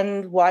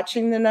spend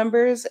watching the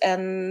numbers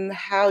and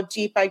how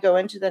deep I go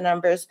into the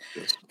numbers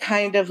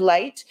kind of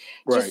light,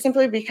 just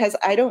simply because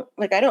I don't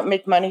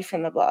make money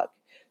from the blog.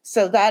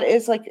 So that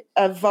is like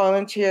a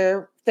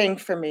volunteer thing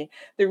for me.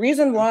 The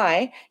reason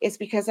why is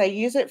because I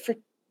use it for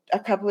a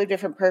couple of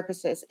different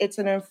purposes. It's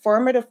an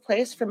informative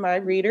place for my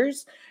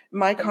readers,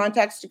 my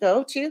contacts to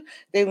go to.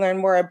 They learn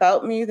more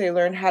about me. They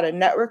learn how to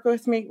network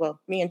with me. Well,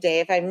 me and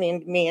Dave. I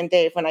mean me and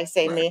Dave when I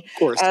say me. Of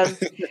course.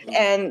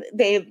 And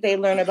they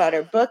learn about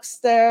our books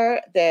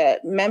there.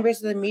 The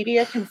members of the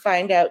media can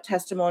find out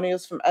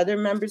testimonials from other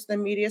members of the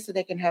media so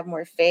they can have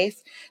more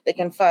faith. They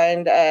can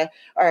find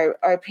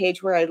our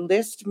page where I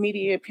list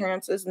media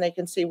appearances, and they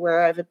can see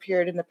where I've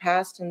appeared in the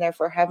past and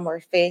therefore have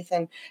more faith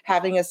in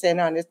having us in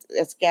on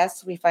as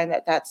guests. We find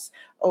that that's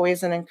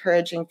always an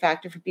encouraging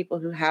factor for people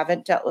who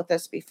haven't dealt with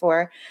us before.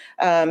 for.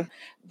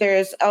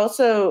 There's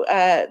also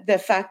the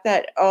fact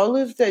that all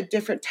of the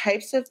different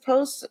types of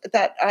posts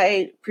that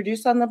I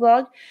produce on the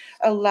blog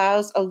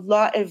allows a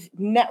lot of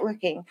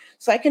networking.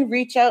 So I can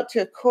reach out to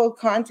a cold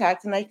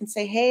contact and I can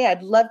say, hey,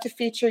 I'd love to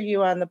feature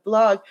you on the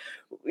blog.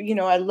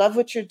 I love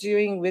what you're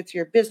doing with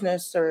your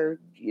business or,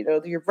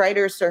 your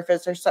writer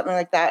surface or something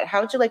like that.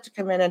 How would you like to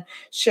come in and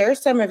share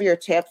some of your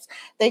tips?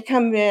 They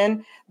come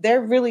in,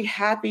 they're really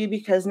happy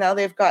because now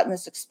they've gotten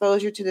this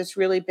exposure to this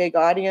really big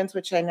audience,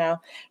 which I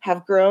now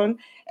have grown.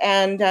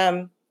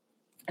 And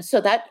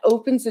so that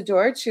opens the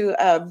door to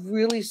a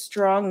really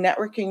strong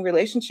networking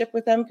relationship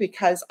with them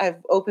because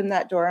I've opened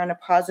that door on a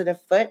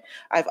positive foot.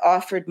 I've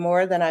offered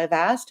more than I've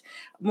asked.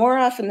 More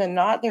often than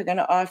not, they're going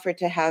to offer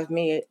to have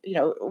me,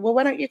 well,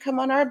 why don't you come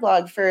on our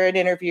blog for an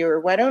interview?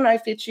 Or why don't I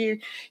feature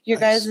you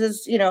guys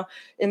as,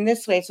 in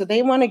this way? So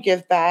they want to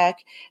give back.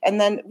 And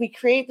then we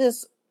create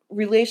this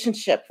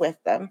relationship with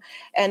them.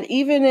 And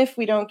even if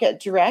we don't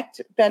get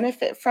direct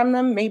benefit from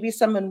them, maybe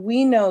someone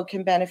we know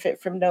can benefit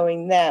from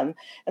knowing them.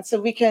 And so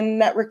we can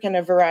network in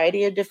a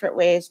variety of different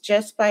ways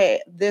just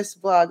by this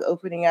blog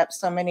opening up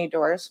so many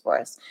doors for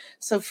us.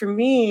 So for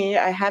me,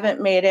 I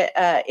haven't made it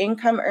an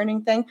income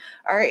earning thing.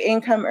 Our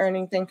income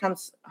earning thing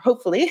comes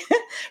hopefully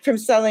from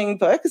selling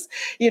books,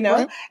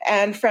 Right.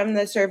 and from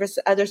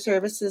the other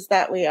services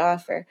that we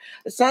offer.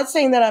 It's not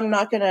saying that I'm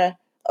not going to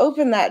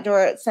open that door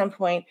at some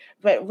point,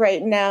 but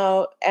right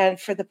now and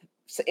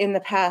in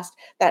the past,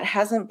 that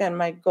hasn't been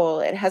my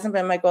goal. It hasn't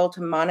been my goal to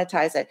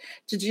monetize it.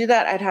 To do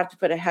that, I'd have to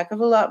put a heck of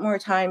a lot more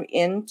time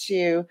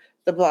into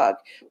the blog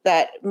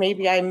that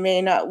maybe I may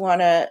not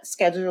want to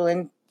schedule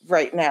in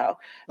right now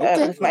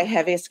with my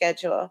heavy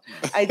schedule.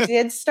 I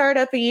did start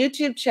up a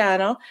YouTube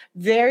channel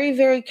very,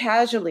 very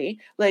casually,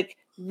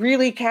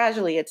 really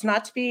casually. It's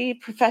not to be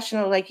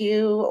professional like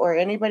you or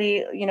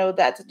anybody,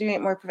 that's doing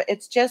it more.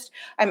 It's just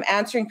I'm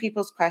answering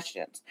people's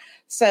questions.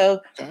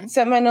 So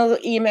someone will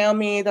email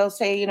me. They'll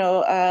say,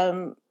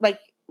 like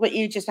what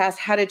you just asked,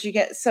 how did you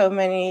get so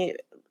many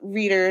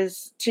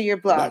readers to your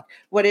blog? Yeah.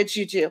 What did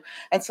you do?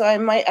 And so I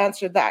might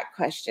answer that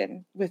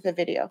question with a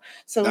video.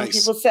 So when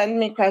people send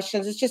me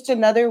questions, it's just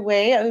another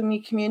way of me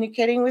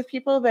communicating with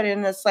people, but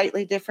in a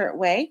slightly different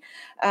way,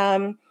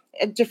 a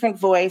different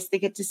voice. They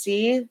get to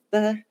see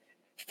the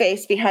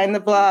face behind the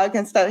blog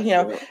and stuff,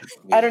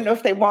 I don't know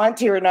if they want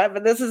to or not,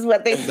 but this is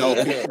what they see. No,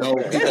 people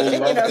love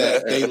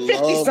that. They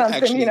love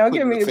actually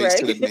putting the face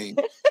to the name.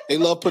 They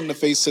love putting the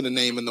face to the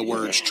name and the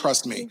words.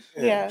 Trust me.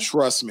 Yeah.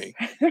 Trust me.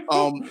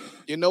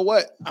 You know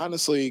what?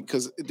 Honestly,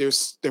 because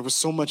there was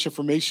so much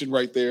information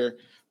right there.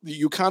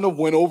 You kind of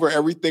went over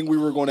everything we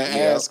were going to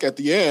ask at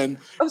the end.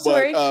 Oh,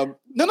 sorry. No.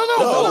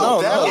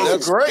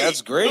 That's great.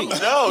 That's great.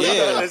 No, you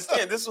don't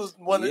understand. This was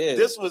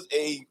This was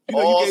a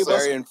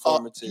very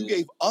informative. You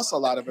gave us a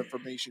lot of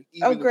information,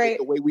 even the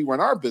way we run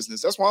our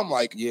business. That's why I'm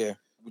like, we're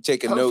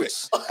taking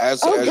notes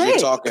as you're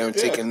talking. I'm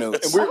taking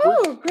notes.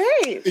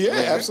 Great. Yeah,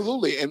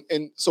 absolutely.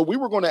 And so we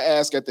were going to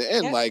ask at the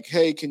end, like,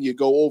 hey, can you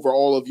go over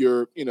all of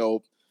your,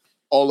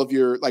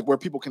 like where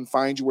people can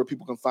find you, where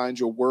people can find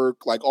your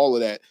work, like all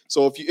of that.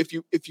 So if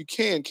you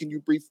can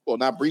you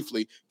not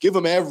briefly, give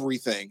them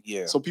everything,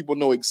 so people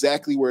know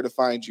exactly where to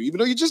find you. Even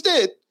though you just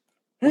did,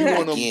 we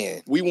want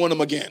them. We want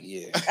them again.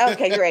 Yeah.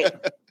 Okay, great.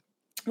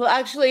 Well,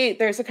 actually,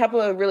 there's a couple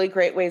of really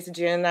great ways of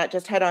doing that.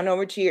 Just head on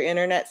over to your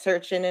internet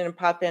search engine and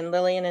pop in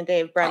Lillian and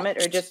Dave Brummet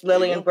or just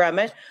Lillian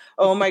Brummet.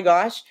 Oh my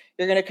gosh,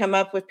 you're going to come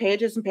up with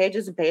pages and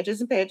pages and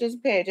pages and pages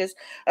and pages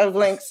of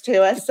links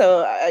to us.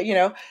 So,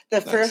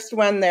 the first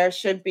one there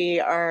should be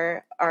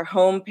our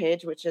home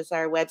page, which is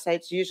our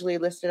website's usually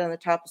listed on the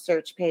top of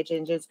search page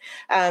engines,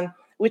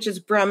 which is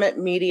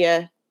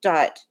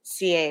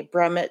brummetmedia.ca,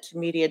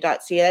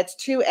 brummetmedia.ca. That's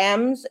 2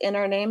 M's in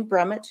our name,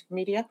 Brummet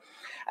Media.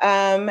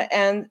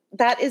 And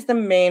that is the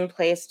main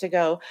place to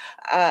go.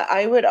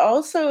 I would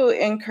also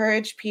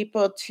encourage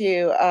people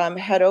to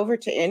head over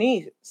to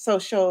any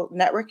social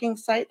networking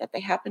site that they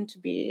happen to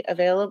be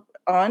available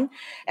on,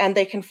 and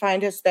they can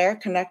find us there,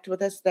 connect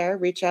with us there,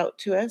 reach out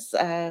to us,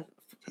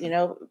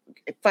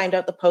 find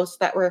out the posts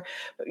that we're,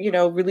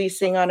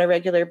 releasing on a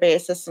regular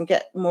basis and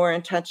get more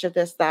in touch with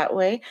us that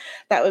way.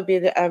 That would be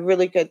a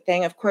really good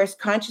thing. Of course,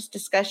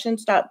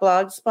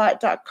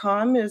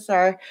 consciousdiscussions.blogspot.com is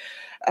our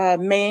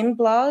main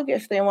blog.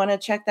 If they want to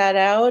check that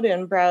out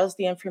and browse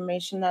the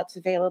information that's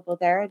available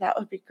there, that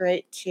would be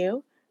great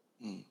too.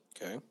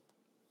 Okay.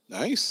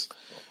 Nice.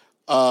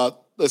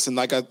 Listen,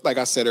 like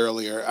I said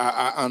earlier,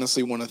 I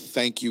honestly want to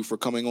thank you for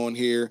coming on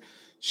here,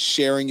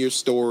 sharing your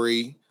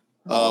story,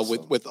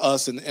 with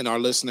us and our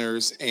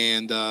listeners,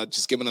 and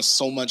just giving us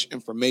so much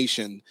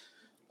information.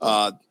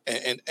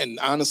 And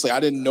honestly, I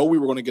didn't know we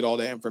were going to get all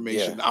that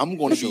information. Yeah, I'm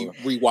going to be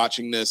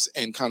rewatching this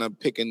and kind of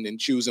picking and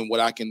choosing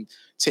what I can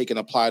take and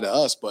apply to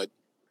us. But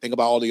think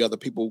about all the other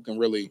people who can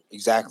really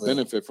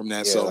benefit from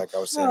that. Yeah, so, like I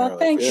was saying earlier,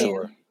 thank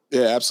you.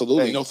 Yeah,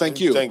 absolutely. Thank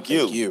you. Thank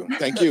you.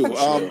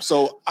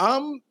 So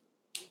I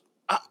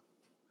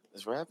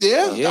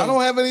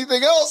don't have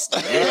anything else.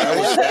 That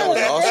was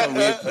awesome.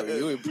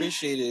 We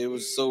appreciate it. It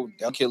was so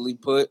delicately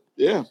put.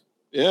 Yeah.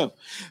 All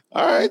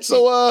right.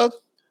 So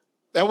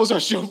that was our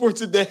show for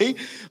today.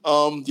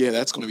 Yeah,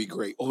 that's going to be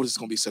great. Oh, this is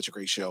going to be such a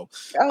great show.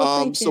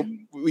 Thank so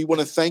you. we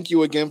want to thank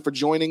you again for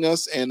joining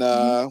us. And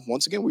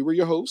once again, we were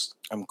your hosts.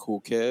 I'm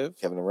Cool Kev.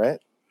 Kevin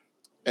Durant.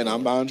 And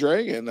I'm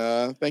Andre.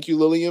 And thank you,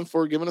 Lillian,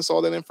 for giving us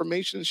all that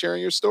information and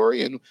sharing your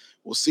story. And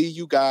we'll see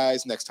you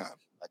guys next time.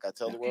 Like I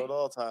tell the world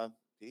all the time.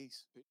 Peace.